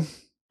ago,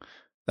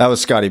 that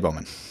was Scotty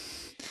Bowman.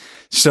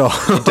 So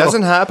it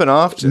doesn't happen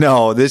often.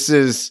 No, this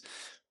is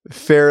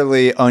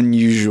fairly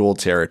unusual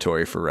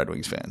territory for Red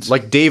Wings fans.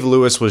 Like Dave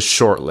Lewis was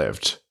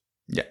short-lived.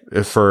 Yeah.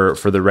 For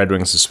the Red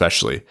Wings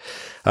especially.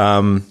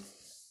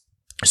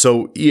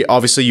 So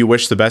obviously you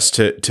wish the best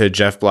to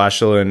Jeff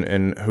Blashill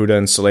and Houda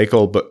and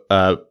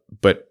Salajko,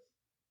 but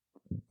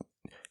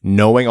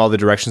knowing all the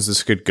directions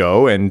this could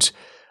go, and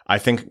I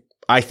think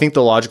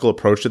the logical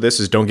approach to this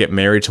is don't get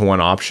married to one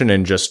option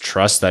and just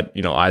trust that,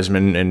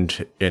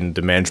 Yzerman and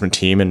the management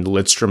team and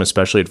Lidstrom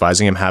especially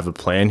advising him have a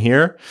plan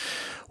here.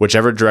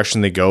 Whichever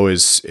direction they go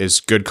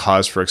is good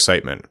cause for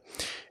excitement.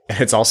 And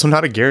it's also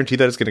not a guarantee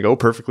that it's going to go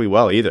perfectly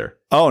well either.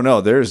 Oh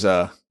no, there's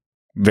a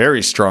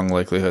very strong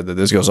likelihood that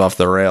this goes off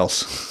the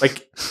rails.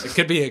 Like we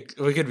could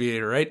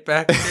be right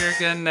back here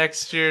again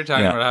next year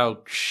talking about how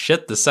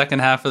shit the second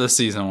half of the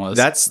season was.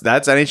 That's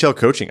NHL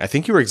coaching. I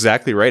think you were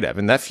exactly right,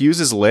 Evan. That fuse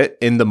is lit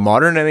in the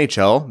modern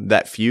NHL.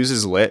 That fuse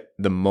is lit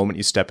the moment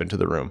you step into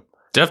the room.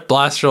 Jeff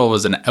Blashill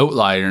was an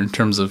outlier in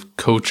terms of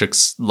coach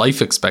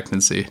life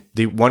expectancy.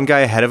 The one guy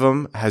ahead of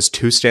him has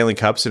 2 Stanley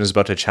Cups and is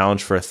about to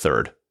challenge for a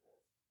third.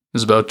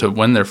 Is about to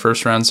win their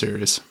first round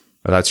series.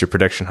 Oh, that's your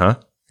prediction, huh?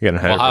 You're getting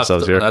ahead of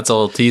ourselves here. That's a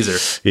little teaser.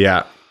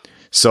 Yeah.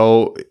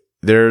 So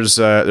there's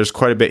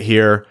quite a bit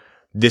here.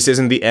 This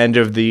isn't the end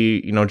of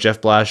the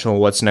Jeff Blashill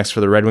what's next for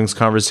the Red Wings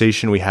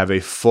conversation. We have a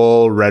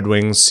full Red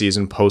Wings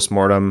season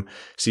postmortem,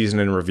 season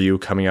in review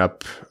coming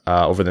up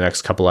over the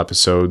next couple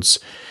episodes.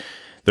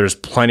 There's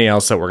plenty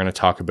else that we're going to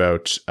talk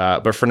about.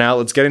 But for now,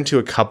 let's get into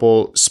a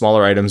couple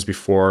smaller items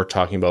before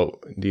talking about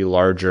the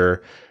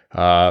larger,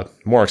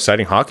 more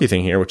exciting hockey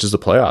thing here, which is the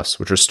playoffs,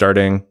 which are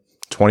starting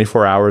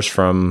 24 hours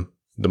from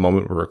the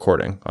moment we're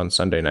recording on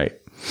Sunday night.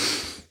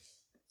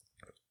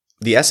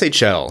 The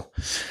SHL.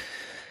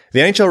 The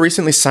NHL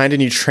recently signed a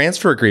new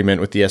transfer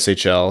agreement with the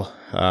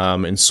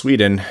SHL in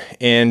Sweden,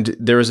 and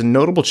there is a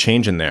notable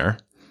change in there.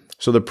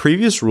 So the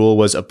previous rule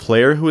was a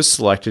player who was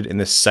selected in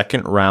the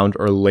second round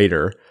or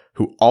later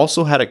who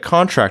also had a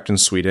contract in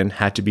Sweden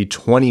had to be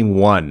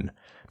 21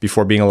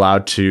 before being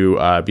allowed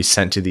to be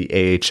sent to the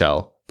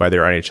AHL by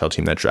their NHL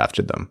team that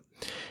drafted them.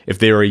 If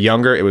they were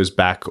younger, it was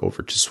back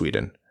over to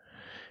Sweden.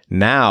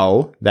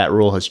 Now that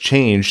rule has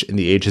changed and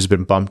the age has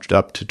been bumped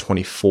up to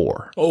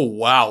 24. Oh,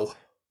 wow.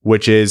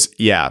 Which is,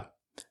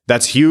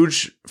 that's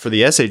huge for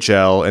the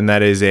SHL, and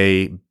that is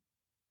a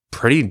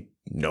pretty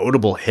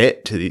notable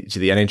hit to the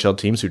NHL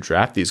teams who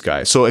draft these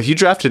guys. So if you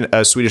draft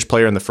a Swedish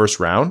player in the first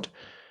round,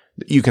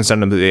 you can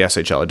send them to the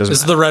SHL. It doesn't.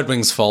 It's the Red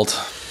Wings' fault.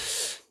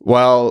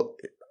 Well,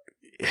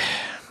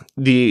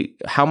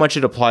 how much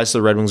it applies to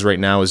the Red Wings right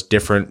now is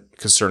different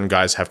because certain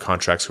guys have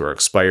contracts who are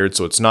expired,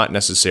 so it's not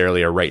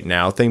necessarily a right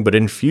now thing. But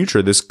in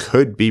future, this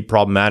could be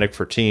problematic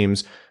for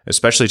teams,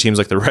 especially teams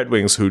like the Red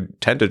Wings who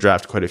tend to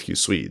draft quite a few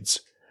Swedes.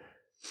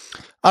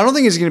 I don't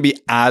think it's going to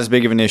be as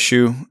big of an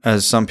issue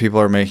as some people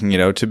are making it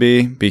out to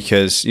be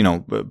because,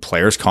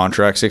 players'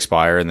 contracts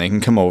expire and they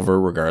can come over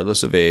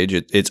regardless of age.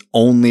 It's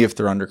only if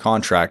they're under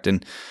contract.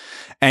 And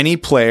any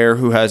player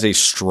who has a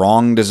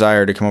strong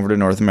desire to come over to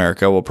North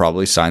America will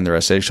probably sign their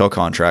SHL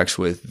contracts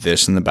with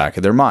this in the back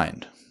of their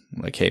mind.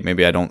 Like, hey,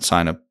 maybe I don't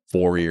sign a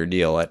 4-year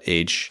deal at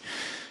age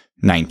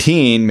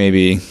 19.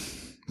 Maybe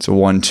it's a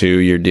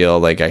 1-2-year deal.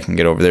 Like, I can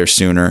get over there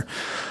sooner.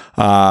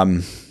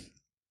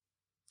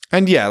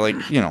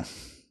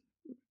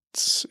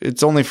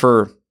 It's only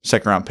for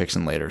second round picks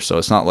and later. So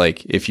it's not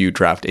like if you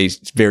draft a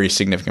very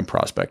significant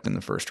prospect in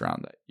the first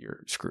round that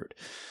you're screwed.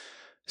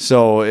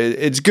 So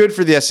it's good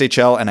for the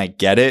SHL, and I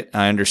get it.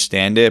 I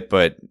understand it.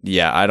 But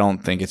I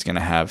don't think it's going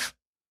to have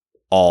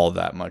all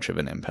that much of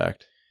an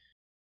impact.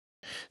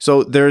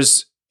 So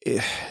there's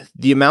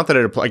the amount that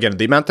it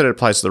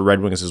applies to the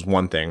Red Wings is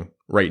one thing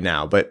right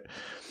now, but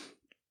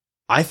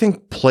I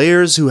think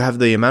players who have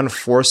the amount of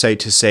foresight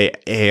to say,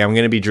 hey, I'm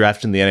going to be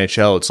drafted in the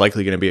NHL, it's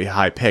likely going to be a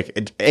high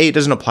pick. It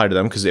doesn't apply to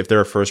them because if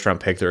they're a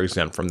first-round pick, they're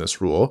exempt from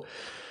this rule.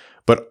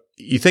 But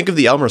you think of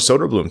the Elmer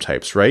Soderblom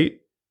types, right?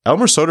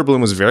 Elmer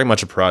Soderblom was very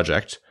much a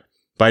project.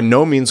 By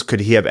no means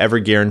could he have ever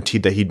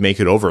guaranteed that he'd make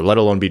it over, let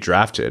alone be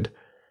drafted,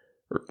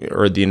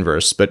 or the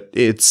inverse. But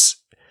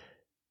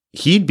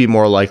he'd be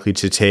more likely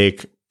to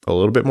take a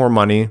little bit more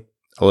money,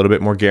 a little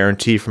bit more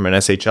guarantee from an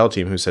SHL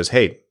team who says,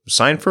 hey,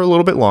 sign for a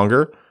little bit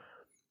longer.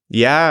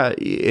 Yeah,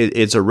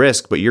 it's a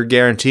risk, but you're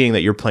guaranteeing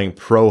that you're playing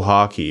pro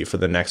hockey for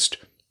the next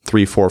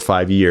 3, 4,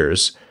 5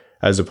 years,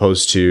 as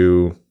opposed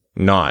to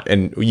not.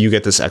 And you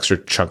get this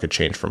extra chunk of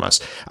change from us.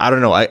 I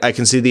don't know. I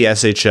can see the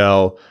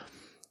SHL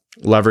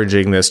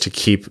leveraging this to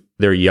keep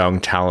their young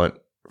talent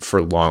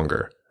for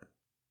longer,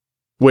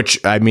 which,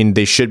 I mean,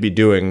 they should be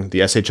doing. The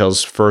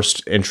SHL's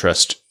first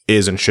interest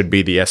is and should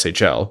be the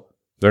SHL.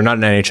 They're not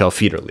an NHL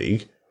feeder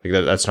league.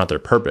 Like that's not their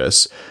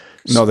purpose.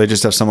 No, they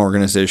just have some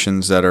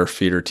organizations that are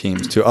feeder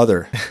teams to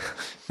other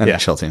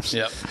NHL teams.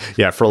 Yeah,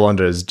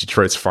 Frölunda is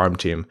Detroit's farm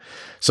team.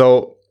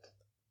 So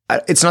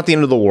it's not the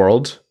end of the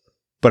world,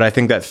 but I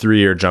think that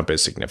 3-year jump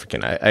is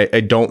significant. I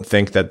don't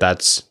think that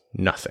that's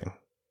nothing.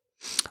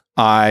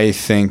 I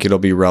think it'll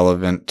be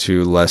relevant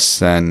to less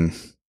than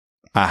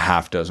a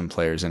half dozen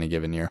players in a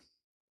given year.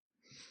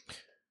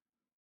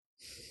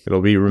 It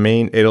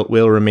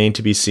will remain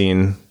to be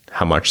seen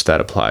how much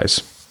that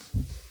applies.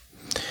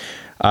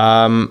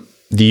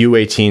 The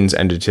U18s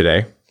ended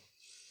today,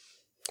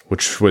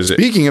 which was,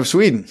 speaking of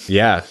Sweden,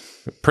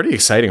 pretty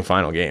exciting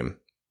final game.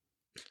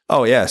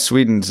 Oh yeah,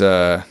 Sweden's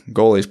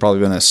goalie's probably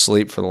been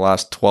asleep for the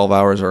last 12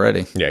 hours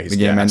already. Yeah, the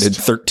game ended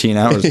 13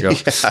 hours ago.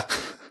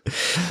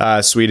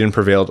 Sweden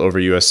prevailed over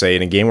USA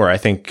in a game where I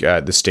think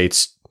the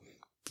States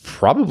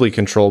probably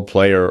controlled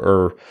play or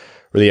were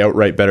the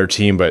outright better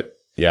team, but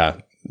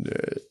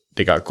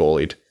they got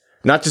goalied.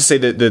 Not to say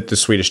that the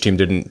Swedish team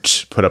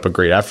didn't put up a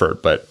great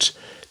effort, but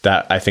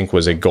that I think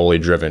was a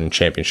goalie-driven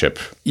championship.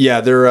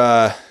 Yeah,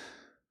 they're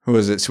who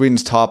was it?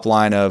 Sweden's top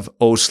line of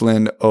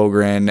Östlund,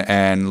 Ogren,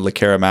 and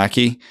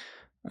Lekaramäki.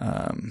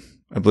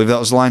 I believe that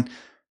was the line.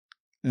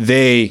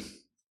 They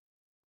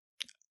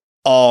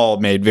all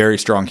made very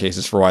strong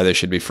cases for why they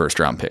should be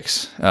first-round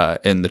picks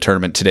in the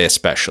tournament today,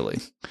 especially.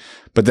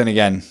 But then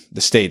again, the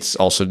States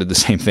also did the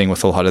same thing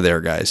with a lot of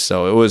their guys.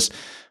 So it was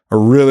a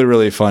really,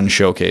 really fun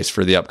showcase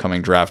for the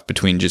upcoming draft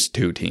between just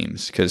two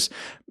teams, because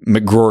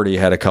McGroarty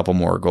had a couple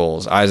more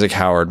goals. Isaac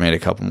Howard made a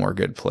couple more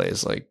good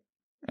plays. Like,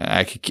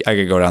 I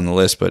could go down the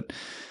list, but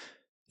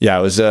yeah,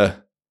 it was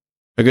a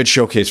good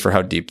showcase for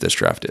how deep this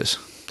draft is.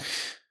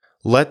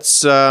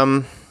 Let's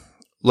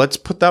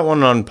put that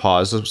one on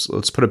pause.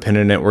 Let's put a pin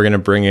in it. We're going to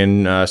bring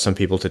in some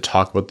people to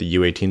talk about the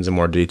U18s in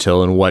more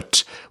detail and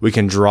what we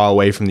can draw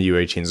away from the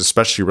U18s,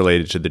 especially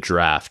related to the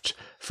draft,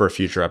 for a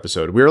future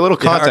episode. We were a little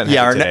content.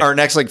 Our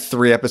next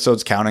 3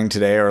 episodes counting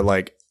today are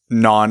like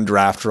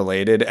non-draft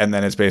related, and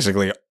then it's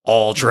basically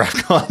all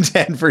draft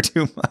content for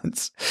 2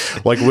 months.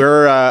 Like we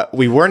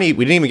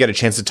didn't even get a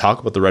chance to talk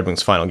about the Red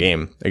Wings' final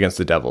game against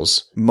the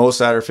Devils. Mo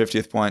Seider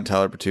 50th point,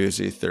 Tyler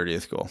Bertuzzi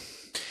 30th goal.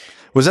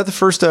 Was that the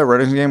first Red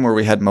Wings game where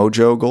we had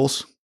Mojo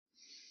goals?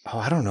 Oh,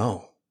 I don't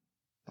know.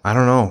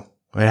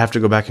 I'd have to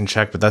go back and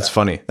check, but that's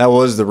funny. That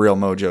was the real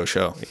Mojo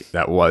show.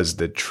 That was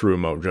the true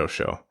Mojo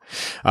show.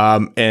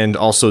 And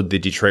also the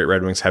Detroit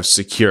Red Wings have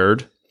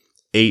secured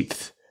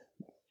 8th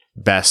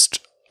best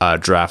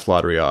draft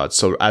lottery odds.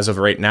 So as of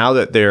right now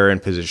that they're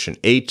in position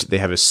 8, they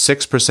have a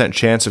 6%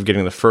 chance of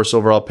getting the first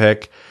overall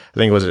pick. I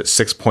think it was a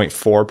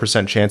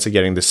 6.4% chance of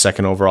getting the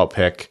second overall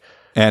pick.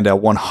 And a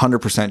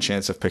 100%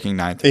 chance of picking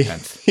 9th and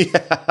 10th.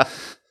 Yeah.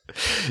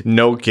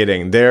 No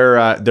kidding.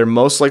 Their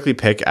most likely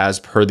pick as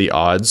per the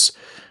odds.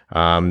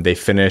 They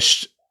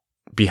finished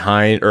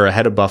behind or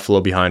ahead of Buffalo,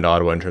 behind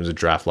Ottawa in terms of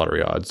draft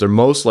lottery odds. Their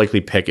most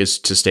likely pick is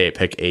to stay at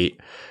pick 8.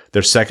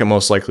 Their second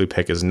most likely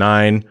pick is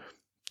 9.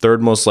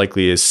 Third most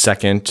likely is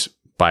second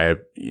by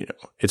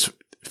it's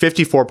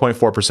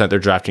 54.4% they're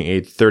drafting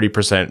 8th,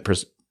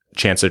 30%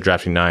 chance they're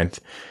drafting 9th,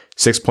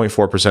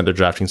 6.4% they're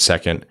drafting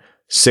second,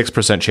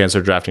 6% chance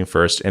they're drafting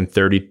first, and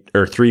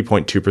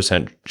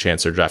 3.2%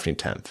 chance they're drafting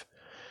 10th.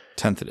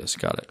 10th it is.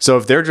 Got it. So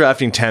if they're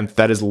drafting 10th,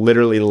 that is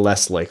literally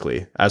less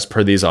likely, as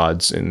per these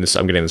odds, and this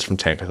I'm getting this from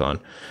Tankathon,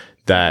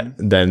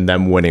 than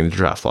them winning the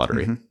draft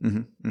lottery.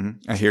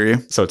 I hear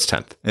you. So it's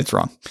 10th. It's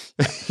wrong.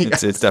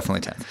 It's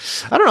definitely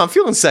 10th. I don't know. I'm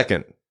feeling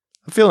second.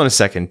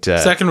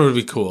 Second would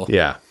be cool.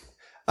 Yeah.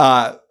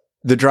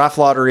 The draft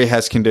lottery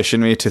has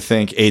conditioned me to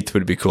think 8th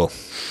would be cool.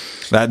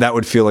 That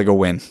would feel like a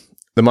win.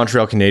 The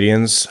Montreal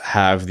Canadiens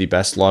have the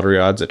best lottery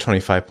odds at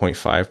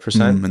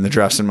 25.5%. And the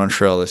draft's in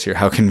Montreal this year.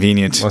 How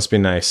convenient. Must be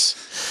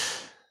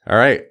nice. All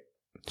right.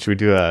 Should we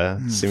do a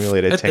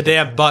simulated? Hit the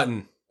damn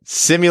button.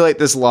 Simulate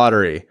this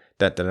lottery.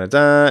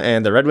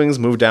 And the Red Wings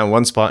move down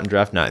 1 spot and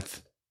draft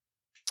 9th.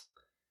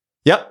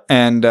 Yep.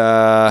 And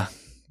the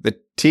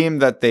team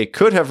that they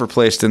could have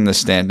replaced in the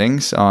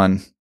standings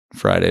on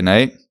Friday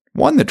night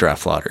won the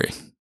draft lottery.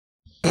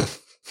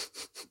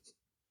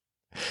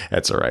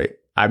 That's all right.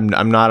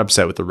 I'm not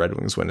upset with the Red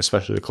Wings win,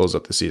 especially to close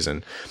up the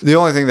season. The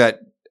only thing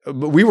that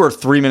we were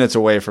 3 minutes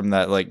away from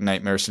that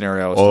nightmare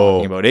scenario I was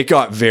talking about. It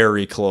got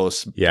very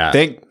close. Yeah.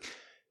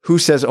 Who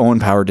says Owen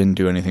Power didn't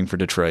do anything for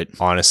Detroit?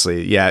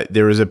 Honestly, yeah.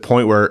 There was a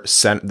point where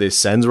the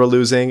Sens were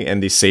losing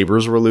and the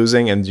Sabres were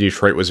losing, and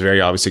Detroit was very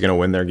obviously going to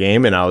win their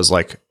game. And I was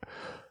like,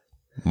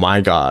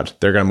 my God,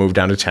 they're going to move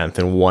down to 10th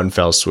in one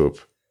fell swoop.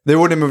 They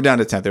wouldn't have moved down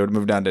to 10th. They would have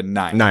moved down to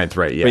 9th. 9th,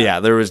 right, yeah. But yeah,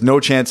 there was no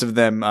chance of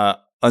them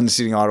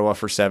unseating Ottawa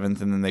for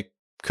 7th, and then they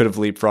could have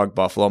leapfrogged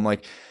Buffalo. I'm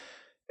like,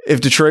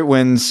 if Detroit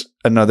wins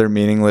another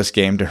meaningless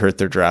game to hurt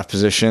their draft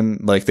position,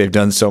 like they've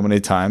done so many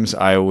times,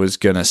 I was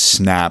going to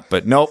snap.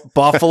 But nope,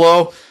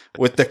 Buffalo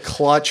with the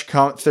clutch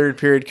third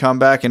period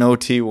comeback and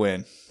OT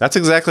win. That's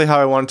exactly how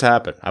I wanted to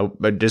happen.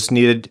 I just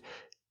needed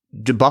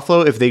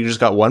Buffalo, if they just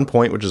got 1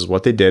 point, which is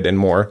what they did, and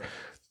more,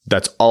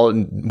 that's all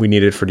we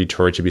needed for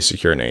Detroit to be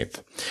secure in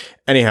 8th.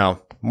 Anyhow,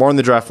 more on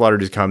the draft lottery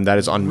to come. That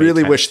is on May 10th.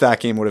 Really wish that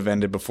game would have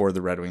ended before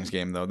the Red Wings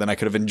game, though. Then I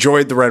could have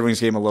enjoyed the Red Wings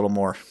game a little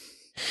more.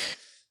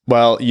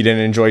 Well, you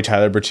didn't enjoy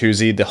Tyler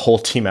Bertuzzi. The whole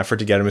team effort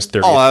to get him his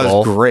 30th goal. Oh, that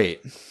was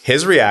great.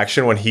 His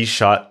reaction when he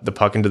shot the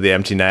puck into the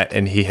empty net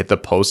and he hit the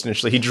post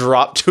initially, he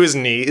dropped to his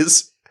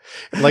knees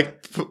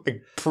like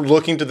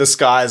looking to the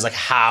skies, like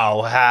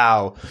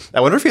how?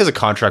 I wonder if he has a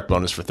contract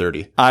bonus for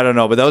 30. I don't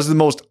know, but that was the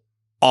most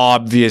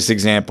obvious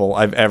example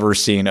I've ever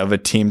seen of a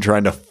team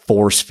trying to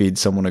force feed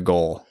someone a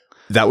goal.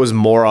 That was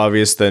more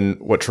obvious than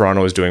what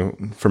Toronto was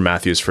doing for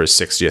Matthews for his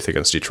 60th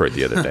against Detroit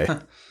the other day.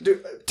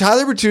 Dude,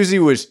 Tyler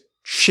Bertuzzi was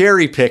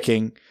cherry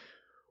picking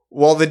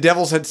while the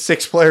Devils had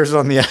 6 players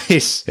on the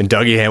ice. And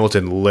Dougie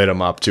Hamilton lit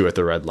him up too at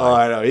the red line. Oh,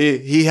 I know.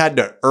 He had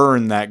to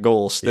earn that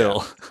goal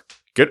still. Yeah.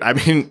 Good. I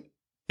mean,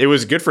 it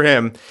was good for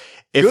him.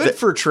 Good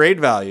for trade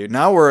value.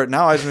 Now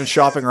I've been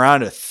shopping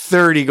around a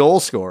 30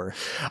 goal scorer.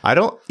 I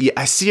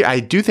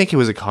do think it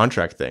was a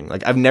contract thing.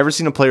 Like, I've never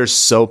seen a player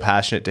so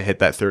passionate to hit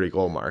that 30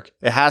 goal mark.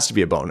 It has to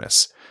be a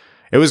bonus.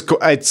 It was cool.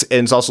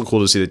 It's also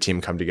cool to see the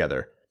team come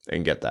together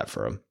and get that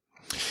for him.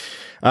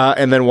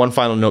 And then one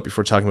final note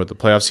before talking about the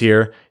playoffs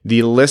here,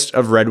 the list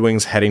of Red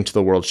Wings heading to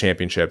the World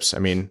Championships. I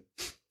mean,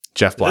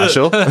 Jeff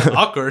Blashill.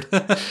 Awkward.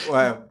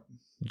 Wow.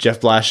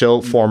 Jeff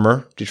Blashill,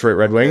 former Detroit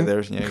Red Wing,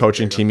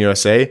 coaching Team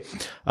USA.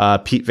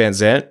 Pete Van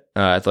Zandt,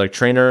 athletic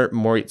trainer.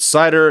 Moritz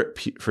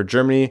Seider for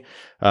Germany.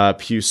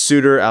 Pius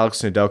Suter,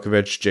 Alex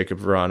Nedeljkovic, Jacob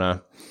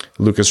Vrana,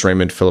 Lucas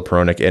Raymond, Filip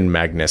Hronek, and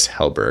Magnus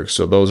Hellberg.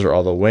 So those are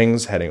all the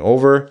Wings heading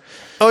over.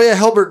 Oh, yeah,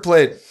 Hellberg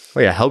played. Oh,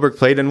 yeah, Hellberg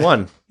played and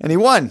won. And he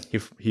won.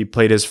 He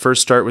played his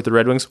first start with the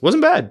Red Wings.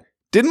 Wasn't bad.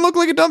 Didn't look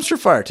like a dumpster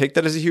fire. Take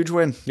that as a huge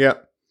win. Yeah.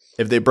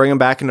 If they bring him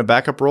back in a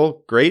backup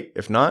role, great.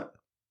 If not,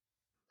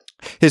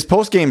 his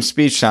post-game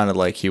speech sounded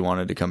like he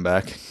wanted to come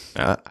back.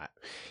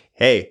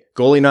 Hey,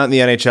 goalie not in the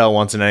NHL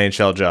wants an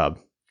NHL job.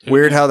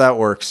 Weird how that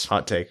works.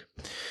 Hot take.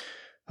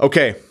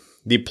 Okay,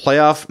 the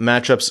playoff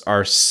matchups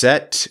are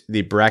set.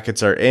 The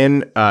brackets are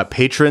in.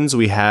 Patrons,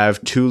 we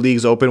have 2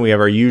 leagues open. We have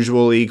our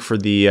usual league for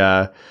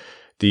the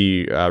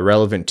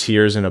relevant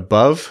tiers and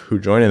above who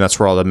join, and that's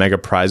where all the mega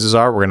prizes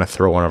are. We're going to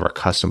throw one of our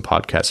custom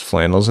podcast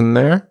flannels in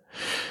there.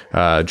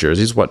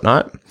 Jerseys,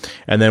 whatnot.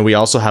 And then we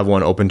also have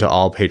one open to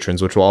all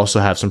patrons, which will also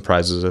have some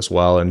prizes as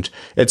well. And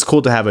it's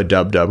cool to have a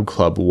Dub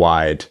club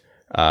wide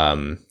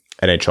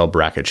NHL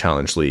bracket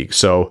challenge league.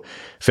 So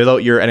fill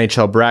out your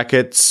NHL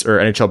brackets or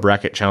NHL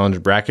bracket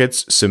challenge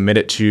brackets, submit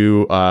it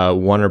to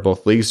one or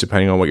both leagues,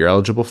 depending on what you're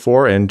eligible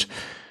for, and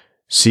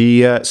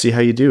see how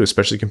you do,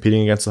 especially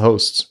competing against the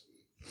hosts.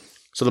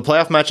 So the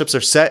playoff matchups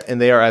are set, and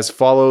they are as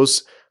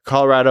follows.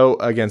 Colorado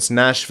against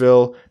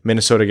Nashville,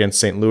 Minnesota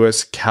against St.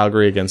 Louis,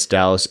 Calgary against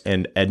Dallas,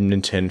 and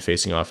Edmonton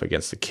facing off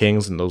against the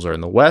Kings, and those are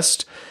in the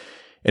West.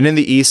 And in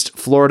the East,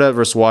 Florida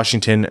versus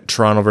Washington,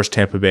 Toronto versus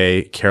Tampa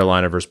Bay,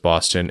 Carolina versus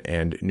Boston,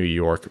 and New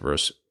York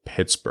versus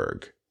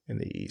Pittsburgh in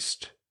the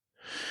East.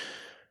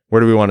 Where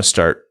do we want to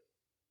start?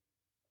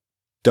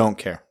 Don't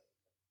care.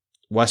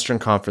 Western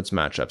Conference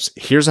matchups.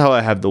 Here's how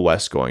I have the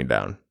West going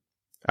down.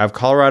 I have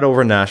Colorado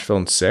over Nashville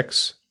in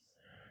 6.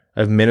 I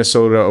have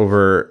Minnesota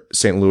over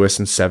St. Louis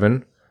in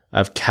 7. I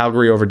have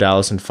Calgary over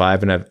Dallas in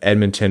 5, and I have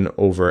Edmonton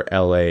over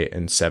LA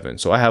in 7.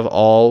 So I have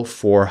all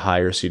 4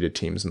 higher seeded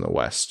teams in the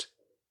West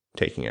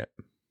taking it.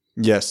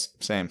 Yes,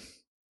 same.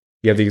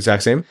 You have the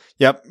exact same?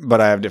 Yep, but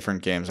I have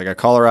different games. I got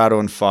Colorado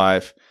in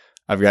 5.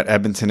 I've got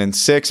Edmonton in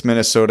 6,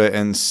 Minnesota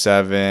in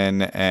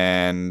 7,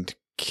 and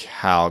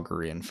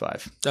Calgary in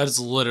 5. That is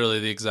literally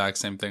the exact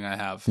same thing I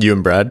have. You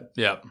and Brad?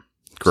 Yep.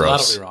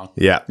 Gross. So that'll be wrong.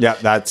 Yeah. Yeah,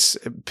 that's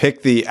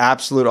pick the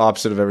absolute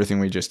opposite of everything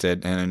we just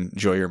did and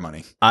enjoy your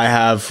money. I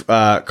have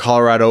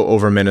Colorado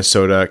over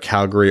Minnesota,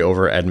 Calgary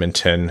over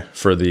Edmonton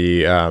for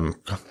the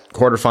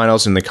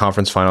quarterfinals. In the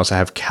conference finals, I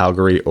have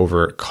Calgary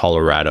over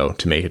Colorado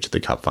to make it to the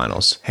Cup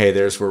finals. Hey,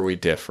 there's where we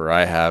differ.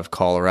 I have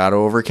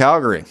Colorado over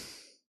Calgary.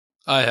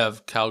 I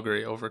have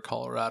Calgary over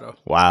Colorado.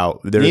 Wow.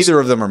 Neither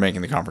of them are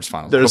making the conference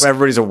finals. There's Hope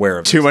everybody's aware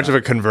of too much of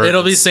a convergence.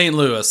 It'll be St.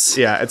 Louis.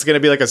 Yeah, it's going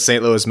to be like a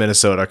St. Louis,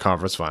 Minnesota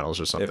conference finals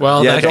or something.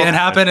 Well, Yeah, that can't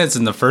happen. It's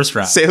in the first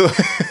round.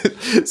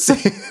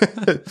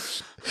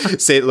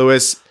 St.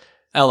 Louis,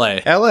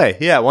 LA.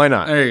 Yeah, why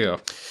not? There you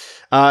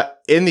go.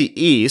 In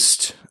the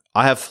East,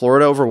 I have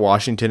Florida over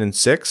Washington in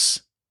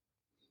 6.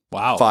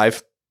 Wow.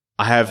 5.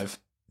 I have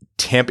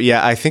Tampa.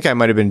 Yeah, I think I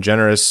might have been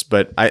generous,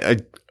 but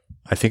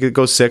I think it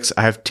goes 6.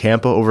 I have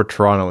Tampa over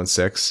Toronto in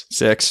 6.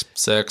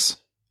 6.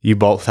 You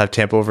both have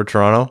Tampa over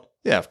Toronto?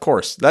 Yeah, of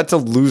course. That's a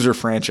loser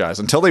franchise.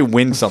 Until they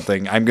win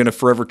something, I'm going to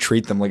forever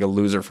treat them like a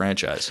loser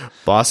franchise.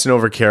 Boston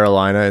over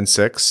Carolina in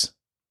 6.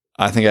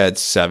 I think I had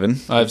 7.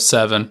 I have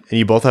 7. And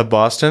you both have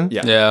Boston?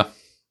 Yeah. Yeah.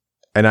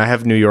 And I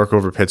have New York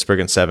over Pittsburgh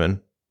in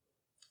 7.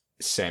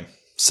 Same.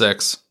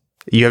 6.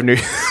 You have New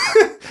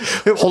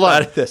Hold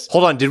on. This.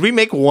 Hold on. Did we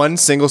make one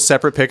single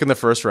separate pick in the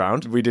first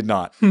round? We did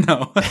not.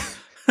 No.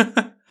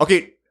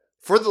 Okay,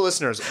 for the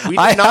listeners, we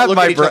did not look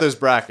at each other's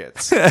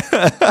brackets.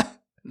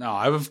 No,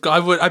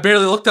 I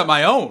barely looked at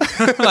my own.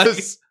 I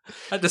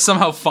had to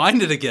somehow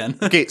find it again.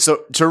 Okay,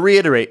 so to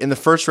reiterate, in the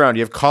first round,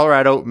 you have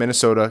Colorado,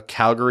 Minnesota,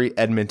 Calgary,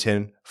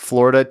 Edmonton,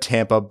 Florida,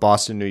 Tampa,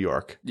 Boston, New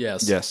York.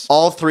 Yes.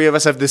 All 3 of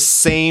us have the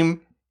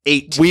same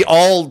 8. We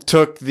all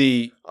took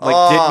the did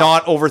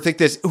not overthink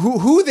this.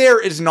 Who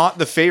there is not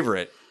the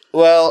favorite?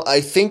 Well,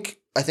 I think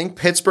I think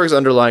Pittsburgh's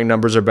underlying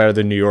numbers are better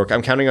than New York.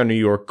 I'm counting on New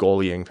York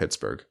goalieing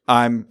Pittsburgh.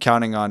 I'm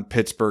counting on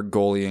Pittsburgh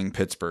goalieing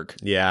Pittsburgh.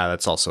 Yeah,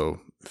 that's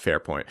also a fair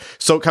point.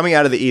 So coming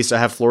out of the East, I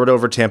have Florida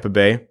over Tampa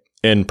Bay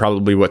in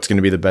probably what's going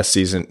to be the best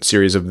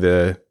series of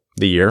the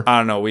year. I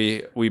don't know.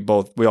 We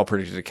all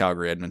predicted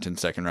Calgary, Edmonton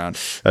second round.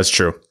 That's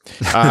true.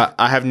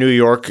 I have New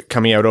York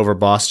coming out over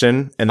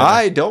Boston, and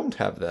I don't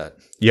have that.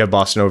 You have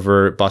Boston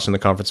over Boston in the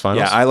conference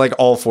finals? Yeah, I like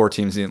all 4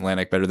 teams in the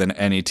Atlantic better than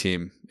any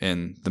team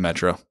in the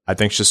Metro. I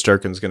think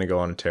Shesterkin's going to go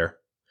on a tear.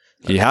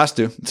 He has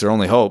to. It's their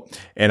only hope.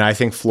 And I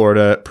think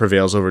Florida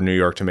prevails over New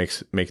York to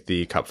make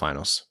the Cup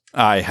finals.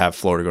 I have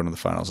Florida going to the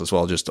finals as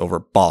well, just over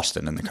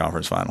Boston in the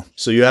conference final.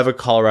 So you have a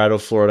Colorado,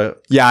 Florida.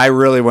 Yeah, I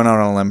really went out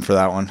on a limb for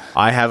that one.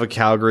 I have a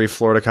Calgary,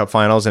 Florida Cup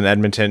finals, and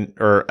Edmonton.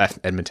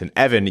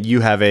 Evan,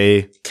 you have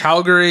a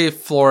Calgary,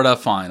 Florida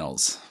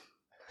finals.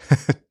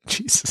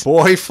 Jesus.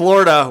 Boy,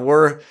 Florida,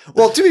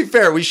 to be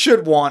fair, we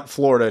should want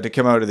Florida to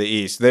come out of the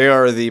East. They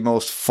are the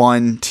most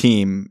fun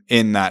team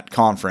in that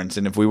conference.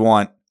 And if we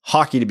want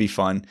hockey to be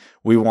fun,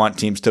 we want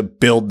teams to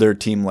build their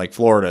team like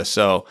Florida.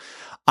 So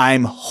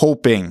I'm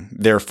hoping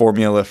their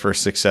formula for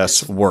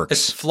success works.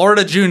 It's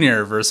Florida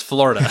Junior versus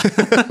Florida.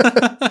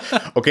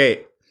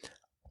 Okay.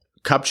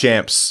 Cup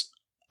champs.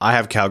 I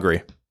have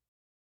Calgary.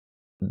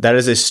 That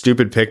is a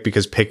stupid pick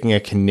because picking a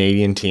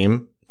Canadian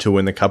team to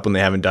win the Cup when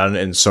they haven't done it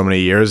in so many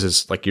years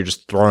is like you're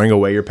just throwing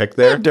away your pick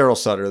there. Daryl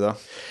Sutter, though.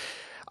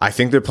 I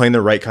think they're playing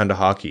the right kind of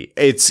hockey.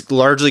 It's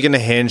largely going to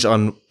hinge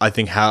on, I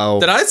think, how...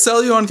 Did I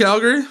sell you on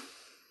Calgary?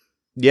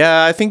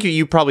 Yeah, I think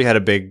you probably had a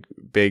big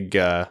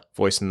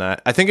voice in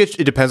that. I think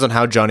it depends on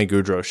how Johnny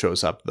Gaudreau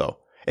shows up, though.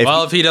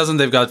 If he doesn't,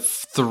 they've got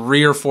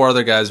 3 or 4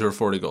 other guys who are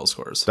 40 goal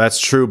scorers. That's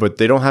true, but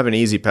they don't have an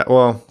easy path.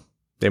 Well,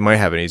 they might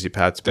have an easy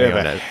path. They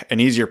have an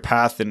easier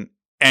path than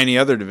any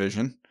other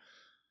division.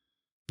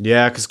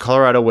 Yeah, because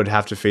Colorado would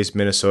have to face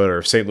Minnesota. Or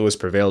if St. Louis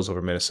prevails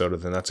over Minnesota,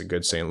 then that's a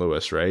good St.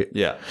 Louis, right?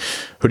 Yeah.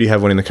 Who do you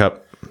have winning the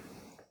Cup?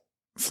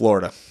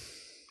 Florida.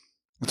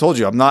 I told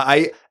you,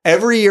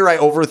 every year I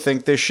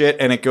overthink this shit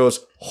and it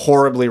goes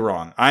horribly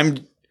wrong.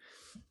 I'm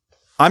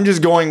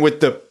just going with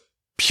the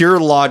pure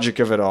logic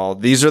of it all.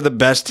 These are the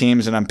best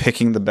teams and I'm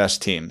picking the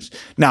best teams.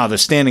 Now, the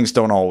standings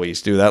don't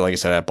always do that. Like I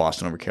said, I have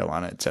Boston over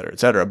Carolina, et cetera, et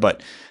cetera.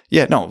 But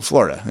yeah, no,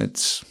 Florida.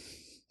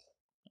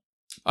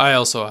 I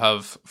also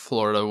have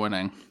Florida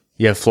winning.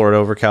 You have Florida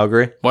over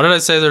Calgary? What did I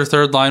say their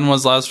third line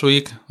was last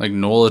week? Like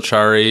Noel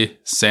Acciari,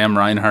 Sam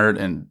Reinhart,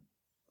 and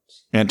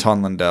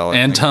Anton Lundell.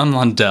 Anton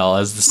Lundell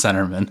as the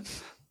centerman.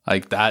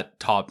 Like that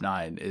top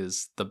 9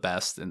 is the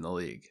best in the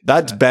league.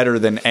 That's better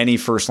than any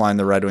first line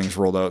the Red Wings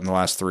rolled out in the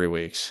last 3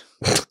 weeks.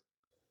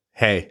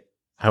 Hey,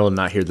 I will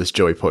not hear this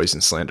Joey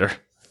Poison slander.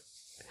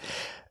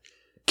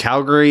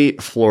 Calgary,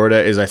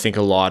 Florida is, I think,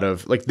 a lot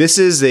of... Like, this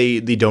is the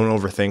don't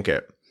overthink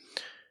it.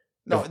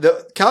 No,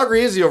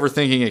 Calgary is the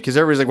overthinking it because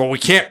everybody's like, well, we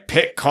can't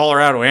pick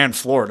Colorado and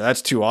Florida.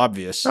 That's too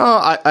obvious. No,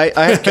 I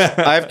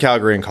have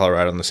Calgary and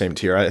Colorado on the same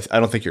tier. I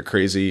don't think you're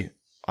crazy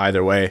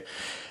either way.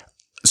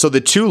 So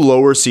the 2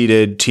 lower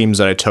seeded teams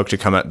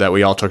that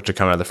we all took to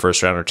come out of the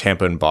first round are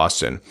Tampa and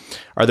Boston.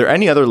 Are there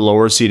any other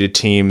lower seeded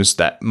teams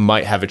that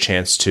might have a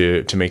chance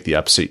to make the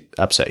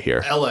upset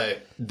here? LA.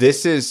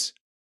 This is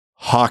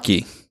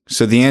hockey.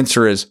 So the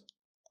answer is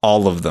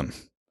all of them.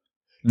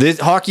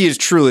 Hockey is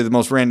truly the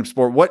most random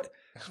sport. What?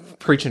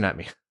 Preaching at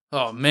me.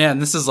 Oh man,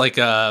 this is like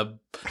a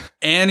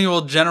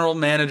annual general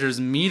managers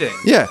meeting.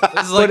 Yeah.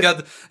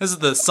 This is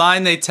the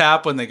sign they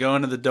tap when they go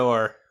into the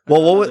door.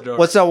 Well,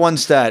 what's that one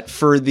stat?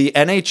 For the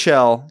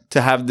NHL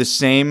to have the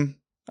same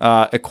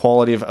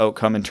equality of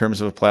outcome in terms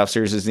of a playoff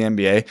series as the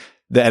NBA,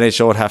 the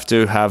NHL would have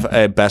to have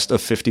a best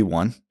of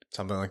 51.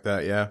 Something like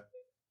that, yeah.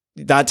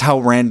 That's how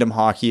random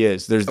hockey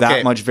is. There's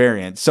that much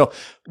variance. So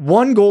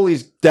one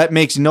goalie that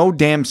makes no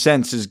damn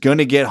sense is going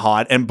to get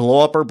hot and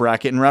blow up our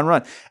bracket and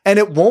run. And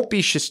it won't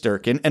be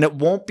Shesterkin and it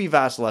won't be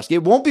Vasilevsky.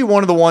 It won't be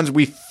one of the ones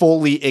we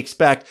fully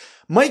expect.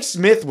 Mike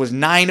Smith was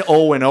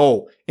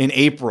 9-0-0 in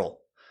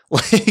April.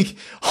 Like,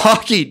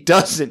 hockey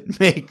doesn't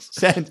make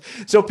sense.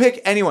 So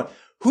pick anyone.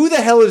 Who the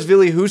hell is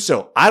Ville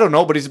Husso? I don't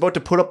know, but he's about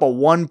to put up a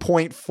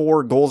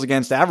 1.4 goals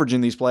against average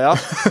in these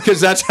playoffs because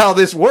that's how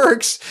this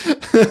works.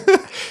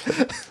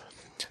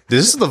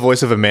 This is the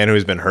voice of a man who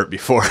has been hurt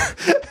before.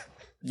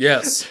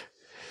 Yes.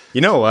 You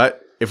know what?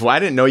 If I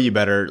didn't know you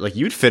better, like,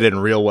 you'd fit in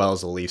real well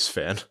as a Leafs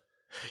fan.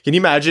 Can you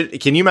imagine?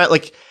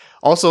 Like,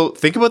 also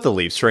think about the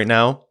Leafs right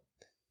now.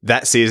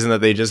 That season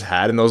that they just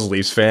had and those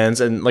Leafs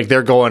fans, and like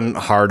they're going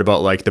hard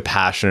about like the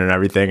passion and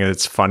everything, and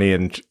it's funny.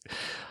 And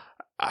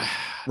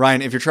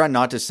Ryan, if you're trying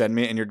not to send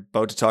me and you're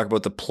about to talk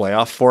about the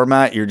playoff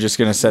format, you're just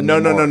going to send no.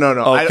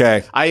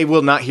 Okay. I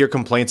will not hear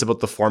complaints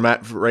about the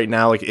format right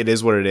now. Like, it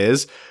is what it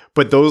is.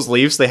 But those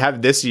Leafs, they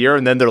have this year,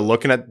 and then they're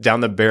looking at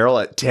down the barrel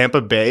at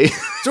Tampa Bay.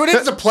 So it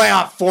is a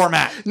playoff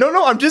format.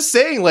 No, I'm just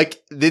saying,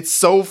 like, it's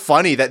so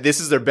funny that this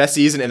is their best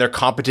season and their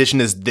competition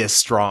is this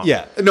strong.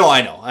 Yeah. No,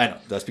 I know.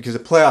 That's because the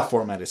playoff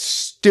format is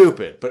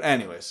stupid. But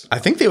anyways. I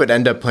think they would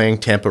end up playing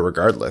Tampa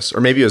regardless.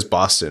 Or maybe it was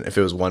Boston if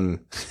it was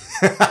one.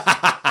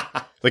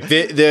 Like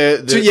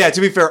to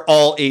be fair,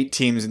 all 8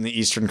 teams in the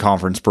Eastern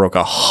Conference broke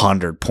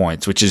 100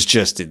 points, which is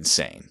just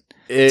insane.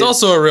 It's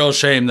also a real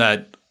shame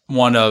that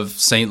one of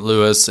St.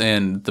 Louis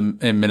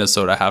and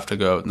Minnesota have to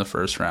go out in the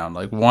first round.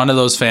 Like, one of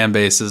those fan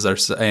bases are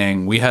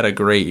saying, we had a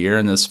great year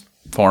in this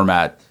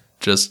format,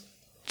 just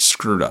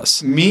screwed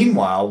us.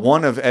 Meanwhile,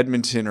 one of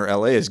Edmonton or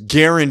LA is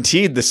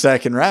guaranteed the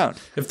second round.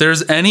 If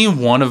there's any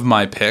one of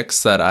my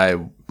picks that I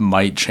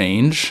might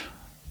change,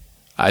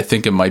 I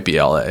think it might be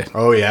LA.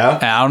 Oh yeah.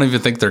 And I don't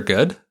even think they're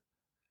good.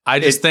 I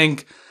just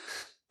think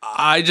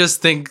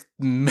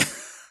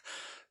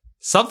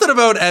something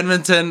about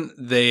Edmonton,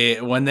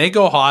 when they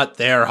go hot,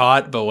 they are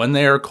hot, but when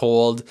they are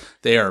cold,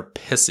 they are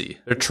pissy.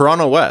 They're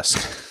Toronto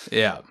West.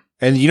 Yeah.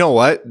 And you know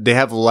what? They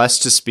have less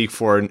to speak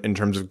for in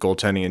terms of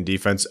goaltending and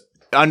defense.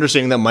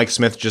 Understanding that Mike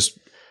Smith just...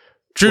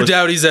 Drew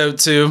Doughty's out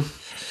too.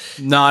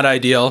 Not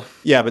ideal.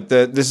 Yeah, but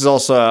this is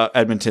also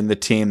Edmonton, the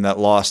team that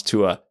lost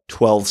to a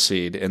 12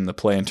 seed in the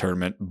play-in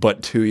tournament,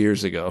 but 2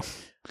 years ago.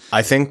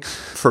 I think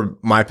for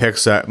my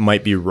picks that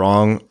might be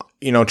wrong.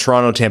 You know,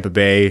 Toronto, Tampa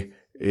Bay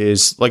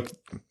is like...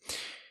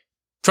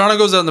 Toronto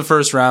goes out in the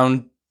first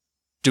round.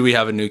 Do we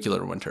have a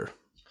nuclear winter?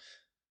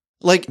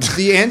 Like,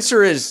 the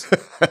answer is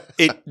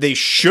they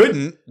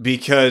shouldn't,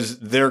 because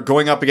they're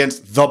going up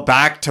against the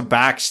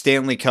back-to-back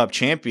Stanley Cup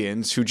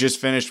champions who just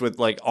finished with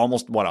like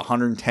almost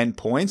 110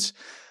 points.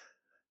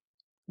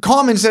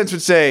 Common sense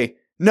would say,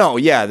 no,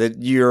 yeah,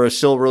 that you're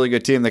still a really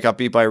good team that got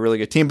beat by a really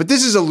good team, but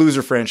this is a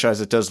loser franchise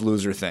that does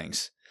loser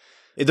things.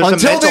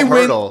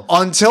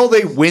 Until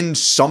they win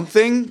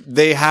something,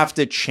 they have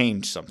to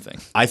change something.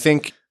 I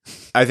think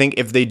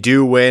if they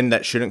do win,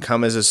 that shouldn't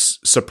come as a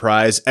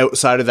surprise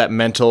outside of that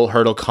mental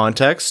hurdle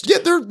context. Yeah,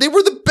 they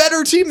were the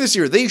better team this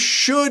year. They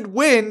should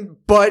win,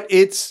 but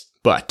it's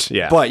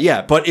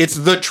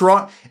the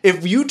Toronto.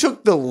 If you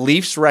took the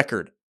Leafs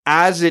record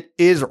as it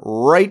is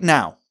right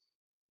now,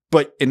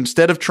 but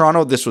instead of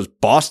Toronto, this was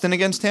Boston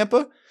against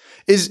Tampa,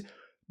 is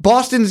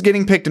Boston's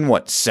getting picked in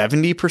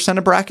 70%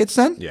 of brackets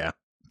then? Yeah.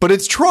 But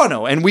it's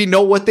Toronto, and we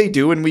know what they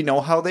do, and we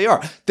know how they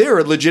are. They're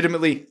a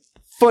legitimately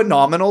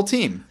phenomenal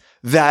team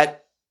that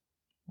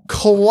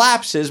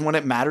collapses when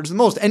it matters the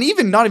most. And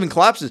not even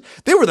collapses.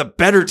 They were the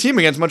better team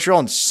against Montreal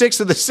in 6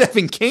 of the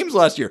 7 games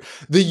last year.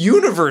 The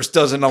universe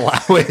doesn't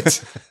allow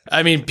it.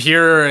 I mean,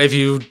 if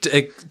you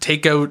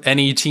take out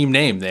any team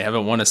name, they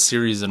haven't won a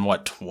series in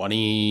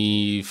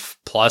 20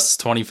 plus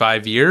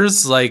 25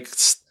 years. Like,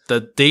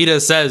 the data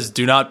says,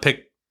 do not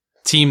pick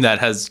team that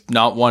has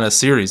not won a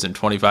series in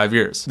 25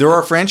 years. There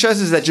are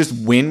franchises that just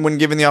win when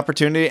given the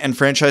opportunity and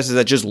franchises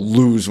that just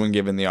lose when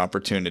given the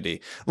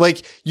opportunity.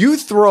 Like, you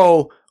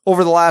throw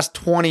over the last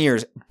 20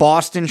 years,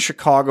 Boston,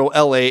 Chicago,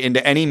 LA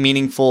into any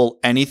meaningful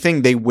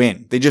anything, they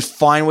win. They just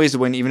find ways to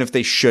win even if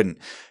they shouldn't.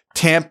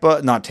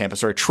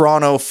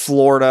 Toronto,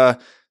 Florida.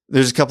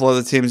 There's a couple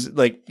other teams,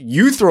 like,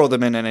 you throw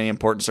them in any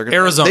important circuit.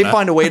 Arizona. They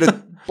find a way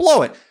to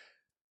blow it.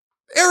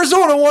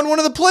 Arizona won one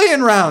of the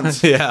play-in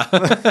rounds.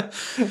 Yeah.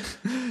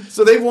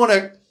 So they've won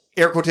a,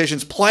 air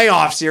quotations,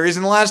 playoff series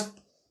in the last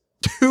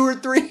 2 or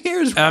 3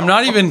 years. I'm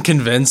not even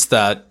convinced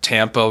that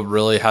Tampa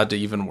really had to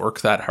even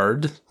work that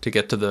hard to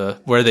get to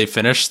where they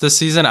finished this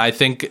season. I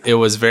think it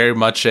was very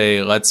much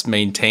a let's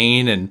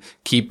maintain and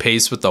keep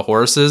pace with the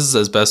horses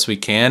as best we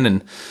can.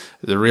 And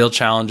the real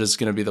challenge is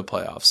going to be the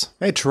playoffs.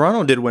 Hey,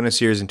 Toronto did win a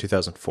series in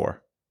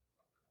 2004.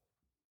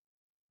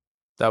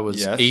 That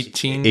was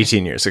 18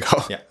 years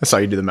ago. Yeah. That's how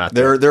you do the math.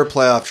 Their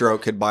playoff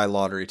drought could buy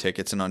lottery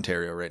tickets in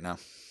Ontario right now.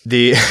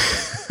 I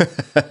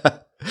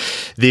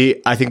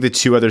think the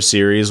 2 other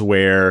series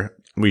where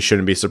we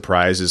shouldn't be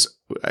surprised is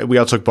we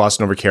all took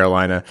Boston over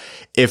Carolina.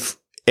 If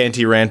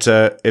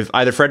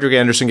either Frederick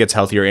Anderson gets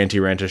healthy or Antti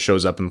Ranta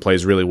shows up and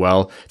plays really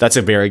well, that's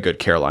a very good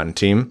Carolina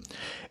team.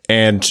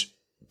 And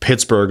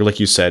Pittsburgh, like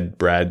you said,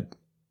 Brad,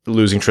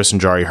 losing Tristan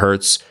Jarry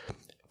hurts.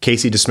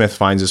 Casey DeSmith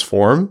finds his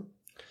form.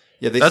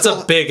 Yeah, that's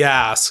a big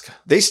ask.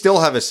 They still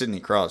have a Sidney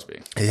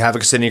Crosby. They have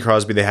a Sidney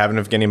Crosby. They have an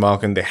Evgeny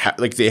Malkin. They have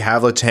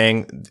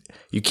Letang.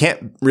 You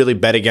can't really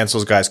bet against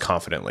those guys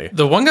confidently.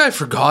 The one guy I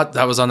forgot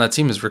that was on that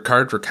team is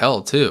Ricard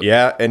Raquel too.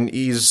 Yeah, and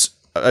he's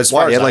as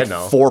far as I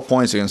know, 4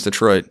 points against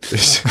Detroit.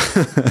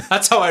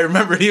 That's how I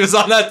remember he was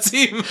on that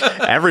team.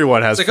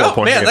 Everyone has 4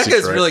 points. Man, against that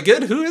guy's Detroit. Really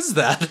good. Who is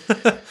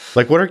that?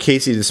 Like, what are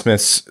Casey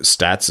DeSmith's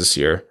stats this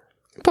year?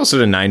 He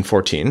posted a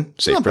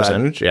 .914 save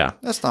percentage. Bad. Yeah,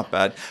 that's not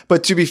bad.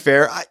 But to be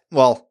fair,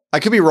 I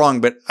could be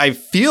wrong, but I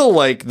feel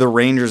like the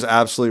Rangers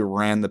absolutely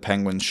ran the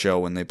Penguins show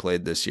when they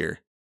played this year.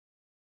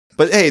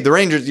 But hey, the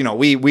Rangers,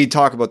 we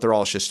talk about they're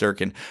all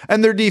Shesterkin,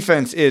 and their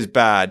defense is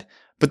bad,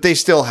 but they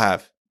still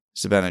have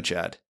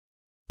Zibanejad,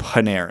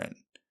 Panarin,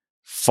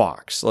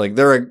 Fox. Like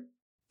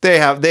they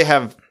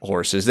have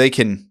horses. They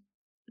can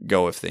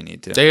go if they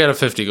need to. They got a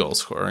 50-goal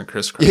scorer in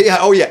Chris Kreider. Yeah,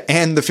 oh yeah,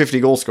 and the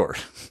 50-goal scorer.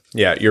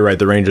 Yeah, you're right.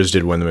 The Rangers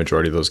did win the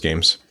majority of those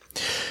games.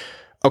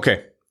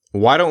 Okay.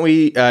 Why don't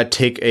we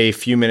take a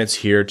few minutes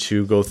here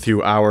to go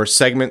through our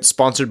segment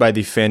sponsored by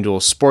the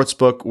FanDuel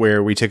Sportsbook,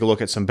 where we take a look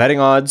at some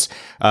betting odds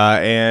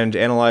and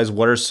analyze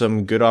what are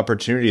some good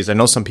opportunities. I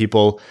know some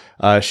people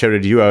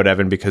shouted you out,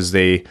 Evan, because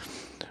they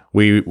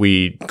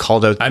We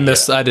called out.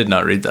 I did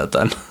not read that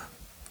then.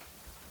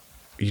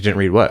 You didn't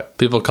read what?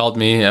 People called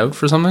me out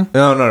for something?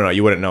 No.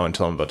 You wouldn't know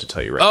until I'm about to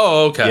tell you right.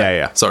 Oh, okay.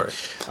 Yeah. Sorry.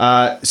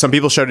 Some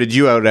people shouted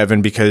you out,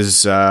 Evan,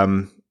 because we,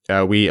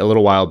 a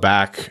little while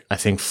back, I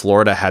think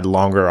Florida had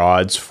longer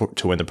odds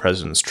to win the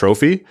President's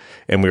Trophy.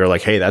 And we were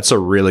like, hey, that's a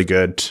really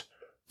good...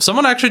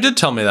 Someone actually did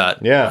tell me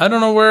that. Yeah. I don't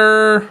know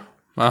where...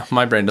 Well,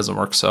 my brain doesn't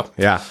work, so...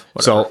 Yeah.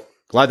 Whatever. So,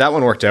 glad that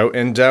one worked out.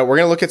 And we're going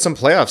to look at some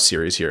playoff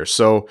series here.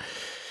 So,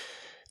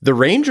 the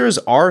Rangers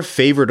are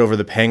favored over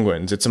the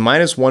Penguins. It's a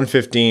minus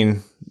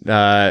 115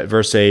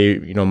 versus a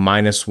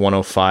minus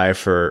 105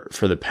 for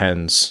the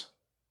Pens.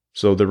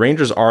 So the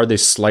Rangers are the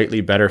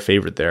slightly better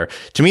favorite there.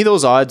 To me,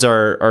 those odds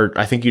are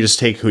I think you just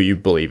take who you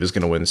believe is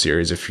going to win the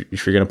series. If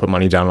you're going to put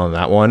money down on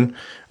that one,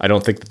 I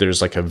don't think that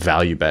there's like a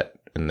value bet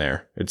in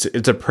there. It's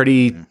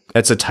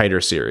a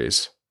tighter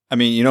series. I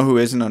mean, you know who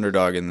is an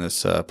underdog in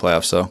this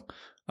playoffs though?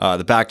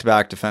 The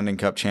back-to-back defending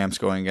Cup champs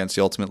going against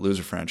the ultimate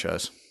loser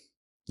franchise.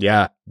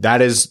 Yeah,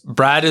 that is...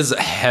 Brad is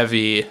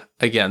heavy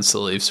against the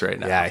Leafs right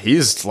now. Yeah,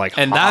 he's like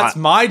and hot. that's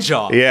my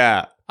job.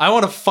 Yeah. I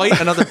want to fight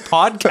another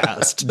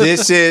podcast.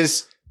 This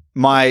is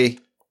my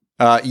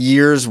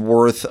year's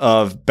worth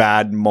of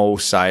bad Mo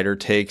Seider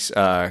takes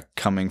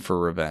coming for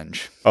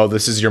revenge. Oh,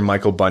 this is your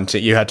Michael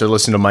Bunting. You had to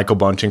listen to Michael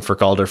Bunting for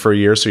Calder for a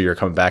year, so you're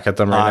coming back at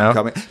them right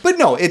now? But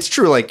no, it's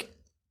true. Like,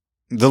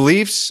 the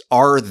Leafs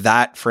are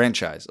that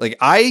franchise. Like,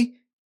 I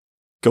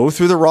go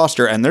through the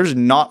roster, and there's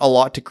not a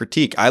lot to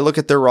critique. I look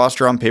at their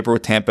roster on paper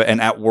with Tampa,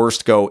 and at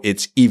worst go,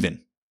 it's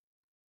even.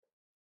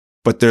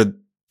 But they're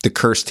the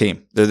cursed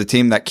team. They're the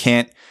team that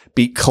can't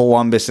beat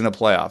Columbus in a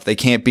playoff. They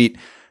can't beat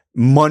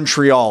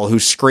Montreal, who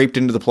scraped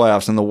into the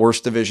playoffs in the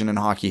worst division in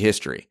hockey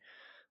history.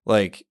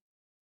 Like,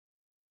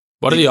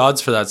 what are the odds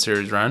for that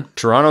series, Ryan?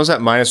 Toronto's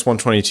at minus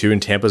 122, and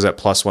Tampa's at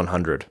plus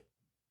 100.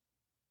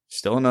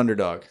 Still an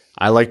underdog.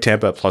 I like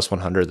Tampa at plus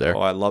 100 there.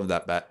 Oh, I love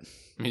that bet.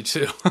 Me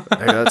too.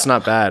 Hey, that's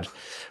not bad.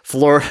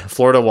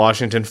 Florida,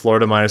 Washington.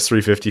 Florida minus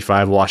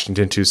 355.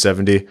 Washington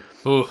 270.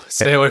 Ooh,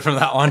 stay away from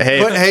that one.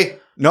 But hey,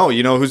 no,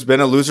 you know who's been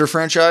a loser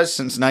franchise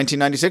since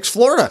 1996?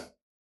 Florida.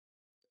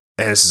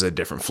 And this is a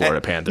different Florida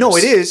Panthers. No,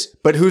 it is.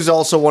 But who's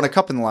also won a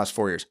cup in the last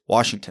 4 years?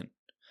 Washington.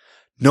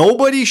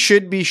 Nobody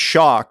should be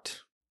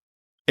shocked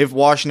if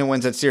Washington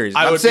wins that series.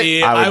 I would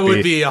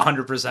be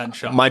 100%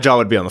 shocked. My jaw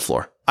would be on the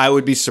floor. I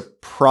would be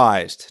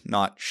surprised,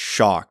 not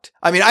shocked.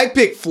 I mean, I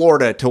picked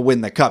Florida to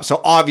win the cup,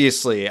 so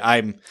obviously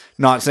I'm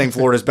not saying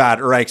Florida's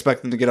bad or I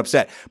expect them to get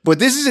upset. But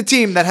this is a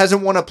team that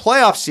hasn't won a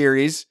playoff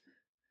series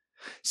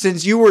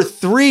since you were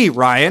 3,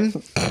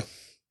 Ryan.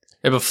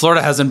 Yeah, but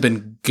Florida hasn't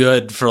been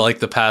good for like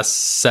the past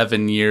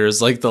 7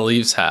 years like the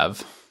Leafs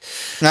have.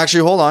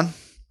 Actually, hold on.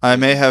 I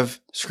may have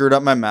screwed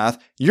up my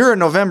math. You're a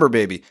November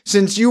baby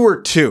since you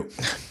were 2.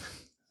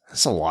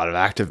 That's a lot of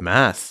active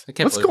math. I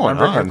can't What's believe going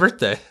my on?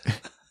 birthday.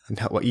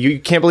 No, you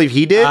can't believe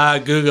he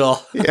did?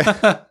 Google.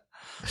 Yeah.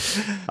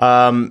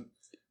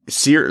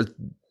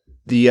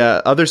 The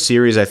other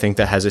series I think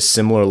that has a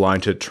similar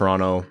line to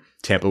Toronto,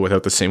 Tampa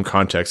without the same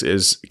context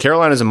is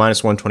Carolina's a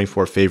minus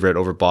 124 favorite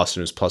over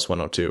Boston, who's plus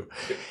 102.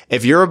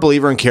 If you're a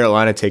believer in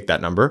Carolina, take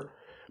that number.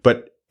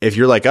 But if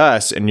you're like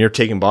us and you're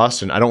taking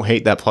Boston, I don't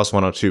hate that plus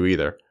 102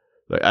 either.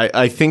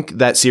 I think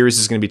that series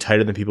is going to be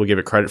tighter than people give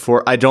it credit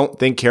for. I don't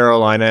think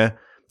Carolina,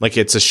 like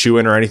it's a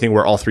shoo-in or anything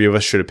where all three of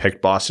us should have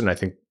picked Boston. I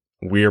think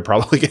we're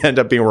probably going to end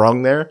up being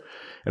wrong there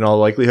in all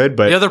likelihood.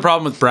 But the other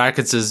problem with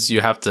brackets is you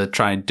have to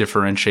try and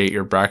differentiate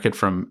your bracket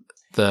from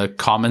the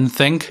common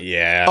thing.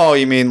 Yeah. Oh,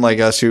 you mean like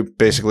us who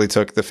basically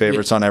took the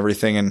favorites on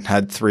everything and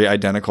had 3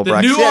 identical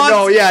brackets? Nuance,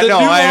 I know.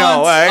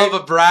 Right? Of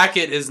a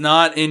bracket is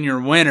not in your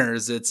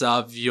winners; it's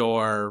of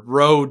your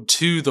road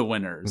to the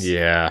winners.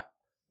 Yeah.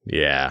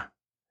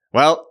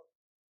 Well,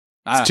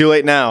 it's too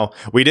late now.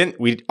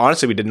 We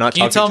honestly did not.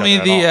 Can you tell me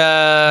the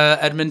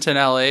Edmonton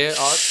LA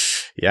odds?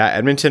 Yeah,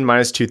 Edmonton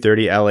minus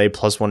 230, LA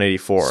plus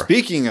 184.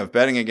 Speaking of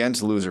betting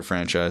against loser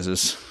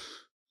franchises,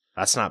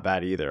 that's not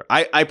bad either.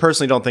 I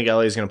personally don't think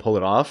LA is going to pull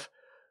it off,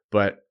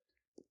 but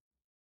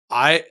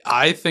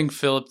I think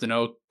Philip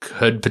Deneau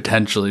could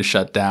potentially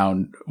shut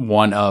down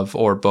one of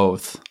or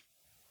both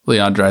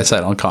Leon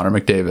Draisaitl and Connor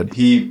McDavid.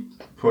 He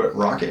put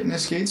rocket in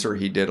his skates, or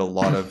he did a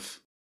lot of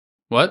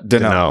what?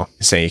 Deneau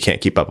saying you can't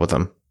keep up with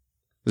him.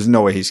 There's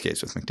no way he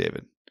skates with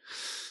McDavid.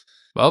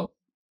 Well,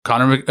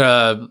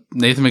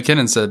 Nathan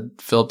McKinnon said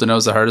Philip Deneau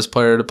is the hardest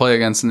player to play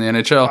against in the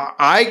NHL.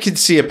 I could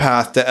see a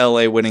path to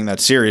LA winning that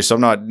series, so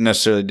I'm not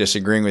necessarily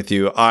disagreeing with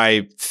you.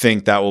 I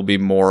think that will be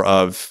more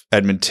of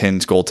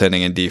Edmonton's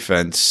goaltending and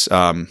defense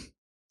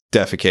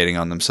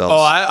defecating on themselves.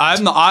 Oh,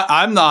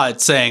 I'm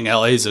not saying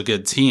LA is a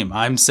good team.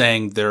 I'm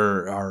saying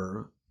there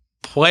are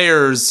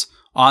players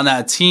on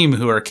that team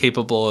who are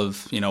capable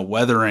of,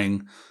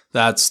 weathering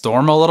that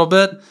storm a little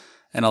bit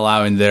and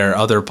allowing their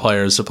other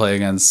players to play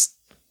against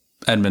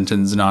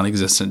Edmonton's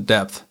non-existent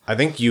depth. I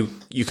think you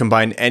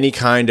combine any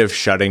kind of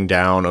shutting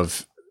down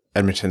of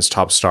Edmonton's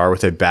top star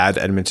with a bad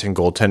Edmonton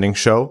goaltending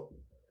show,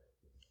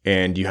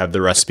 and you have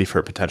the recipe for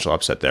a potential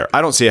upset there.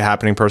 I don't see it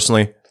happening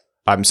personally.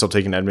 I'm still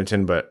taking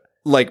Edmonton, but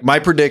like my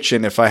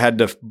prediction, if I had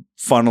to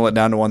funnel it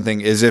down to one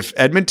thing, is if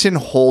Edmonton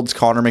holds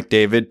Connor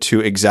McDavid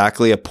to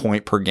exactly a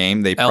point per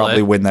game, they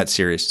probably win that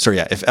series. So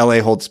yeah, if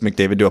LA holds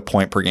McDavid to a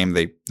point per game,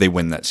 they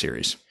win that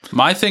series.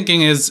 My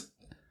thinking is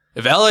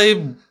if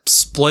LA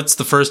splits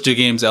the first 2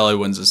 games, LA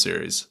wins the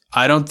series.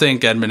 I don't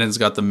think Edmonton's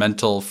got the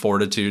mental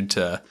fortitude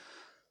to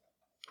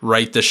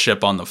right the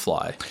ship on the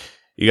fly.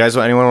 You guys,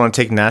 anyone want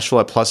to take Nashville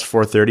at plus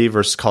 430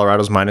 versus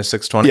Colorado's minus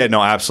 620? Yeah,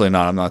 no, absolutely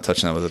not. I'm not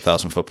touching that with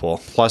 1,000 foot pole.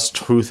 Plus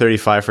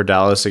 235 for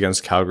Dallas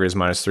against Calgary's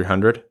minus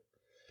 300?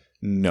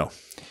 No.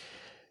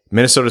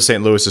 Minnesota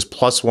St. Louis is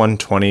plus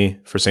 120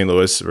 for St.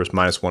 Louis versus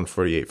minus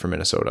 148 for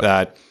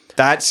Minnesota.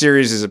 That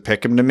series is a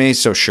pick'em to me,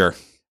 so sure.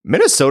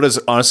 Minnesota's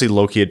honestly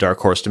low-key a dark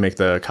horse to make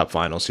the Cup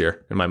Finals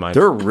here, in my mind.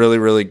 They're a really,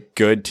 really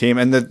good team.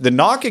 And the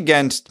knock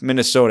against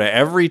Minnesota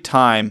every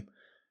time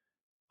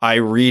I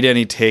read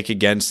any take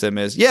against them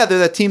is, yeah, they're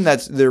that team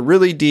they're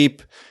really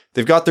deep.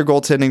 They've got their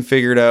goaltending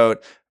figured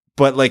out,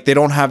 but like they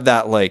don't have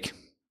that like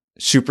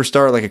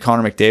superstar like a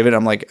Connor McDavid.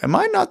 I'm like, am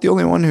I not the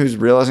only one who's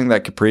realizing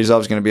that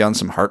Kaprizov's going to be on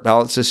some heart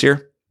ballots this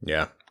year?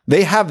 Yeah.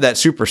 They have that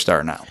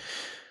superstar now.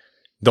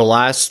 The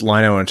last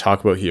line I want to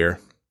talk about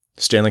here,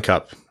 Stanley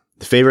Cup.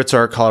 The favorites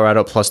are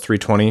Colorado plus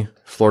 320.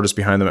 Florida's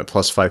behind them at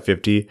plus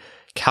 550.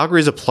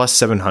 Calgary's a plus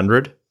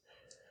 700.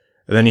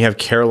 And then you have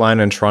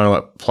Carolina and Toronto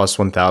at plus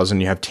 1,000.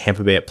 You have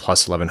Tampa Bay at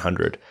plus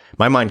 1,100. In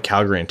my mind,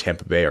 Calgary and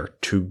Tampa Bay are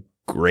 2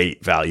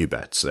 great value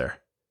bets there.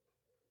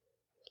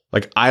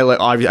 Like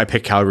I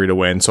pick Calgary to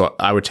win, so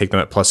I would take them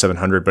at plus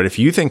 700. But if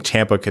you think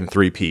Tampa can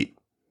three-peat,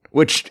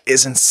 which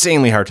is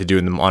insanely hard to do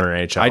in the modern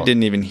NHL. I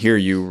didn't even hear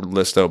you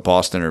list out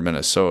Boston or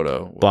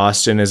Minnesota.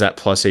 Boston is at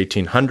plus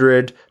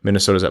 1,800.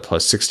 Minnesota's at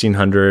plus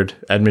 1,600.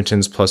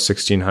 Edmonton's plus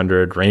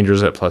 1,600.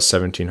 Rangers at plus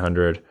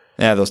 1,700.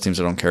 Yeah, those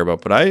teams I don't care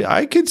about. But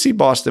I could see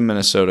Boston,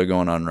 Minnesota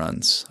going on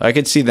runs. I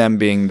could see them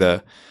being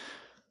the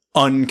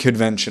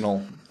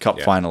unconventional Cup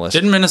finalist.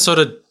 Didn't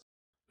Minnesota...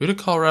 Who did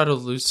Colorado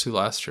lose to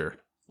last year?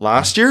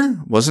 Last year?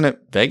 Wasn't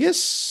it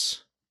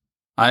Vegas?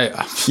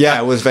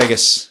 Yeah, it was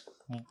Vegas.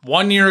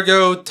 1 year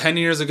ago, 10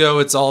 years ago,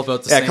 it's all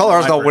about the same. Yeah,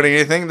 Colorado's not winning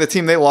anything. The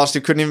team they lost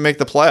to couldn't even make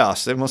the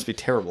playoffs. They must be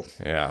terrible.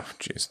 Yeah,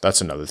 geez. That's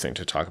another thing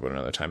to talk about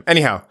another time.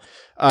 Anyhow,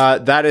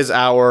 that is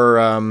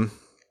our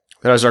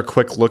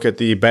quick look at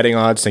the betting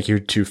odds. Thank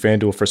you to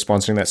FanDuel for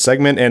sponsoring that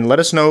segment. And let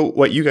us know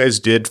what you guys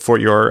did for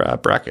your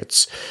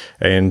brackets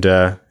and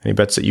any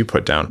bets that you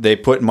put down. They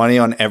put money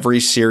on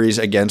every series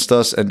against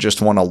us and just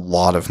won a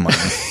lot of money.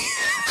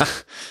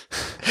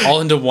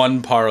 All into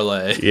one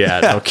parlay.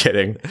 Yeah, no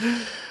kidding.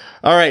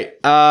 All right.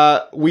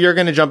 We are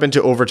going to jump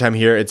into overtime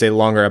here. It's a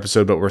longer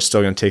episode, but we're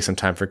still going to take some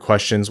time for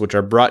questions, which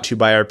are brought to you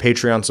by our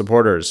Patreon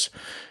supporters.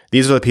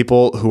 These are the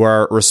people who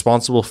are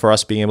responsible for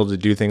us being able to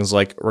do things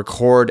like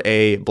record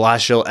a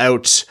BLASHILL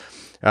OUT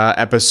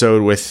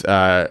episode with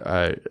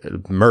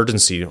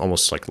emergency,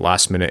 almost like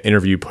last minute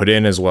interview put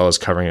in, as well as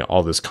covering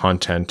all this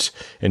content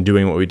and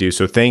doing what we do.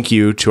 So thank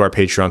you to our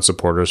Patreon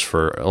supporters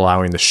for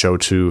allowing the show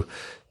to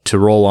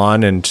roll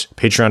on, and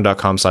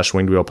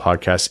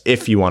patreon.com/wingedwheelpodcast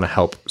if you want to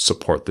help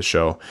support the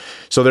show.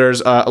 So there's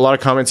a lot of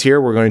comments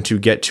here. We're going to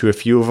get to a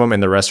few of them,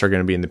 and the rest are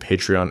going to be in the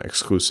Patreon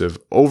exclusive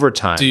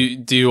overtime.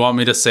 Do you want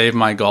me to save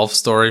my golf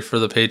story for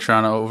the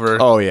Patreon over?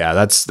 Oh yeah,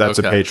 that's okay.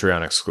 A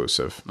Patreon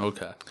exclusive.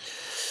 Okay.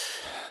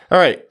 All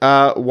right.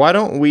 Why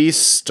don't we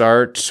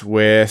start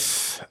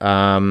with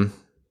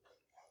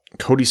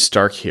Cody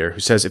Stark here, who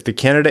says, if the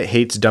candidate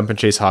hates dump and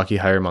chase hockey,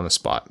 hire him on the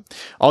spot.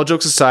 All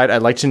jokes aside,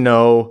 I'd like to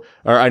know,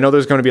 or I know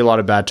there's going to be a lot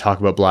of bad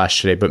talk about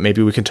Blash today, but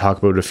maybe we can talk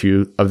about a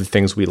few of the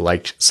things we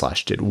liked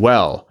 / did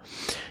well.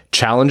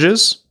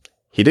 Challenges.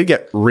 He did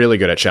get really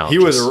good at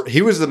challenges.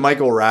 He was the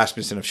Michael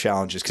Rasmussen of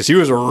challenges because he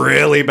was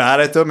really bad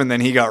at them and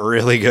then he got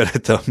really good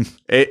at them.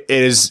 It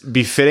is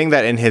befitting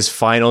that in his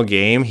final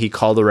game, he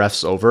called the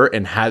refs over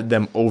and had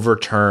them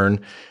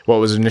overturn what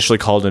was initially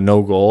called a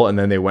no goal, and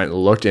then they went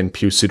and looked, and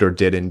Suter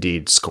did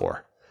indeed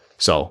score.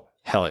 So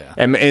hell yeah.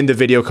 And the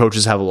video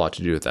coaches have a lot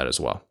to do with that as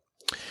well.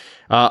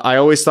 I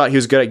always thought he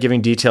was good at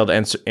giving detailed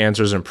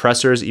answers and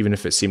pressers, even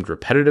if it seemed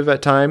repetitive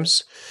at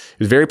times.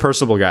 He was a very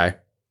personable guy.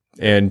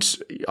 And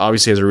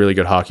obviously has a really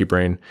good hockey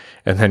brain.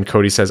 And then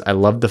Cody says, I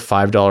love the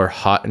 $5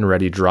 hot and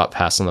ready drop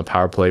pass on the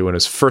power play when it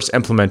was first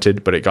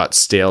implemented, but it got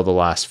stale the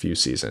last few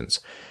seasons.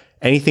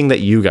 Anything that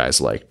you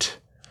guys liked?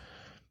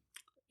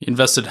 He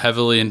invested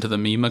heavily into the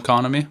meme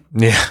economy.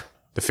 Yeah.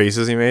 The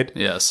faces he made?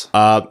 Yes.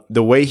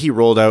 The way he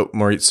rolled out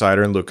Moritz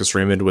Seider and Lucas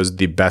Raymond was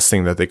the best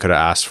thing that they could have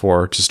asked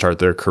for to start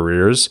their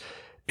careers.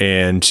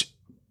 And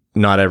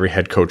not every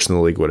head coach in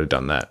the league would have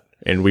done that.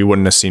 And we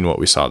wouldn't have seen what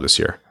we saw this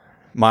year.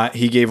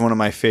 He gave one of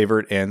my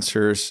favorite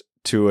answers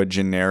to a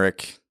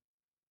generic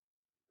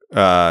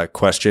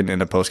question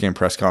in a post-game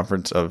press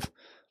conference of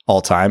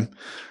all time.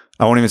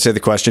 I won't even say the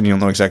question. You'll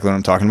know exactly what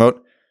I'm talking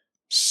about.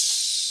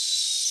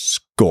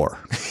 Score.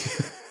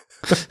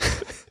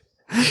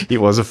 He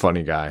was a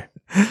funny guy.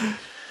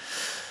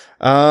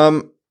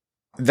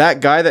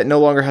 That guy that no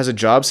longer has a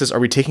job says, are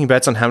we taking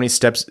bets on how many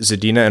steps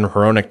Zadina and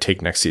Hronek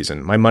take next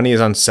season? My money is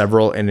on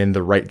several and in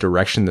the right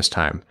direction this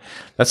time.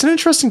 That's an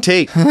interesting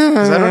take,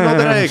 because I don't know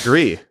that I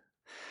agree.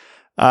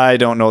 I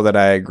don't know that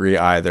I agree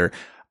either.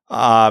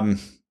 I'm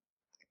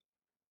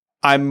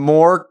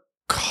more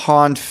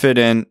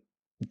confident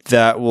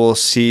that we'll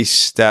see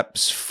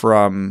steps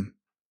from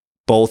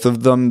both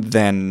of them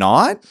than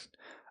not.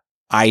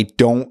 I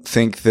don't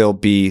think they'll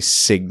be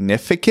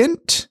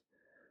significant,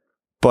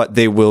 but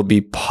they will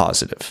be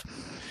positive.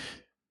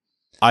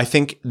 I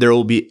think there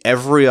will be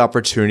every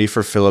opportunity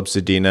for Filip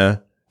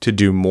Zadina to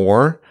do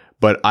more,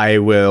 but I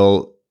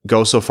will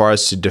go so far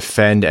as to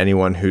defend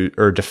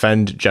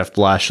defend Jeff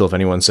Blashill if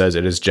anyone says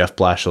it is Jeff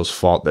Blashill's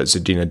fault that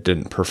Zadina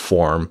didn't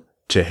perform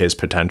to his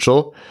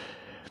potential.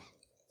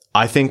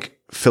 I think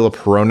Filip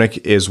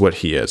Hronek is what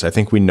he is. I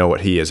think we know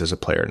what he is as a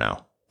player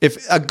now.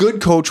 If a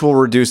good coach will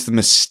reduce the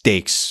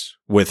mistakes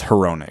with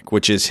Hronek,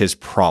 which is his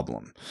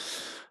problem,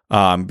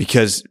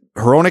 because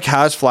Hronek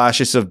has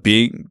flashes of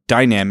being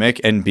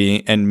dynamic and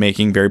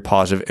making very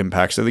positive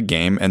impacts of the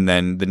game, and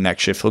then the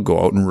next shift he'll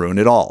go out and ruin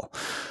it all.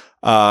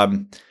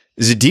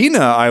 Zadina,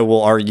 I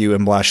will argue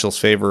in Blashill's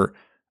favor,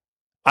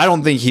 I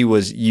don't think he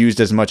was used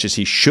as much as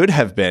he should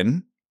have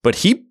been, but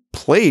he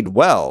played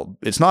well.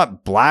 It's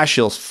not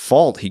Blashill's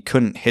fault he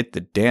couldn't hit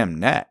the damn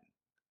net.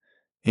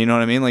 You know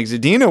what I mean? Like,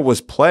 Zadina was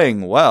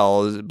playing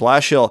well.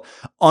 Blashill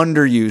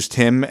underused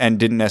him and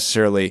didn't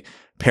necessarily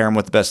pair him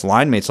with the best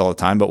line mates all the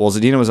time. But while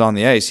Zadina was on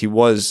the ice, he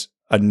was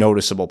a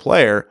noticeable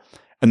player.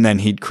 And then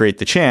he'd create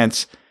the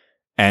chance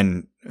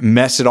and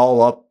mess it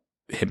all up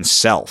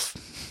himself.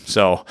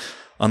 So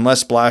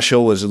unless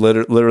Blashill was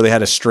literally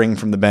had a string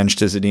from the bench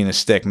to Zadina's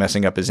stick,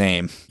 messing up his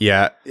aim.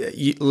 Yeah,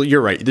 you're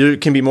right. There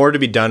can be more to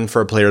be done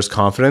for a player's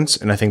confidence,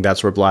 and I think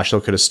that's where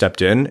Blashill could have stepped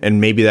in,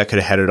 and maybe that could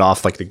have headed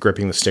off like the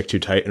gripping the stick too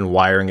tight and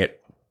wiring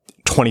it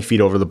 20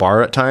 feet over the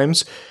bar at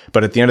times.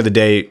 But at the end of the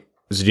day,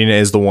 Zadina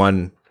is the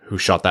one who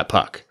shot that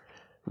puck.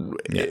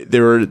 Yeah.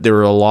 There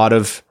were a lot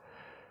of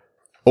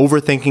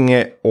overthinking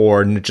it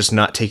or just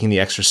not taking the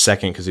extra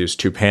second because he was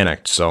too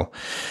panicked. So,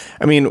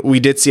 I mean, we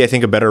did see, I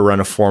think, a better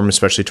run of form,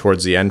 especially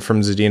towards the end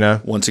from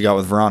Zadina. Once he got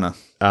with Vrana.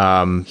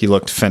 He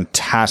looked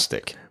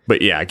fantastic.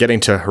 But yeah,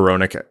 getting to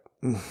Hronek,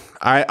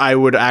 I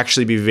would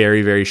actually be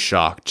very, very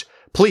shocked.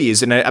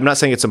 Please, and I'm not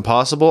saying it's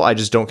impossible, I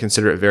just don't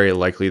consider it very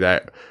likely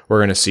that we're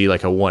going to see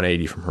like a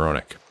 180 from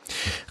Hronek.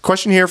 A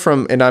question here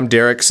from, and I'm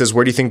Derek, says,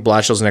 where do you think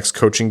Blashill's next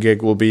coaching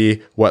gig will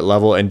be? What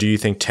level? And do you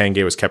think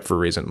Tanguay was kept for a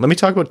reason? Let me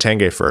talk about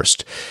Tanguay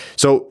first.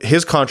 So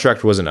his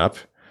contract wasn't up,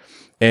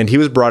 and he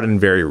was brought in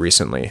very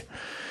recently.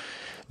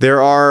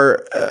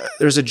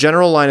 There's a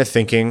general line of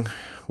thinking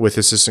with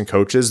assistant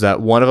coaches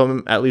that one of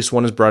them, at least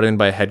one, is brought in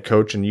by a head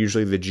coach, and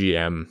usually the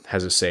GM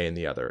has a say in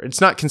the other.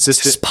 It's not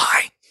consistent.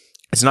 Spy.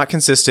 It's not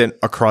consistent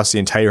across the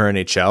entire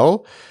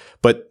NHL.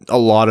 But a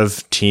lot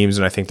of teams,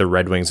 and I think the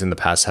Red Wings in the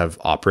past have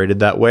operated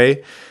that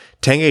way.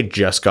 Tanguay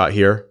just got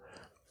here,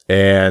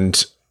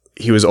 and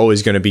he was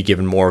always going to be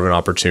given more of an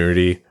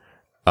opportunity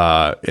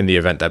in the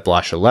event that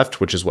Blashill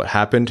left, which is what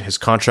happened. His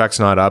contract's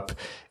not up,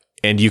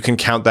 and you can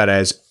count that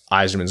as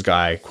Yzerman's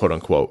guy, quote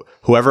unquote.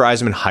 Whoever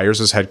Yzerman hires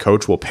as head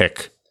coach will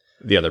pick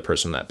the other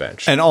person on that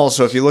bench. And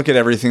also, if you look at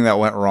everything that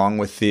went wrong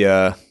with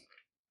the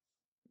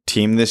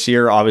team this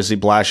year, obviously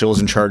Blashill was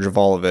in charge of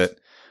all of it.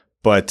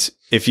 But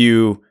if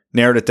you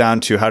narrowed it down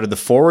to how did the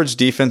forwards,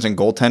 defense, and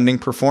goaltending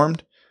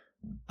performed,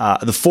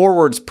 the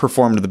forwards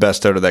performed the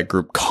best out of that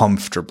group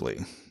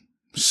comfortably.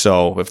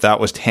 So if that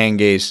was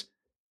Tanguay's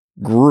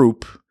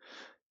group,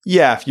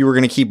 yeah, if you were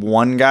going to keep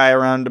one guy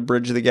around to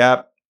bridge the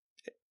gap,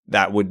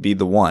 that would be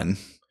the one.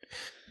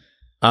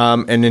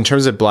 And in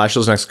terms of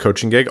Blashill's next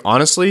coaching gig,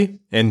 honestly,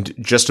 and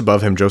just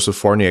above him, Joseph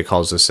Fournier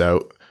calls this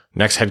out,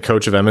 next head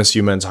coach of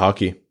MSU men's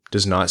hockey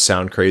does not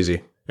sound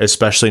crazy,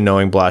 especially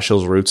knowing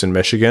Blashill's roots in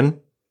Michigan.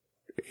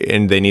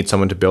 And they need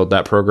someone to build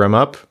that program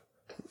up.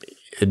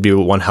 It'd be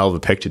one hell of a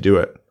pick to do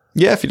it.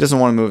 Yeah, if he doesn't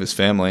want to move his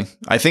family.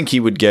 I think he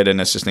would get an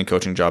assistant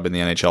coaching job in the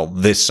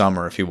NHL this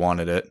summer if he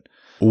wanted it.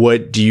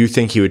 What do you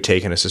think he would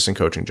take an assistant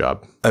coaching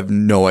job? I have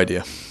no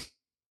idea.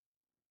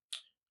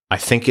 I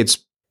think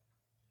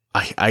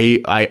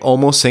I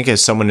almost think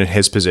as someone in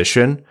his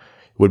position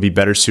would be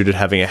better suited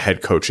having a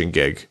head coaching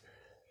gig,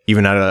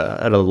 even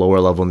at a lower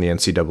level in the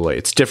NCAA.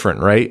 It's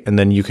different, right? And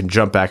then you can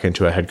jump back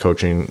into a head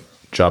coaching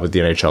job at the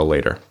NHL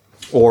later.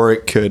 Or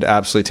it could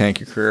absolutely tank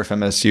your career if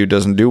MSU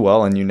doesn't do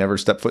well and you never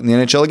step foot in the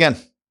NHL again.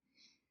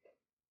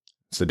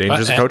 It's the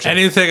dangers of coaching.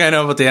 Anything I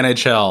know about the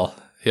NHL,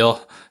 he'll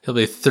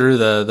be through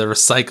the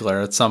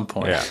recycler at some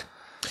point.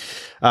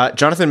 Yeah.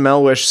 Jonathan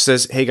Melwish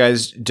says, hey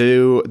guys,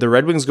 do the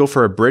Red Wings go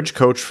for a bridge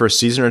coach for a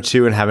season or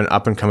two and have an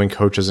up-and-coming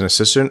coach as an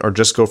assistant, or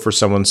just go for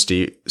someone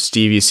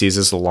Stevie sees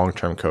as the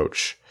long-term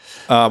coach?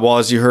 Well,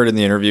 as you heard in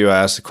the interview, I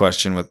asked the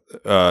question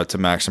to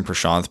Max and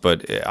Prashanth,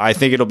 but I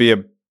think it'll be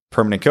a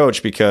permanent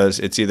coach because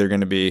it's either going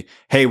to be,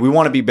 hey, we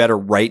want to be better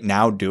right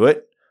now, do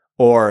it,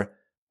 or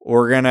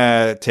we're going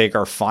to take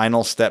our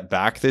final step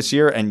back this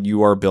year and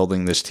you are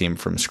building this team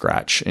from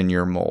scratch in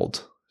your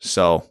mold.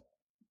 So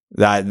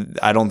that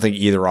I don't think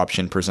either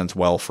option presents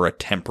well for a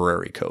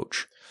temporary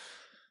coach.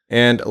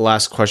 And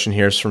last question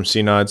here is from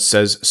CNOD.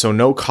 Says, so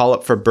no call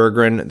up for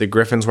Berggren. The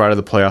Griffins were out of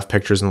the playoff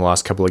pictures in the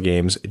last couple of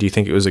games. Do you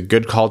think it was a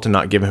good call to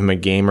not give him a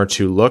game or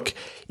two look,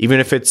 even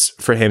if it's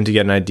for him to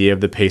get an idea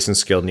of the pace and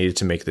skill needed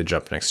to make the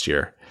jump next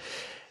year?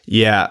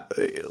 Yeah,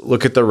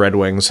 look at the Red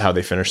Wings, how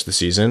they finished the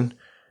season.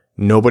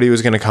 Nobody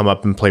was going to come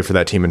up and play for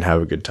that team and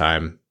have a good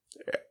time.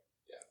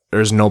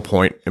 There's no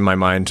point in my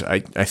mind. I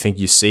think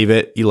you save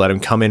it. You let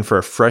him come in for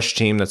a fresh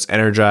team that's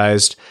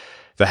energized,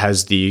 that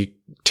has the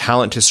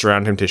talent to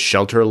surround him to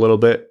shelter a little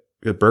bit.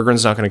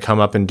 Berggren's not going to come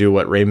up and do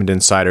what Raymond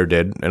and Seider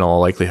did in all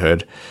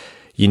likelihood.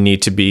 You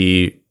need to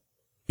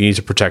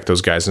protect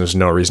those guys, and there's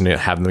no reason to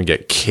have them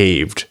get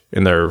caved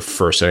in their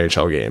first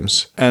NHL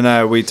games.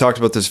 And we talked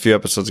about this a few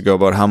episodes ago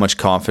about how much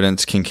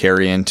confidence can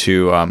carry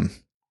into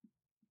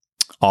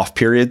off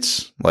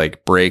periods,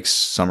 like breaks,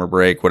 summer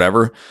break,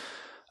 whatever.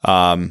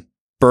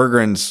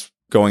 Berggren's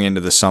going into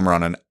the summer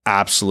on an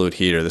absolute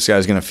heater. This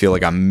guy's going to feel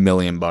like $1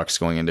 million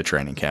going into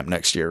training camp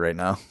next year right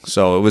now.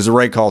 So it was the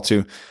right call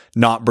to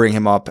not bring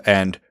him up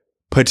and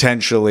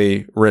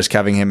potentially risk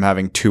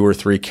having 2 or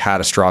 3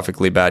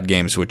 catastrophically bad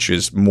games, which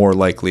is more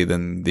likely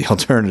than the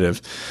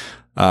alternative.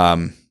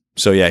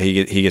 So yeah,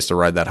 he gets to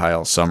ride that high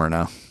all summer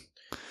now.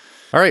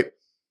 All right.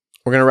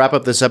 We're going to wrap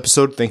up this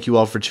episode. Thank you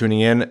all for tuning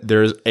in.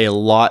 There's a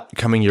lot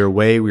coming your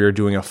way. We are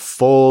doing a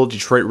full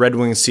Detroit Red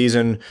Wings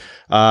season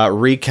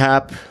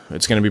recap.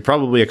 It's going to be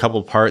probably a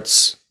couple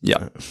parts.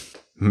 Yeah.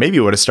 Maybe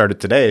it would have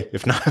started today,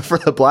 if not for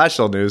the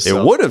Blashill news. It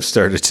would have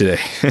started today.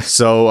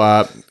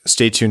 So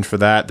stay tuned for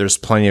that. There's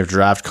plenty of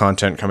draft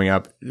content coming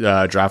up.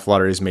 Draft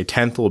lottery is May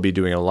 10th. We'll be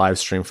doing a live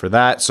stream for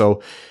that.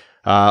 So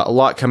a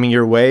lot coming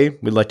your way.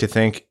 We'd like to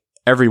thank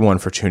everyone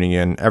for tuning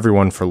in,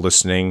 everyone for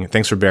listening.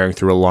 Thanks for bearing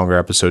through a longer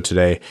episode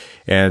today.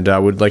 And I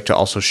would like to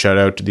also shout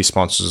out to the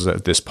sponsors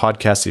of this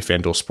podcast, the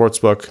FanDuel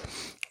Sportsbook,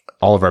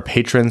 all of our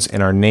patrons,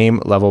 and our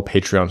name-level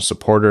Patreon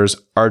supporters,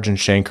 Arjun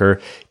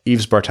Shanker,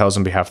 Yves Bartels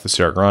on behalf of the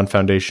Sarah Grand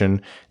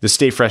Foundation, the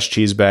Stay Fresh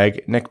Cheese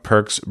Bag, Nick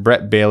Perks,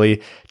 Brett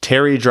Bailey,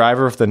 Terry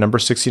Driver of the number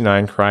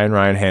 69,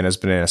 Ryan Hanna's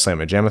Banana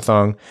Slamma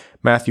Jamathon,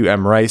 Matthew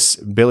M. Rice,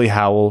 Billy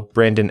Howell,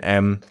 Brandon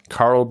M.,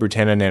 Carl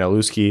Brutana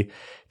Nanaluski,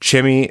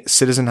 Chimmy,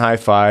 Citizen High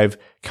Five,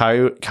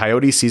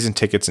 Coyote Season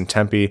Tickets in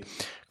Tempe,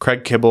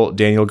 Craig Kibble,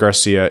 Daniel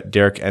Garcia,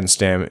 Derek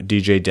Enstam,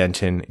 DJ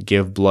Denton,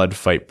 Give Blood,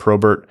 Fight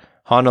Probert,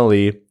 Hana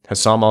Lee,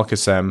 Hassam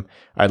Al-Qassem,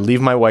 I'd Leave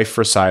My Wife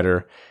for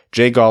Seider,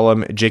 Jay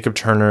Gollum, Jacob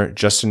Turner,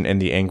 Justin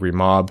and the Angry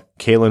Mob,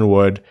 Kalen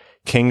Wood,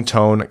 King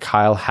Tone,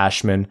 Kyle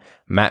Hashman,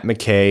 Matt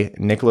McKay,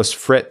 Nicholas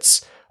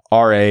Fritz,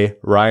 R.A.,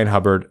 Ryan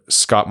Hubbard,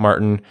 Scott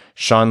Martin,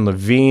 Sean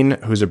Levine,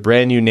 who's a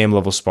brand new name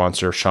level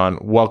sponsor. Sean,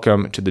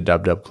 welcome to the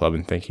Dub Dub Club,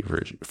 and thank you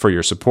for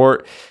your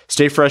support.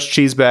 Stay Fresh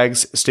Cheese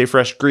Bags, Stay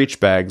Fresh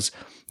Greach Bags,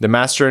 the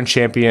master and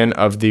champion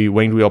of the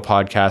Winged Wheel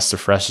podcast,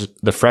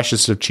 the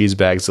freshest of cheese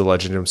bags, the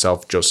legend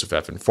himself, Joseph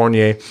F.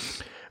 Fournier,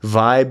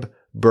 Vibe,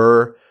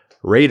 Burr,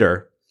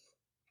 Raider,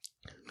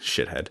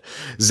 shithead,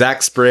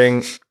 Zach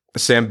Spring,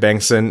 Sam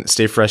Bankson,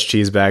 Stay Fresh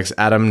Cheese Bags,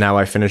 Adam, Now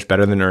I Finish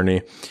Better Than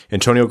Ernie,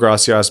 Antonio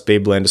Gracias,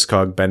 Babe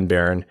Landeskog, Ben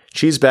Barron,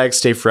 Cheese Bags,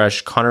 Stay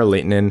Fresh, Connor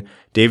Leightonen,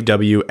 Dave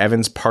W.,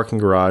 Evans Parking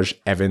Garage,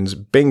 Evans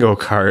Bingo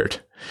Cart,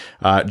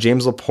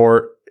 James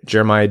Laporte,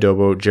 Jeremiah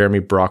Dobo,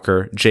 Jeremy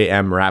Brocker,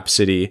 JM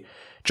Rhapsody,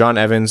 John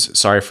Evans,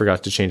 sorry I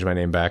forgot to change my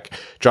name back,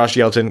 Josh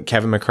Yelton,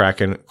 Kevin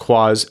McCracken,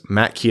 Quaz,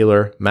 Matt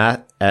Keeler,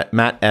 Matt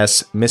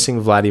S.,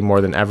 Missing Vladdy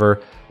More Than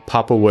Ever,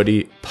 Papa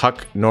Woody,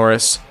 Puck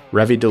Norris,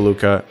 Revi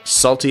DeLuca,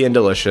 Salty and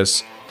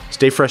Delicious,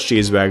 Stay Fresh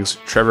Cheese Bags,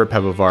 Trevor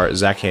Pevovar,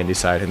 Zach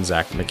Handyside, and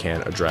Zach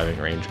McCann, a driving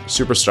range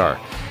superstar.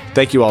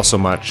 Thank you all so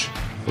much.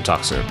 We'll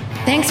talk soon.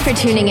 Thanks for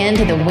tuning in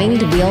to the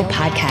Winged Wheel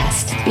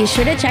Podcast. Be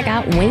sure to check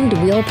out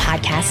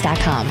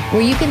wingedwheelpodcast.com,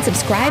 where you can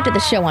subscribe to the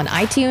show on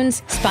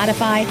iTunes,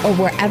 Spotify, or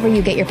wherever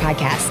you get your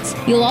podcasts.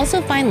 You'll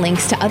also find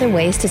links to other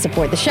ways to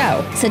support the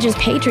show, such as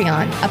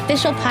Patreon,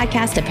 official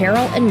podcast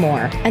apparel, and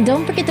more. And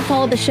don't forget to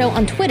follow the show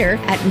on Twitter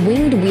at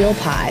Winged Wheel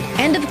Pod.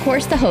 And of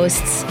course, the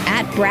hosts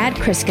at Brad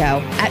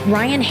Crisco, at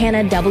Ryan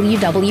Hanna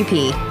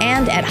WWP,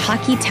 and at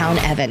Hockeytown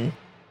Evan.